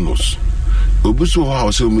me bonus obiso wa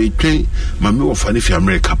also me twa ma me wo fa ne fi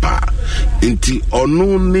America pa nti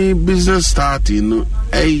ono ne business starting no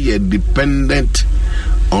dependent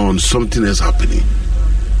on something else happening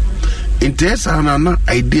nti esa na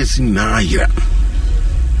ideas na ayira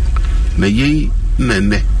na ye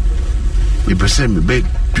nene me pese me be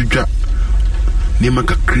tudwa Nima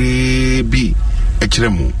kakrebi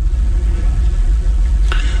echremu.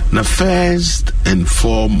 Na first and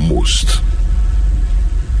foremost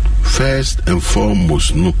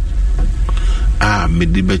no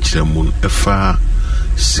medibe echremu efa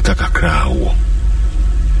sika kakra wo.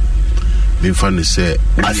 Me fa ne se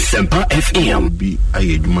Asempa FM bi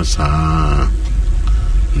ayeduma sa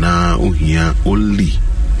na ohia only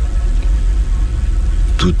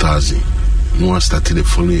 2000 no started the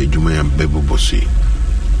following Juma and Bebo Bossi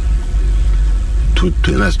to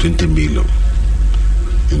 20 million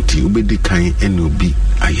until be the kind and be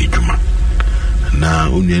a Juma.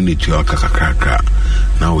 Now only need to kakaka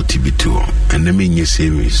now TB2 and then mean your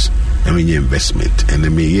savings, I mean your investment, and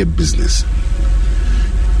then your business.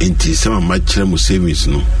 Until some much savings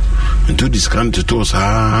no until this country to us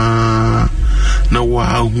now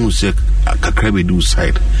wow who say a kakrabi do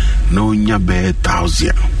side no nyabe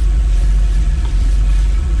 1,000.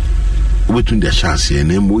 Between the chassis and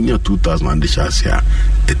then 2,000 and the chassis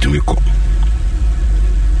etumiko.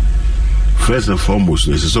 First and foremost,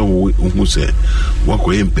 this so who say what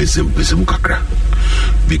we person kakra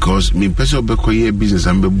because me person be business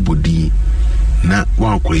and be body na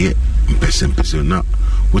one person na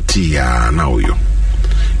what ya now yo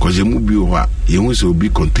because you move you will be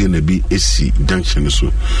container be AC junction so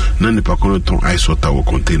na nipa kono ton ice water will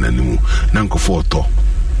container nimu na nkofo to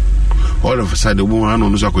all of a sudden one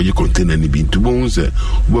no so akoji container ni bi to bon say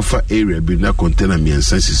we fa area bi na container me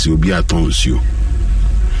sense obi atons you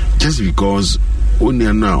just because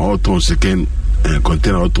only na all ton second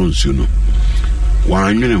container atons you no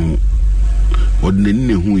wa nwene hu odne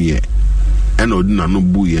ne hu ye and odna no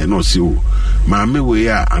bu ye no se o maame we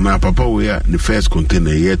ya ana papa we ya the first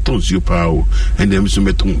container ye tons you power and them so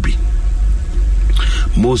meton bi.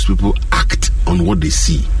 Most people act on what they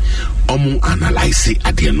see analyze it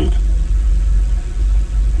at the end.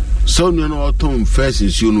 So you know tom first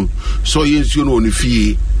is you know so yes you know on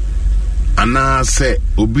fee and I say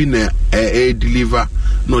obine deliver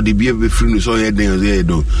no the be free so here then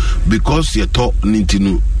do because you talk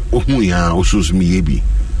nintinu ohun ya osus mi ebi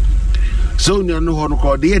so you know how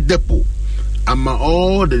call the depot ama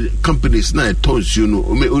all the companies na tons you know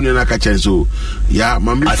me only na catch so ya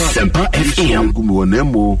mama Asempa FM gumi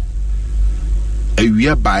wonemo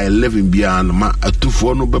awia by 11 bia na ma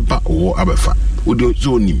atufo no beba wo abefa odi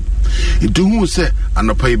so nim it who say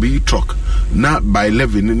anopa be truck na by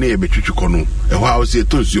 11 ne e betwetwe kono e ho a o se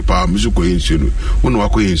to nsuo pa misu ko nsuo no wono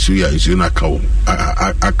akoye nsuo ya nsuo na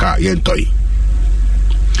aka yentoi.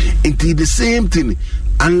 Into the same thing,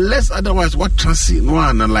 unless otherwise what transit no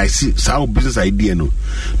analyze how business idea no.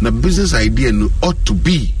 Na business idea no ought to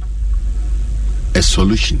be a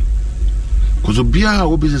solution. Because obia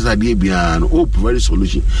o business idea bia no o provide a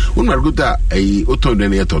solution. When we go to a oton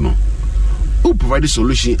den yeto no. O provide a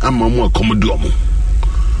solution ama mo accommodate mo.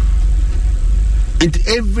 And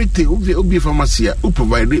everything obi pharmacy o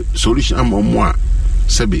provide a solution ama mo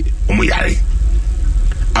sebe omo yare.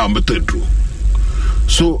 Am beto.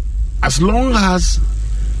 So as long as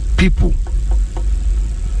people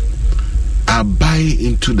are buying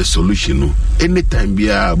into the solution, anytime be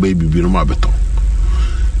a baby be no better.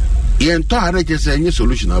 Yen to are just any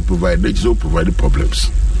solution I provide, they just provide problems.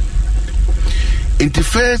 In the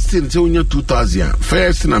first thing, so in 2000,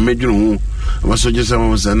 first thing I made you was just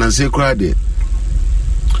someone was and say cried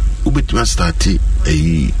Ubit must start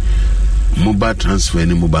a mobile transfer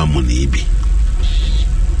and mobile money be.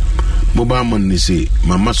 Mobile money say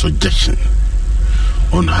mama suggestion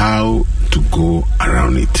on how to go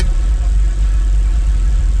around it.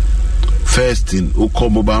 First thing, call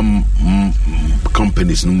mobile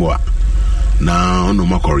companies no more. Now no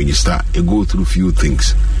more register. You go through few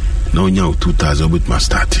things. Now 2000 bit must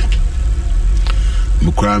start.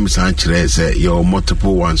 Mukrami Sanchez say your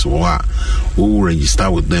multiple ones who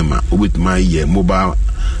register with them with my mobile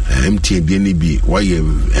MTN DNB, why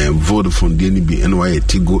Vodafone DNB, and why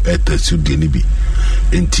Tigo Airtel Su DNB.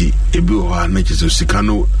 Enti ebi o ha na chese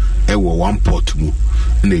sikano e wo one port mu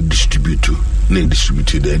na distribute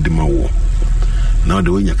the edema wo. Now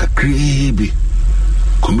the wonya kakrebi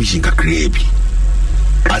commission kakrebi.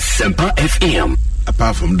 Asempa FM.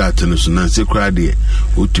 Apart from that, no so nanse kra de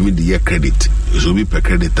otumi de credit. So be per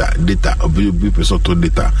credit data obi per soto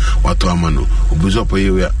data wato amano obi so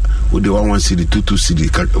poye we the 11 city 22 city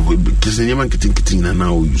kese nyama kitin na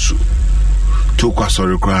o yusu to kwa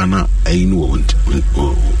sorry kra na ayinu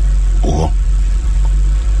wo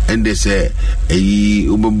and they say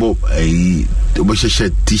ubebo oboshe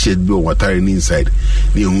t-shirt bi o watare inside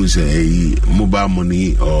ni hu say mobile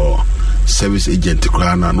money or service agent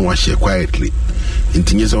kra na no wa share quietly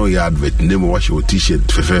intinye so your advert name wa share t-shirt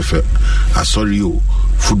fefe asori o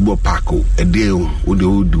football park o ede o de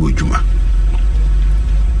o du ojuma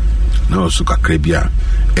na so kakrebia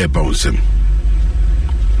e bouncem.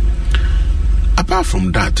 Apart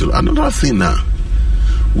from that, another thing now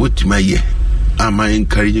what my am I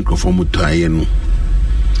encouraging conform to ayenu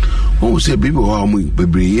who say people who are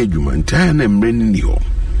bebre adwuma entire na mreni ni ho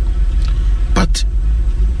but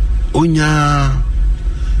onya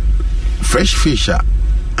fresh fish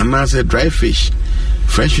and I say dry fish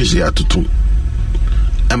fresh fish atutu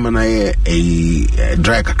amana a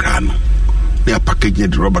dry kakra no na package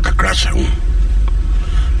the rubber kakra sha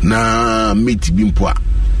na meat bimpo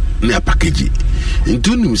na package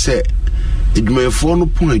into nim say edwumayefo no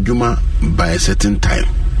pon adwuma by a certain time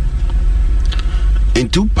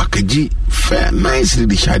into package fair nicely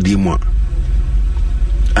the shadi mo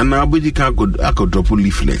and abudi can go drop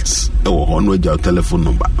leaflets e wo hono ja telephone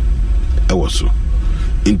number e wo so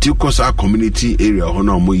into cause our community area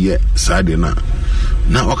hono mo ye sade na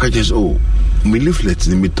okajes me leaflets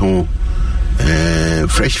ni meton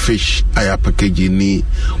fresh fish aya package ni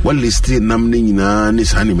what list nam ni nyina ni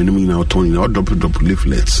sane me ni na oton ni drop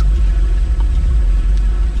leaflets.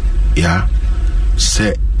 Yeah,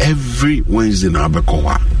 say every Wednesday na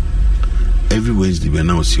abekowa. Every Wednesday we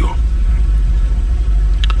announce you.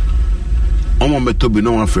 Omo meto bi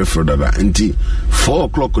no one frefro dada. Nti 4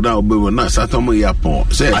 o'clock na obewo na satomo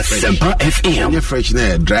yapon. Say Asempa FM. Nye fresh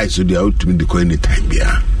na dry so they out to me the ko anytime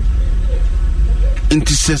bia.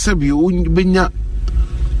 Nti sese bi o benya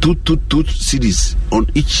 2 cities on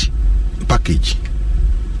each package.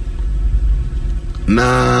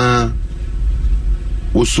 Na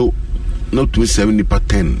also not to 70 per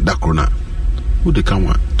 10 that corner would they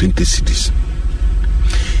come 20 cities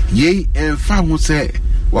ye and far who say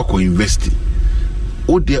what co invest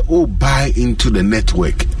would they all buy into the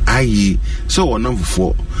network i.e. so one number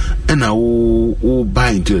 4 and I will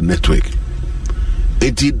buy into the network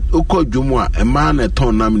it oko dwumwa a man a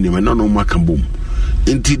ton nam ni me no maka bom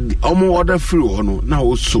inti omo order free hono na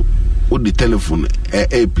also with the telephone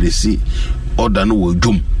place order no will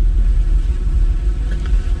dwum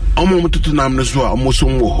omo mututu nam no so almost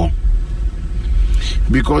ho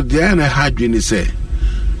because they are hard when they say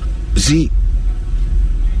see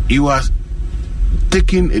you are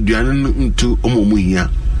taking a duane into omo mu here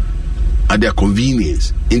at their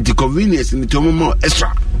convenience into convenience into omo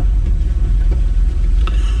extra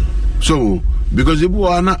So because if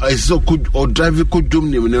one is so good or drive could do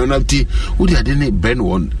nifty, would you didn't bend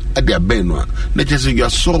one at their bend one? Let us say you are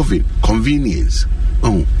solving convenience.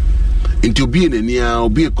 Oh, into being a near or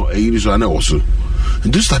be a user also.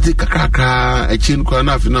 And do start a chain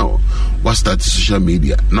enough now. What start social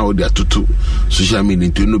media? Now they are to social media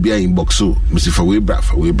into no be inbox so Mr. For way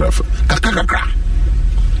braff.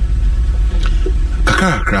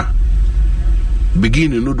 Kakakra.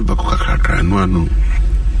 Begin no do kakakra no.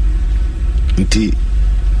 Nti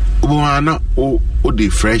ubuana o the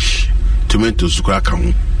fresh tomatoes kraka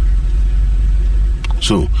ho.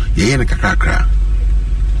 So ye na kakakra.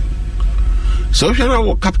 So we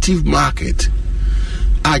are captive market.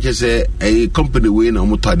 I just say a company way na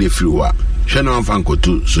motor dey free wa. She no fan go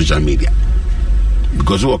to social media.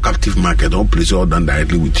 Because we are captive market, all place all done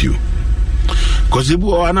directly with you. Because if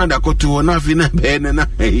you are another to na fina be na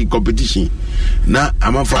competition. Na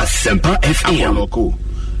ama for Sempa FM local.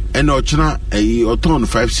 And ochina oton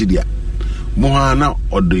 5 cedi. Mohana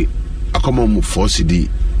ode akomo 4 cedi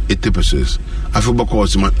 80 pesos. Afobako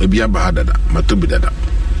osima ebia bahadada matobidada.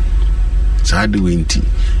 Sadi winti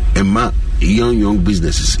ema young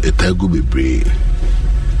businesses etago bebre.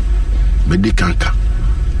 Medikanka.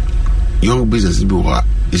 Young businesses bi wa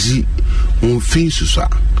isi unfin susa.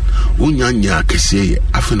 Unyanya kese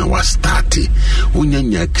afina wa start.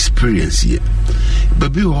 Unyanya experience ye.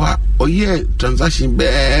 Baby wa oye transaction be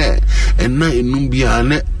and na enumbia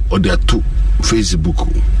ne odiatu Facebook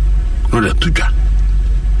no da tuja.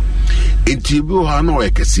 Inti bi wa na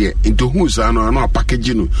kese into hu sa na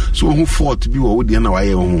package no so hu fault bi wa wodi na wa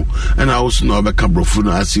ye hu and also na be ka brofu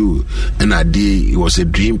na asiu and ade it was a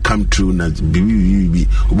dream come true na bibi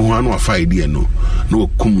obo hu na fa idea no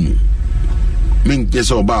kum mean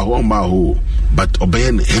just about ho but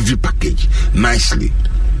obey heavy package nicely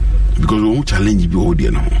because we challenge be hold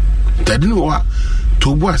no I didn't know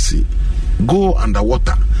to boasi go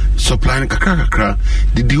underwater supplying kakra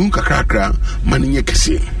the diun kakra maninye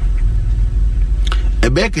kese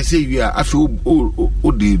ebe kese you are afi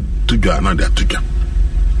o di tuja na da tuja.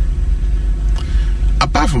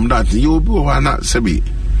 Apart from that you be wana sebi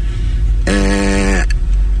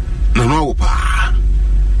no pa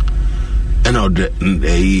and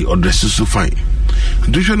or so fine.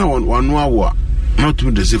 Do you know one hour not to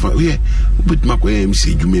the safe? Yeah, but my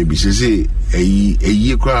MC, you may be say a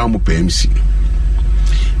year crown for PMC.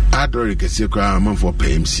 I don't say crown for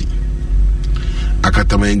PMC.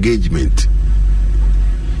 Akatama engagement.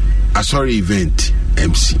 A sorry event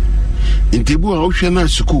MC. In Tebu Ocean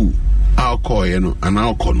School, I'll call you and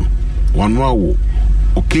I'll call 1 hour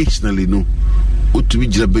occasionally no. To be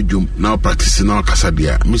bedroom now practicing our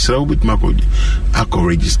Casadia. Mr. Obit Makoji, I can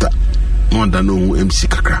register more than no MC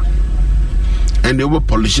Kakra. And they will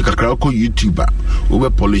polish Kakra YouTuber, over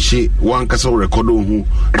polish one castle record who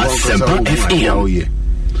FM.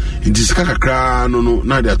 It is Kakra, no,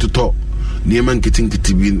 now they are to talk. Near man getting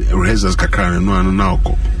to be rehearsals Kakra and no now.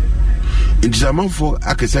 It is a month for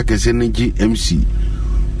Akasaka Energy MC,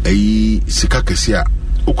 a Sikakasia.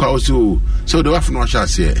 Also, so the wife no shall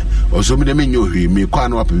say, or so me know him, me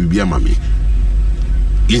quite up with your mammy.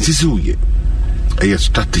 In Sisuye, a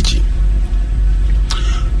strategy.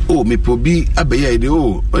 Oh, me po be a bay idea,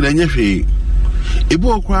 or then you a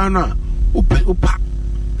boy crana, upa.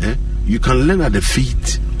 You can learn at the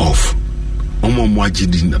feet of Omo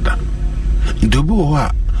Mwajidinada. In the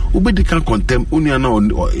boa, Ubedi can contempt Uniana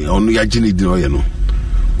on Yajini Dinoyano.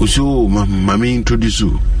 Also, mammy introduce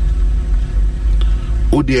you.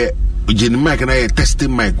 Oh dear, Jenny Mike and I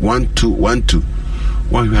testing mic 1 2 1 2.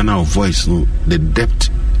 Why you are now voice no the depth,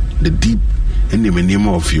 the deep, and the name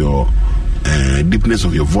of your deepness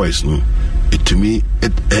of your voice no. It to me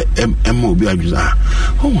MOB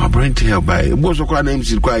oh my brain to help by boss of our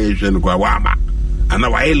names require and wama and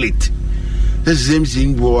our elite. This same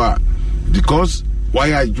thing because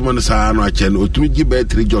why are you want to say no channel to me give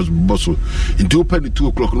 3 jobs boss into open 2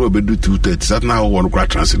 o'clock no be do 2:30 that now 1 o'clock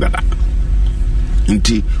translate that.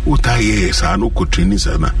 Nti utaye sa no ko training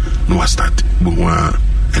sa na no start buwa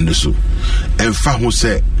and so emfa ho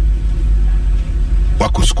se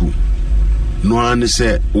wako school no an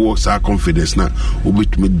se wo sa confidence na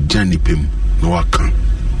obetumi jani pem no waka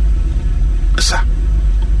sa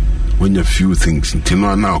when you few things nti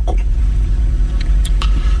no na ko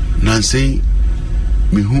nan say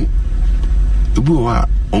me hu ebu wa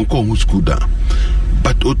onko hu school da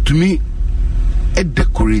but otumi e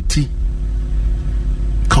decorate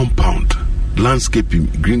compound, landscaping,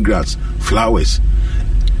 green grass, flowers.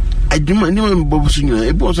 I demand no Bobusunya,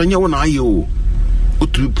 it was a new one. I owe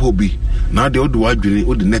to Poby. Now the old wide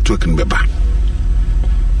with the network and beba.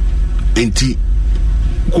 Ain't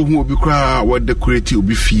who will be cry what decorate will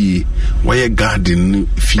be fee, why a garden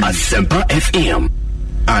fee. Asempa FM.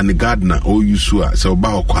 And the gardener, oh, you swear, so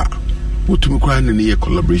Baokwa. What to me crying in a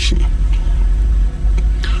collaboration?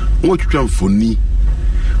 What you come for me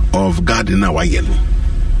of gardener wagon?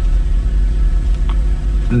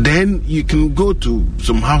 Then you can go to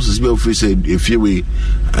some houses where we say if you way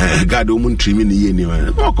garden trim in the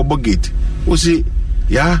year, walk about gate. We say,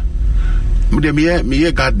 yeah,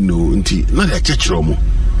 me garden no, not a church room.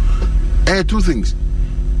 Two things.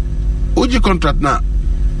 Would you contract now?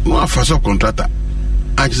 No, for subcontractor.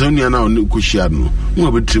 I just only now no cushion, no,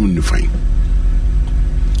 about trimming the fine.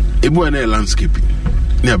 A boy and landscaping.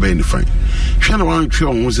 Never any fine. Shana one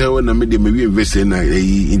chong was there when I made them maybe invest in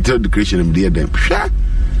interior decoration and dear them.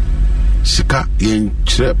 Sika yen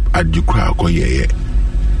trap at the crowd ko ye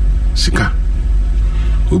Sika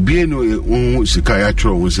obi no sika ya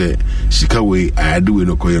tro wo say sika we I do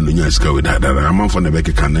no ko ye no nya sika we that am for na be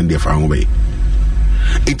kan na dey fa ho be.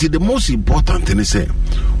 It is the most important thing say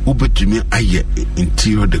ubetumi aye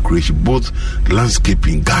interior decoration, both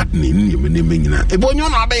landscaping, gardening, nyina e bo nyo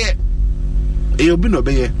na be ye e obi no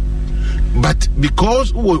be ye. But because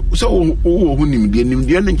so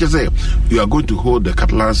you are going to hold the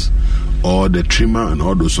cutlass or the trimmer and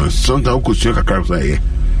all those ones, sometimes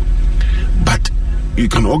but you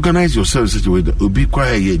can organize yourself in such a way that will be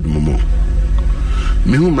quiet yet momo.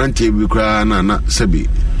 Me who man te be cry na sabi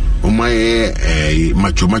o my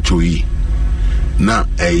macho yi na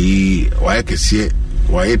why kese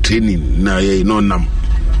why training na no nam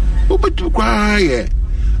o betu cry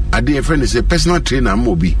a dear friend is a personal trainer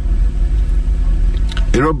mobi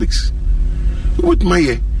aerobics with my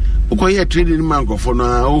year. Okay, trading man go for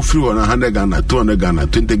na all free on 100 Ghana, 200 Ghana,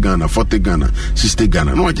 20 Ghana, 40 Ghana, 60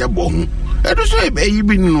 Ghana. No jabo. I don't say you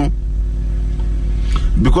be no.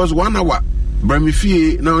 Because 1 hour, brami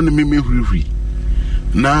fee na on me free.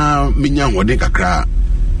 Na minya wode kakra.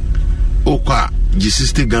 Okwa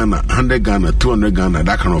 60 Ghana, 100 Ghana, 200 Ghana,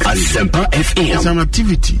 that kind of thing. Asempa FM. It's an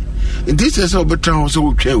activity. In this is how better also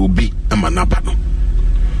we try obi amanapa no.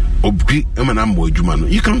 Obi amanambo ejuma no.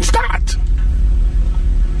 You can start.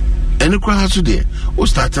 Any crowd today, or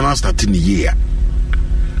starting the year.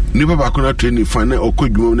 Never back on a training, find or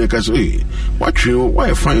could you make us, what you,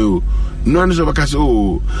 why find you? None of us,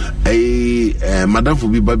 Madame for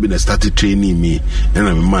be baby started training me, and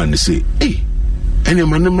I'm a man, say, hey, any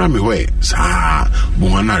man, me where, sir,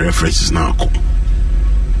 Buana references now.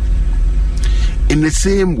 In the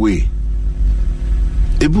same way,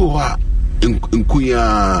 Ebuha. In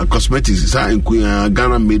Kuya cosmetics, in Kuya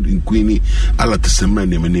Ghana made in Queenie, ala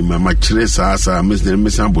Tessemani, my Cheresa, Miss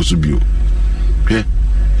Messambo Subu.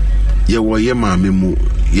 Ye were ye mammy,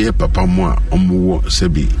 ye papa moi, Omo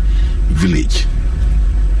Sebi village.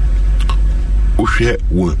 Oshe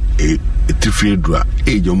were a Tifredra,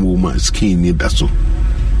 age of woman, skinny, that's so.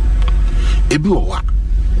 Ebuwa,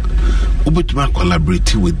 Ubutma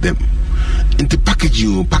collaborating with them. Into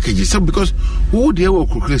packages, so because who they will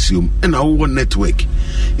Crocasium and our network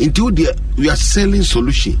into the we are selling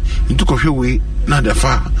solution into coffee way, not the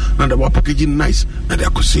far, not the packaging nice, not I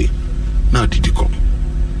could say. Now did you come?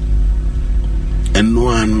 And no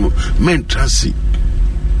one men transit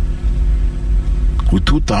with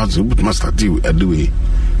 2,000 but must start do the way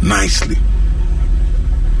nicely.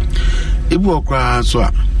 It will cry so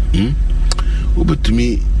over to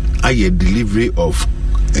me I a delivery of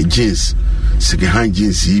a jeans. Second-hand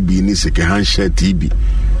jeans, ni second-hand shirt,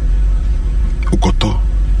 Ukoto.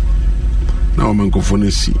 Now I'm going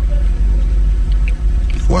to see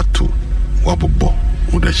what to Wabobo,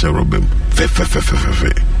 Uda Sharobem, fe.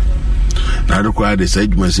 Now, I require the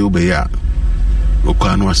side myself by ya.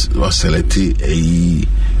 Okan was selected a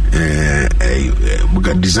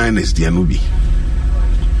designers, the Anubi.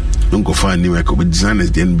 Don't go find him, I could be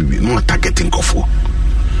designers, the Anubi, no targeting Kofo.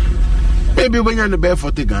 Maybe when you're in the bear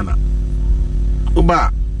for Ghana.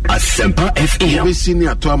 Uba Asempa FM. We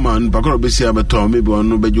senior to a man, Bakoro Bessia Baton, maybe on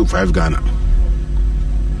no bed 5 Ghana.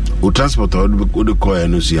 Who transport or the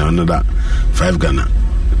coin and see another 5 Ghana.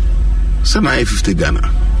 Send I 50 Ghana.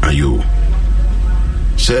 Are you?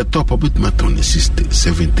 Say a top of it, Maton 60,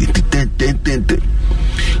 70, 10.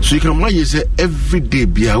 So you can imagine say every day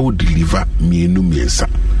be I would deliver me no miensa.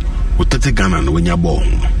 Who 30 Ghana when you're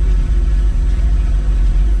born.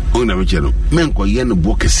 Men ko yen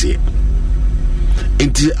book say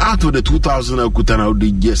until out of the 2000 I could now the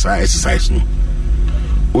yes I exercise no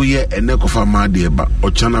oh yeah and neck of a mad deba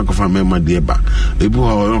or chana of a member deba ebu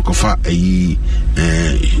ha of a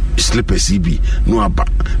slipper CB no aba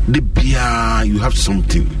the bia you have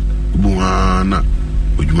something buana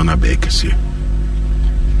ujumana beke say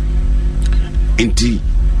until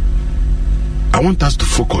I want us to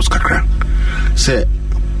focus kakra. Say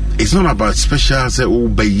it's not about special say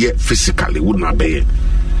obey physically, would not be.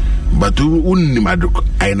 But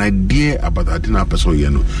an idea about that in our person, you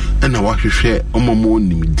know, and I watch you share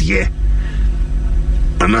on dear.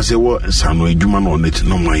 And I say, what son, human on it,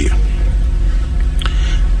 no my.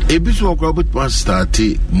 A bit of Robert was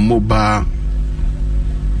started mobile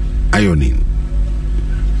ironing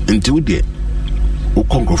until the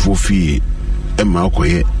Okongo for fee and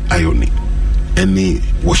Malcoye ironing, any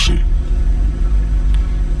washing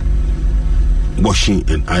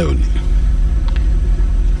and ironing.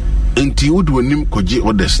 Nti wodo nim koje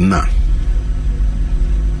orders na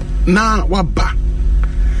waba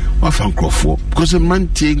wafa nkrofo because man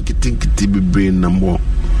tie nkiti bebre na mo.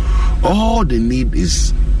 All they need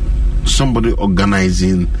is somebody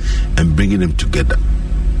organizing and bringing them together.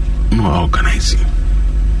 No organizing.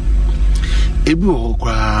 Ebi o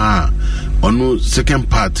kwa ono second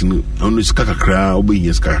part no ono skakakra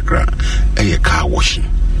obeyi skakakra car washing.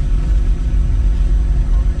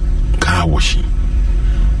 Car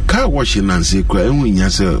washing and say, when you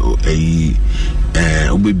say, Obaby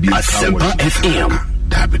FM.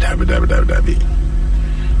 Dabi.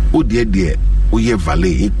 Oh, dear, we have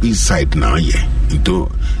valet inside now, yeah. Into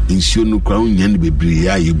Insionu crown yan baby,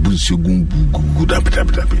 I bunsu good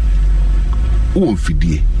dabi. Oh,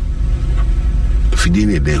 Fidie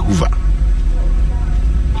de Hoover.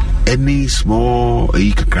 Any small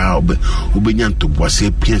crowd, Ubenyan to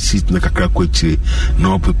Boise, Piansit, Nakaka Queche,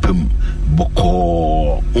 no pepem,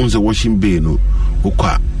 Boko, on the washing bay, no,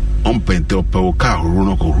 Oka, on Pente, Poka,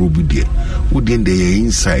 Ronoko Ruby dear, who didn't they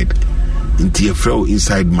inside, into a fellow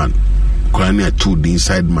inside man, crying at two the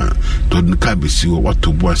inside man, to the cabisi or what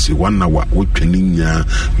to Boise, 1 hour, what training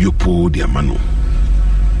you pour dear mano.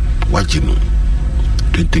 What you know,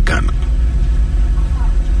 20 Ghana.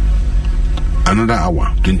 Another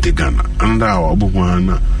hour, 20 Ghana. Another hour,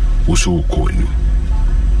 Obuwana, also coin.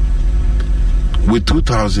 With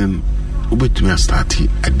 2000, Ubetumi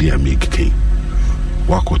started at the American.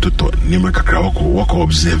 Wako toto, Nimaka wako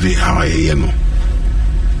observe how I know.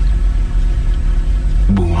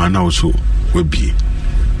 Buwana also will be.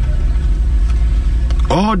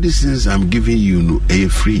 All these things I'm giving you, no,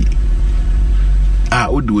 free.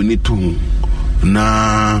 What do we need to?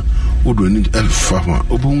 Would we need farmer?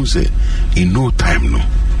 Obun say, in no time, no,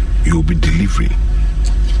 you'll be delivering.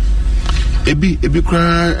 Ebi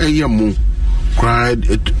cry a yamu cried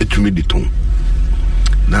at me the tongue.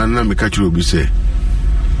 Nana me catch you be say,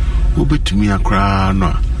 who bet me a cry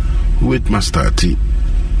no, wait master tea.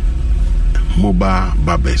 Mobile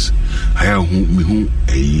babes. I have who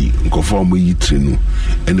a conform with trinu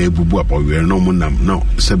and a bubu up over no monam no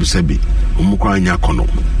sebi umukwanya kono.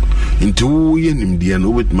 Into yen the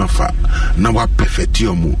and with my fa now what perfect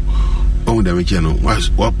yomu on the mechano was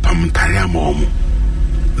what pamentaria momu.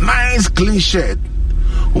 Nice clean shirt.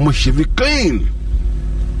 Almost clean.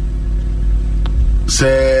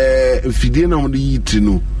 Say if you didn't on the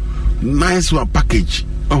trinu, nice one package.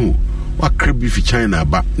 Oh, what crabby for China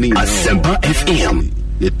back Asempa FM.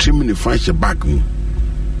 The trimming the fashion back and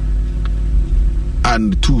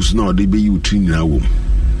the tools now they be you train in our womb.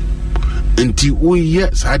 Until we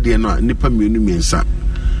yes, I dare not nipa mensa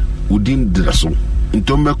within the rason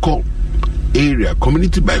into Meko area,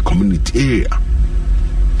 community by community area.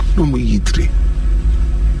 No more three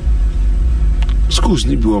schools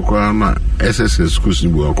need to work SSS schools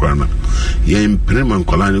need to work around. Ye implement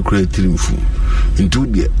colonial credit info into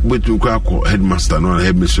the between headmaster no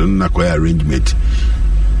headmaster na kwaya arrangement.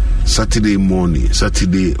 Saturday morning,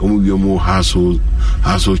 Saturday, more household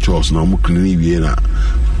chores now.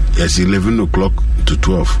 Yes, 11 o'clock to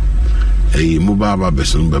 12. A mobile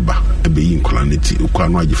person beba, a being calamity,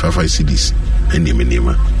 Ukano 5 CDs, and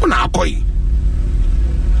Yemima. On our coy.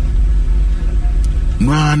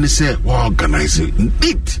 No one say, organize it.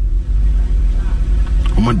 Neat.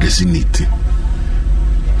 Designate.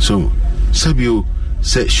 So, Sabio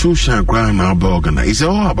said, Shushan Grand now organize. It's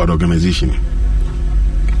all about organization.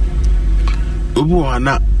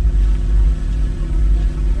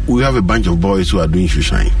 We have a bunch of boys who are doing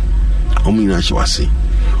shine. Omina Shwasi.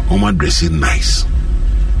 Oma dressing nice.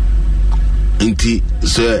 Inti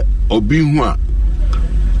say Obinwa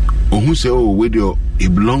who say, oh, radio,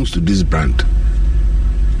 it belongs to this brand.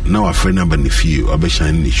 Now a friend number Nifi or be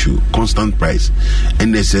shining issue, constant price.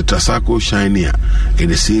 And they say Trasaco shiny at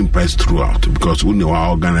the same price throughout because we know our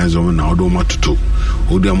organizer now don't want to do.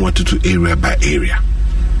 Who don't want to do area by area.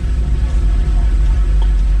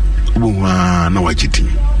 Na wajiti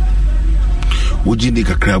ujindi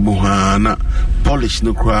kakra buhana polish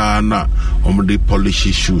no kra na omde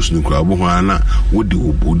polish shoes no kra buhana wodi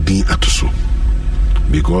obodin atoso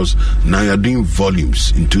because now you're doing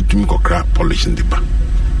volumes into Timikokra polishing the bar.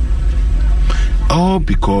 All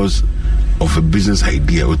because of a business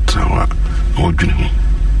idea or dream.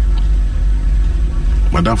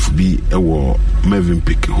 Madam Fubi, Mervyn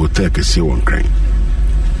Pick Hotel can see one crying.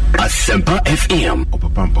 Asempa FM. Or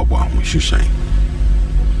Papa, we should shine.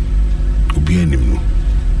 Obi anim no.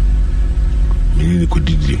 Mini could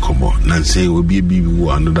did come on. Nancy will be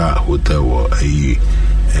another hotel or a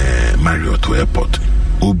Marriott Airport.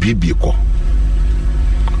 Obi Biko.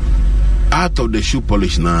 Out of the shoe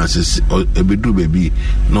polish now says a bedu baby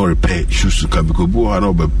no repair shoes can because bo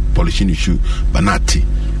are polishing the shoe banati.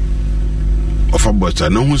 Of a boy,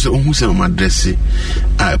 no who's my dress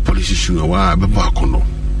I polish shoe why be bakono.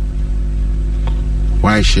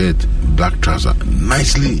 White shirt, black trouser,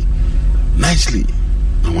 nicely.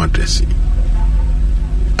 No one dressing.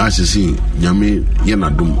 As you see, Yami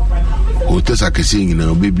Yanadum, hotels are saying in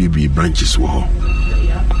our baby branches war.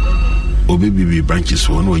 O baby branches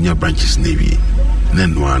war, no your branches navy.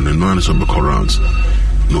 Then one and one is on the rounds.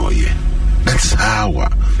 No, yeah. That's how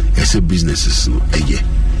as a business is a year.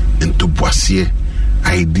 And to boissier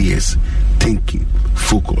ideas, thinking,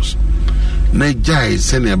 focus. Na jai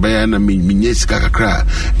sene abaya na minyesi kakakra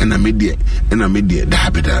na media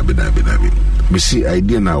dabi we see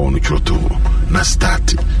idea na wonu choto na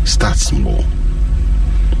start small.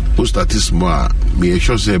 We start small. Me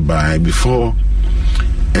sure say by before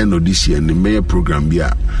end of this year the mayor program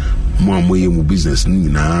bia mo mu business ni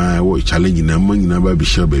na wo challenge na mo nyina ba bi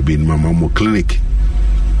share baby mama mo clinic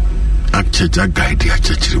actually guide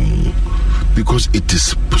mu because it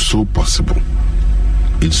is so possible.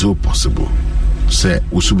 It's so possible. Say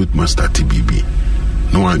we should be start BB.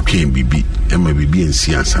 No one can BB. Emma BB and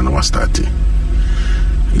science and our starting.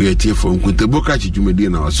 We are here for Kuntaboka Chumedi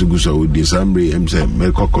and our Sugusa with the Assembly MC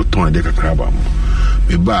Medical Cotton Deca Crabam.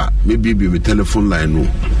 Maybe be telephone line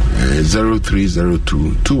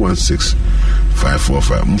 0302 216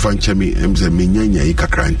 545. Mfanchami MC Minyanya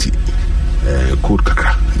Ikakranti code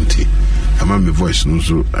Kakra. I'm on my voice no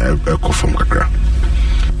so I call from Kakra.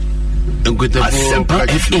 Asempa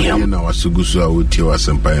FM. Now Sugusa with you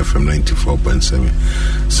Asempa FM 94.7.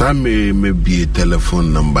 Some may be a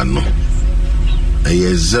telephone number no.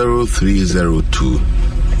 0302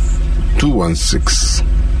 216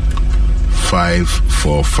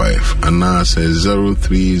 545 and now says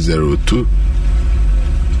 0302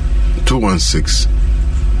 216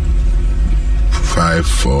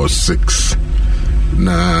 546.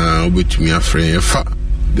 Now which me a friend fa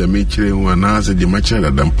the mature one as the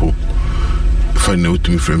mature dampo find out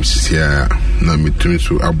to me from Sia na me to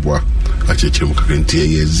so abwa a chechem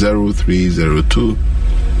kakenti 0302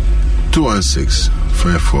 216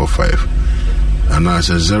 545 and now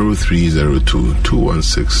says 0302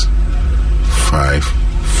 216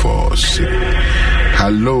 546.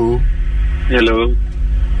 Hello.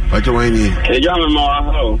 What you want? Hey, John,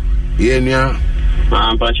 hello. Yeah.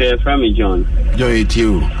 I'm Pancho from John. John, it's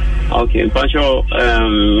you. Okay, Pancho,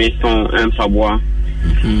 Mr. and Fabwa.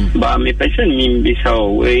 But me person mean be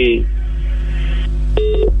so way.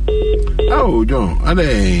 Oh, John, are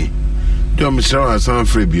they? John, Mr. San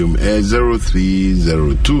Freebium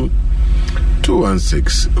 0302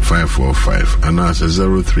 216 545 and answer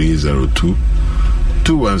 0302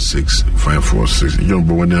 216 546. John,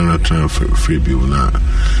 but when they're not trying to Freebium now,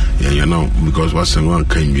 yeah, you know, because what's one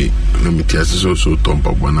can be. Let me tell you, so Tom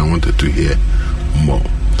Pop when I wanted to hear more.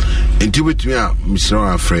 And to me,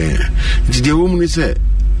 Mr. Friend, did the woman say,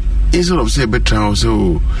 instead of say better,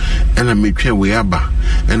 so, and I make your way up,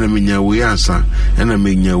 and I mean your way answer, and I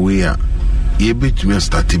mean your way up. You bet me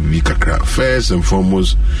start to be kakra. First and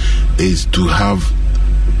foremost is to have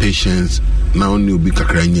patience. Now only be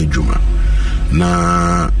kakra in juma.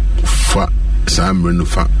 Na fa samre no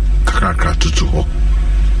fa kakra tutu ho.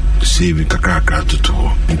 Saving kakra tutu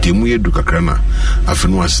ho. Nti mu yedu kakra na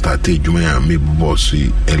afenu wa start juma ya me boss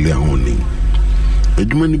earlier on.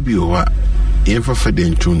 Ejuma ni bi ho a yemfa fa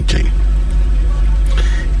den chunchen.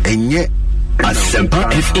 Enye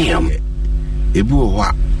Asempa FM. Ebu ho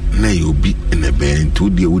a na you be in a band to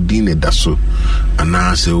the Udine Dasso and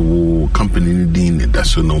I say, oh, company Dean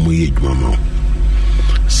Dasso no more age, mamma.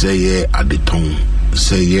 Say, yeah, at the tone,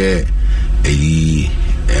 say, yeah,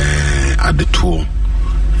 at the tour,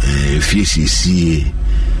 FCC,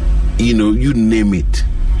 you know, you name it.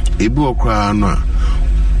 Ebu Krana,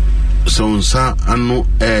 so, sir, I know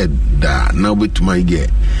Ed that now with my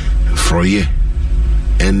get for ye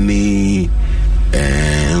any.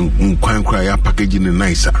 Cry packaging and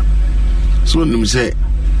nicer. So when them say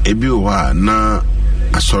a biwa na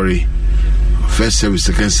sorry first service,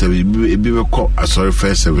 second service, a biwa call a sorry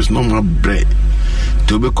first service, no more bread.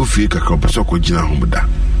 Tobeko fee kakra pese ko gina homoda.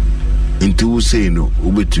 Nti wo say no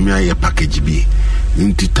obetumi aye package bi.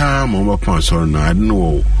 Nti time o ba so na I don't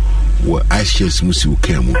know what ashes musi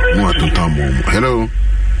ukemu. No atonta mo. Hello.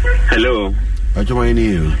 Hello. Pacho my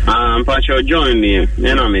name. Pacho join me.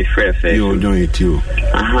 Nena me frɛ fɛ. Yo join it too.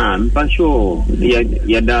 Pacho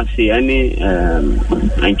ya dasi ani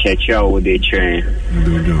anchecha o de train.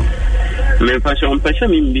 Do. Me pacho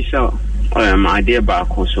mi bisa idea ba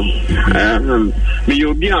ko so. Me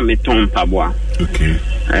yo bi a me ton pabwa. Okay.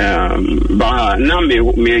 Ba na me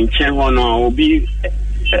nche ho no obi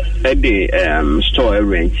store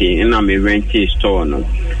renting and me renting store no.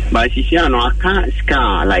 But she no I can't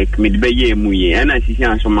scar like me be mu ye and she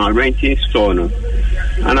so my renting store no.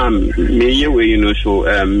 And me ye we you know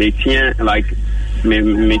so me tien like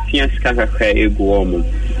me tien scar ka ego mo.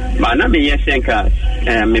 But na me ye senka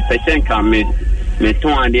me pesenka me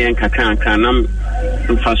ton ade en kakranka na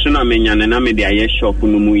mfasuna me nyane na me de aye shop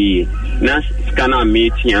no mu yi na scanner me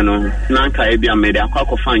tiano na ka e bia me de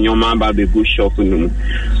akwakofa nyoma ba be go shop no mu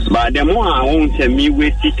but the more I want to me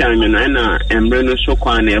waste time na embre no so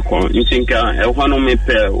kwa na ekọ ntinka e ho no me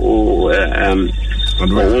pe o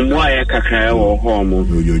mo aye kakra e wo ho mo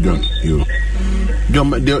yo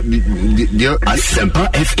John the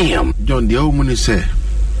Asempa FM John the omuni say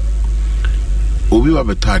obi wa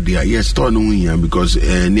betadia yes store no nya because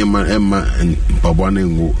niema emma pabwane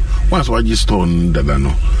ngo once waji store dada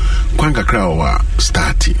no kwan kakra wa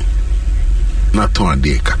starting na to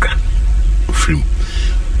ade kakra free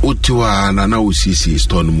otiwa na osisi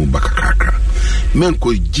store no mu bakakakra men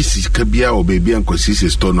ko gisi kabia o baby an ko sisi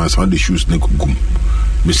store no asan the shoes ne kugum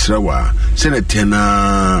misrawa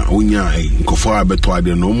senetena onya nkofo abeto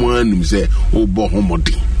ade no mo anim se obo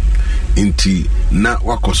homodi inti na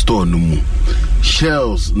wako store no mu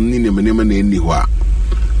shells nini menema na eni hwa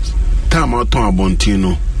tama ton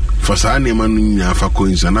abontino fasa anema no nya fa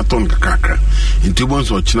coins na ton kakakra inti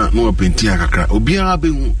bonso china no penti kakra obia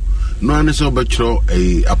behu no ane so betro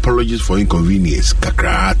apologies for inconvenience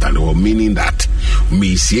kakra ta no meaning that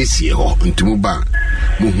me siesie ho inti mu ba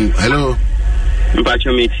muhu hello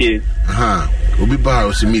mpacho metie obi ba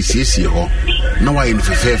o se me siesie ho na wa yin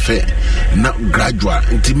fefefe na gradual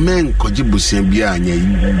nti men koji busian bia anya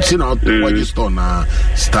se na waji store na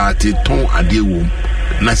started ton adewo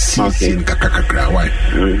na siesie kakakakra wa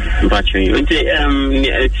mpacho nti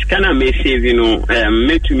it's kana me save you know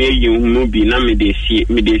metu me yi hu bi na me de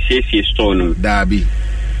siesie store no dabi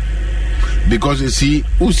because you see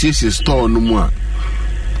who siesie store no mu a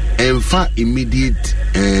enfa immediate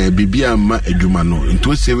bibia ma adwuma no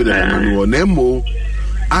into save the money or nemo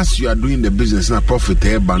as you are doing the business na profit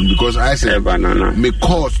ban because I said me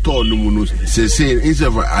cost store no say instead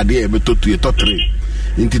of ade beto to to 3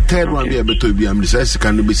 into third one be beto bi am say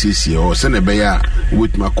can be see or send a beya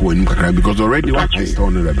with my coin because already what I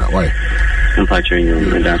store no that why I'm patching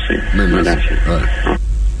you that's it.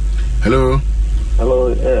 Hello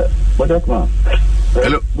what up man?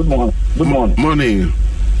 Hello, good morning.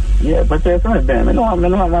 Yeah, but there's not them. I know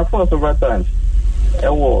my first over time.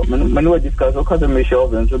 I discuss because me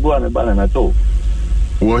show and so go on about at all.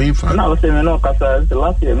 What he found? Now say me no kasa the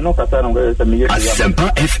last year me no kasa no go say me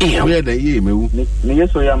Asempa FM. Where the year me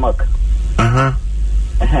yeso ya mak.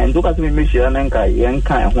 And look at me share nanka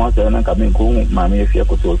yenka ho ase nanka me ko ma me afia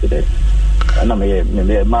ko so today. Na me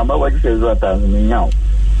mama what say so at me nyaw.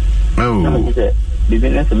 Oh. Na say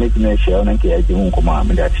business make me share nanka ya ji hun ko ma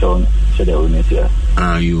me da show so the only here.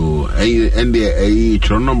 You and the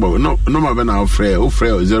number no be na ofre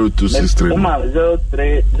 0263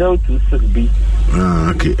 0326B.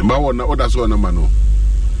 Okay, but what that's one number no.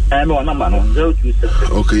 No number no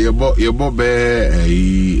 0263. Okay, your bob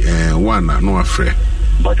one no afre.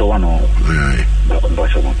 But one no.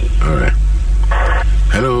 All right.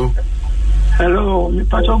 Hello, me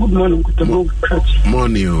pacho good morning. Good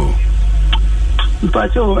morning. Me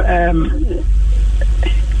pacho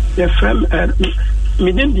the friend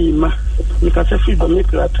me didn't ma me ka se free me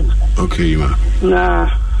plato. Okay ma. Na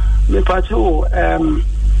me pacho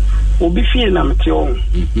obi fie na mte on.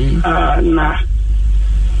 Na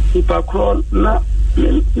ipa kro na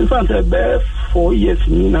me fanta be 4 years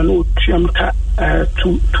ni na no triam ka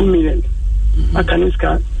 2 million.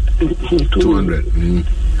 Makaniska 200.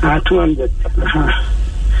 200.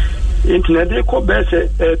 Internet ko be se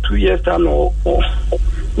 2 years time no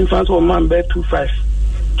in fact o man be 25.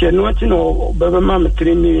 Kenwati no baba mama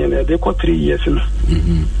 3 million they got 3 years no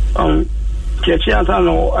kechi anta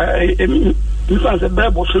no if I say be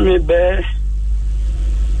bosumi be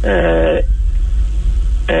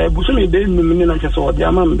bosumi be numini na cheso de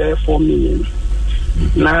ama be 4 million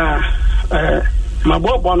na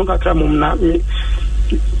mabobo no kakra mum na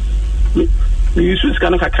me use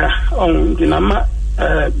scan kakra on the number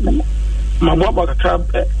my boba kakra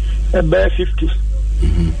 50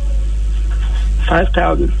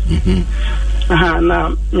 5,000 na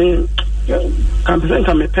me can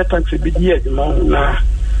present me pet tax be dear the month na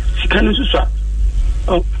she can so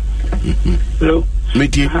oh hello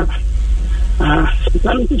Miti can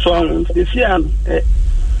so on this year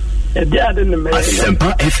the other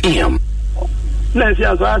Asempa FM na see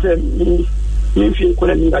as I said me feel ko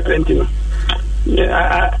ni ka Trentino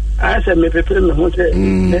I said me prepare me ho say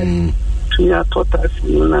tunya totas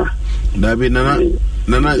na Dabi nana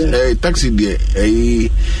taxi de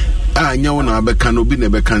anya wona abeka no bi na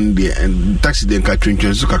beka de taxi de nka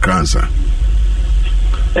twentwen so kakransa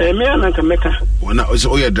me ana ka meka wona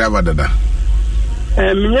o ye driver dada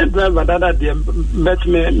me driver dada de bet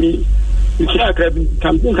me tia ka bi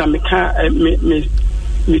campaign ka meka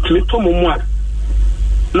me to mo a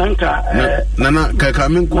nanka nana ka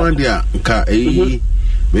men ko dia ka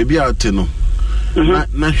maybe out no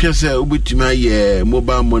na hwe se obetumi aye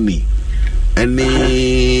mobile money any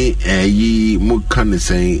yi mo kan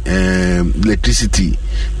say electricity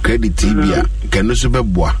credit bia can so be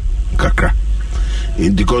boa kakra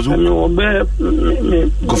because go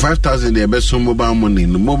 5,000 dey be so mobile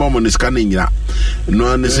money scanning ya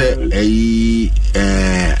no an say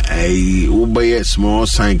ubaye small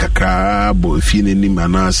sign kakra bo fi ni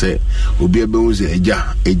mana say obi ebe hu say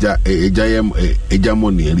eja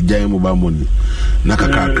money mobile money na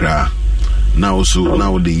kakra na also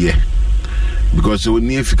now the year because when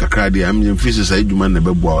near kakra dey am feel say aduma na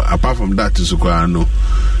be boa apart from that so kwa no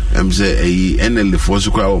say NL force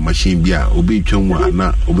kwa machine bia obi twem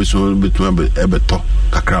na obi so betuma ebeto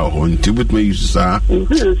kakra ho nti betuma use sa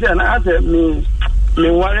say na ase me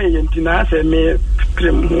worry nti na ase me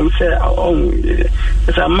krem hom say on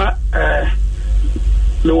sama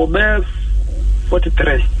me wo be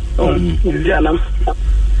 43 on izianam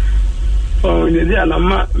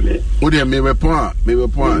ma o de me be pon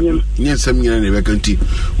nyen sam nyina ne be kanti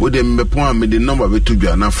o de me pon me de number be to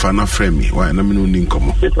dwa na fa na frame me why na me no ni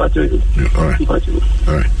nkomo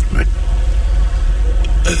all right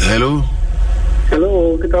hello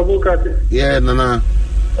Kitabu Kate. Yeah, Nana.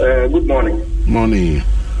 Good morning. Morning.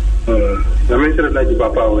 Na mention na ji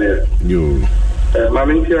papa we. Yo. Ma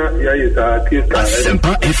mention ya is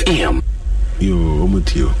Asempa FM. Yo,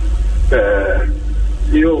 omutio.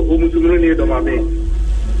 Yo, umutumunu ni do mami.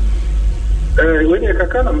 When you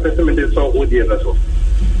kakana mpese me de so odi na so.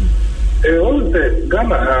 On se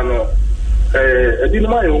Ghana ano edin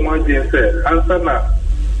ma yo ma din se answer na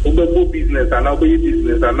ubebo business and ubeye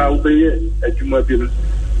business and ubeye adwuma bi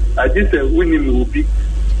agise wini mi obi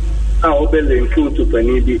a obele nku to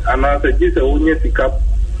pani bi and agise onye sika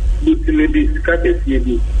butini bi sika kesie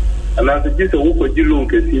bi and agise wo kwaji loan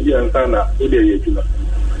kesie bi ansa na ode ye adwuma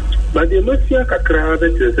but the mosia kakra da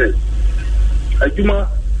tese adwuma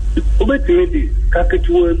obetimi di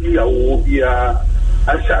kaketuwa bi awo bi a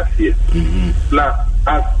ahyasie na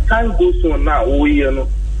as time goes on na wo ye no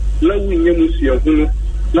la winye musia hunu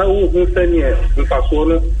na wo hu sanye mfaso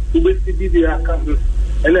no ubesi bi de aka hu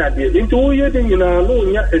ene ade nti wo ye de nyina no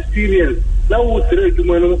nya experience na wo tere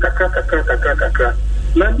adwuma no kakra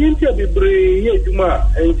na di nti abebre ye adwuma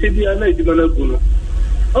enche bia na adwuma na gu no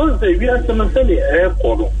o se wi asema sane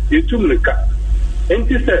ko no etumnika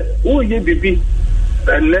nti se wo ye bibi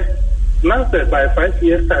ene na se by 5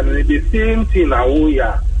 years time the same thing na wo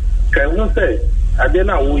ya ka hu se ade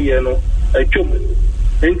na wo ye no atwom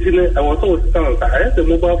Entine, I was always telling I had a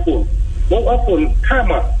mobile phone time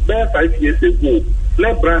by 5 years ago.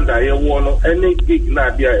 No brand I won any gig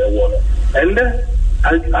na dia I won. And then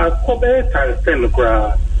I cover times 10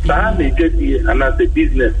 crowd. That they get the another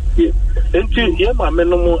business here. Entine, yeah, my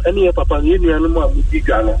menomo any papa any animal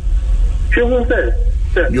bigano. She won't say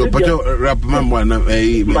you put your rap mamma time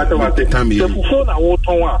the phone I won't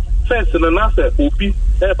first and another obi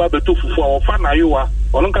to for fana you are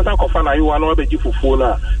on kasa ko fana you are no be fufu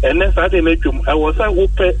na and then Saturday na twum I was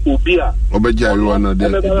ope obi a obeja you are no there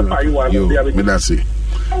me that's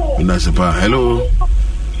pa hello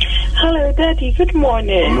daddy, good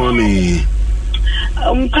morning. Morning.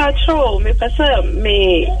 Patrol me pasa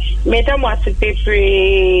me dam was paper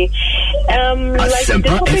like the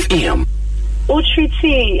topic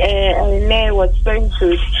treaty was very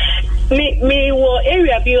good. Me wo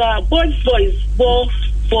area be boys ball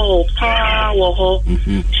power.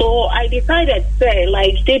 So I decided say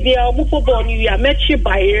like they be a move for you are met you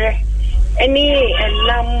by any and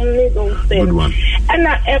don't say. Good one. And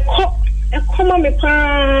a come me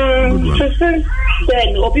pa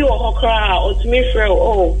then obi wo hokra or to me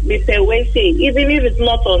for me pay we say even if it's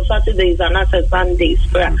not on Saturdays and not on Sundays,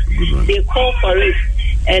 they call for it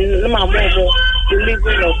and my mom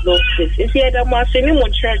delivering of those things. If you had a more semi more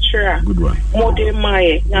church, good one. More than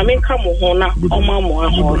my, I mean, come on, or mamma,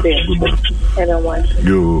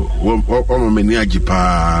 you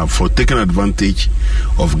for taking advantage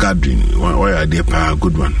of gathering. Why are they?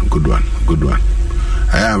 Good one.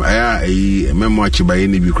 I am a memoir by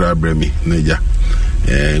any Bukra Bremi, Naja.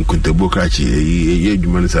 And Kuntabokrachi, a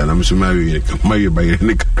humanist, and I'm so married by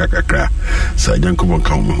any kakakra. So I don't come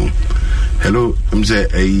home. Hello, I'm say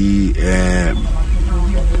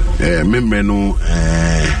a member no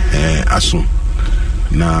asun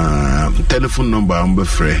na telephone number I'm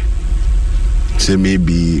free. Say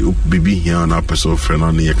maybe baby here on our personal friend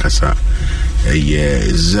on your casa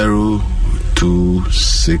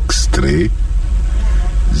 0263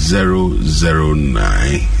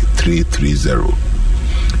 009 330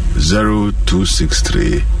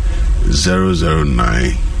 0263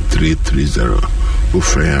 009 330.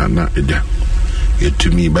 Ufreya na eda to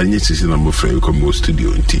me but yes is number free come studio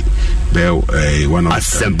nti bell one of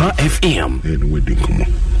Asempa FM and we dey come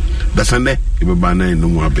that's Sunday e be ba na no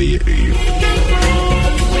mu abeye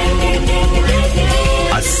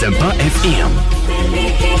Asempa FM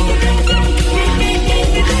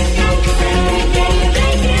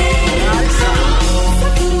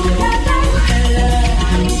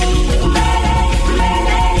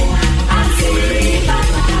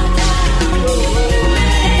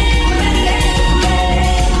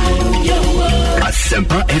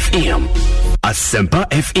Asempa FM. Asempa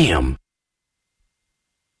FM.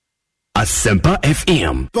 Asempa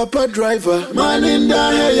FM. Papa driver, man in the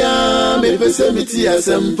hair, me pesemiti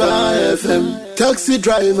Asempa FM. Taxi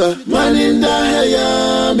driver, man in the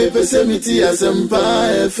hair, me pesemiti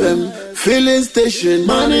Asempa FM. Filling station,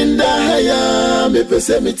 man in the hair, me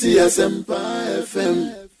pesemiti Asempa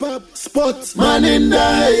FM. Pop spot, man in the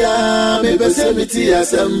hair, me pesemiti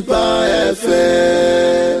Asempa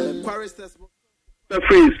FM.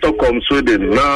 Free Stockholm, Sweden. Now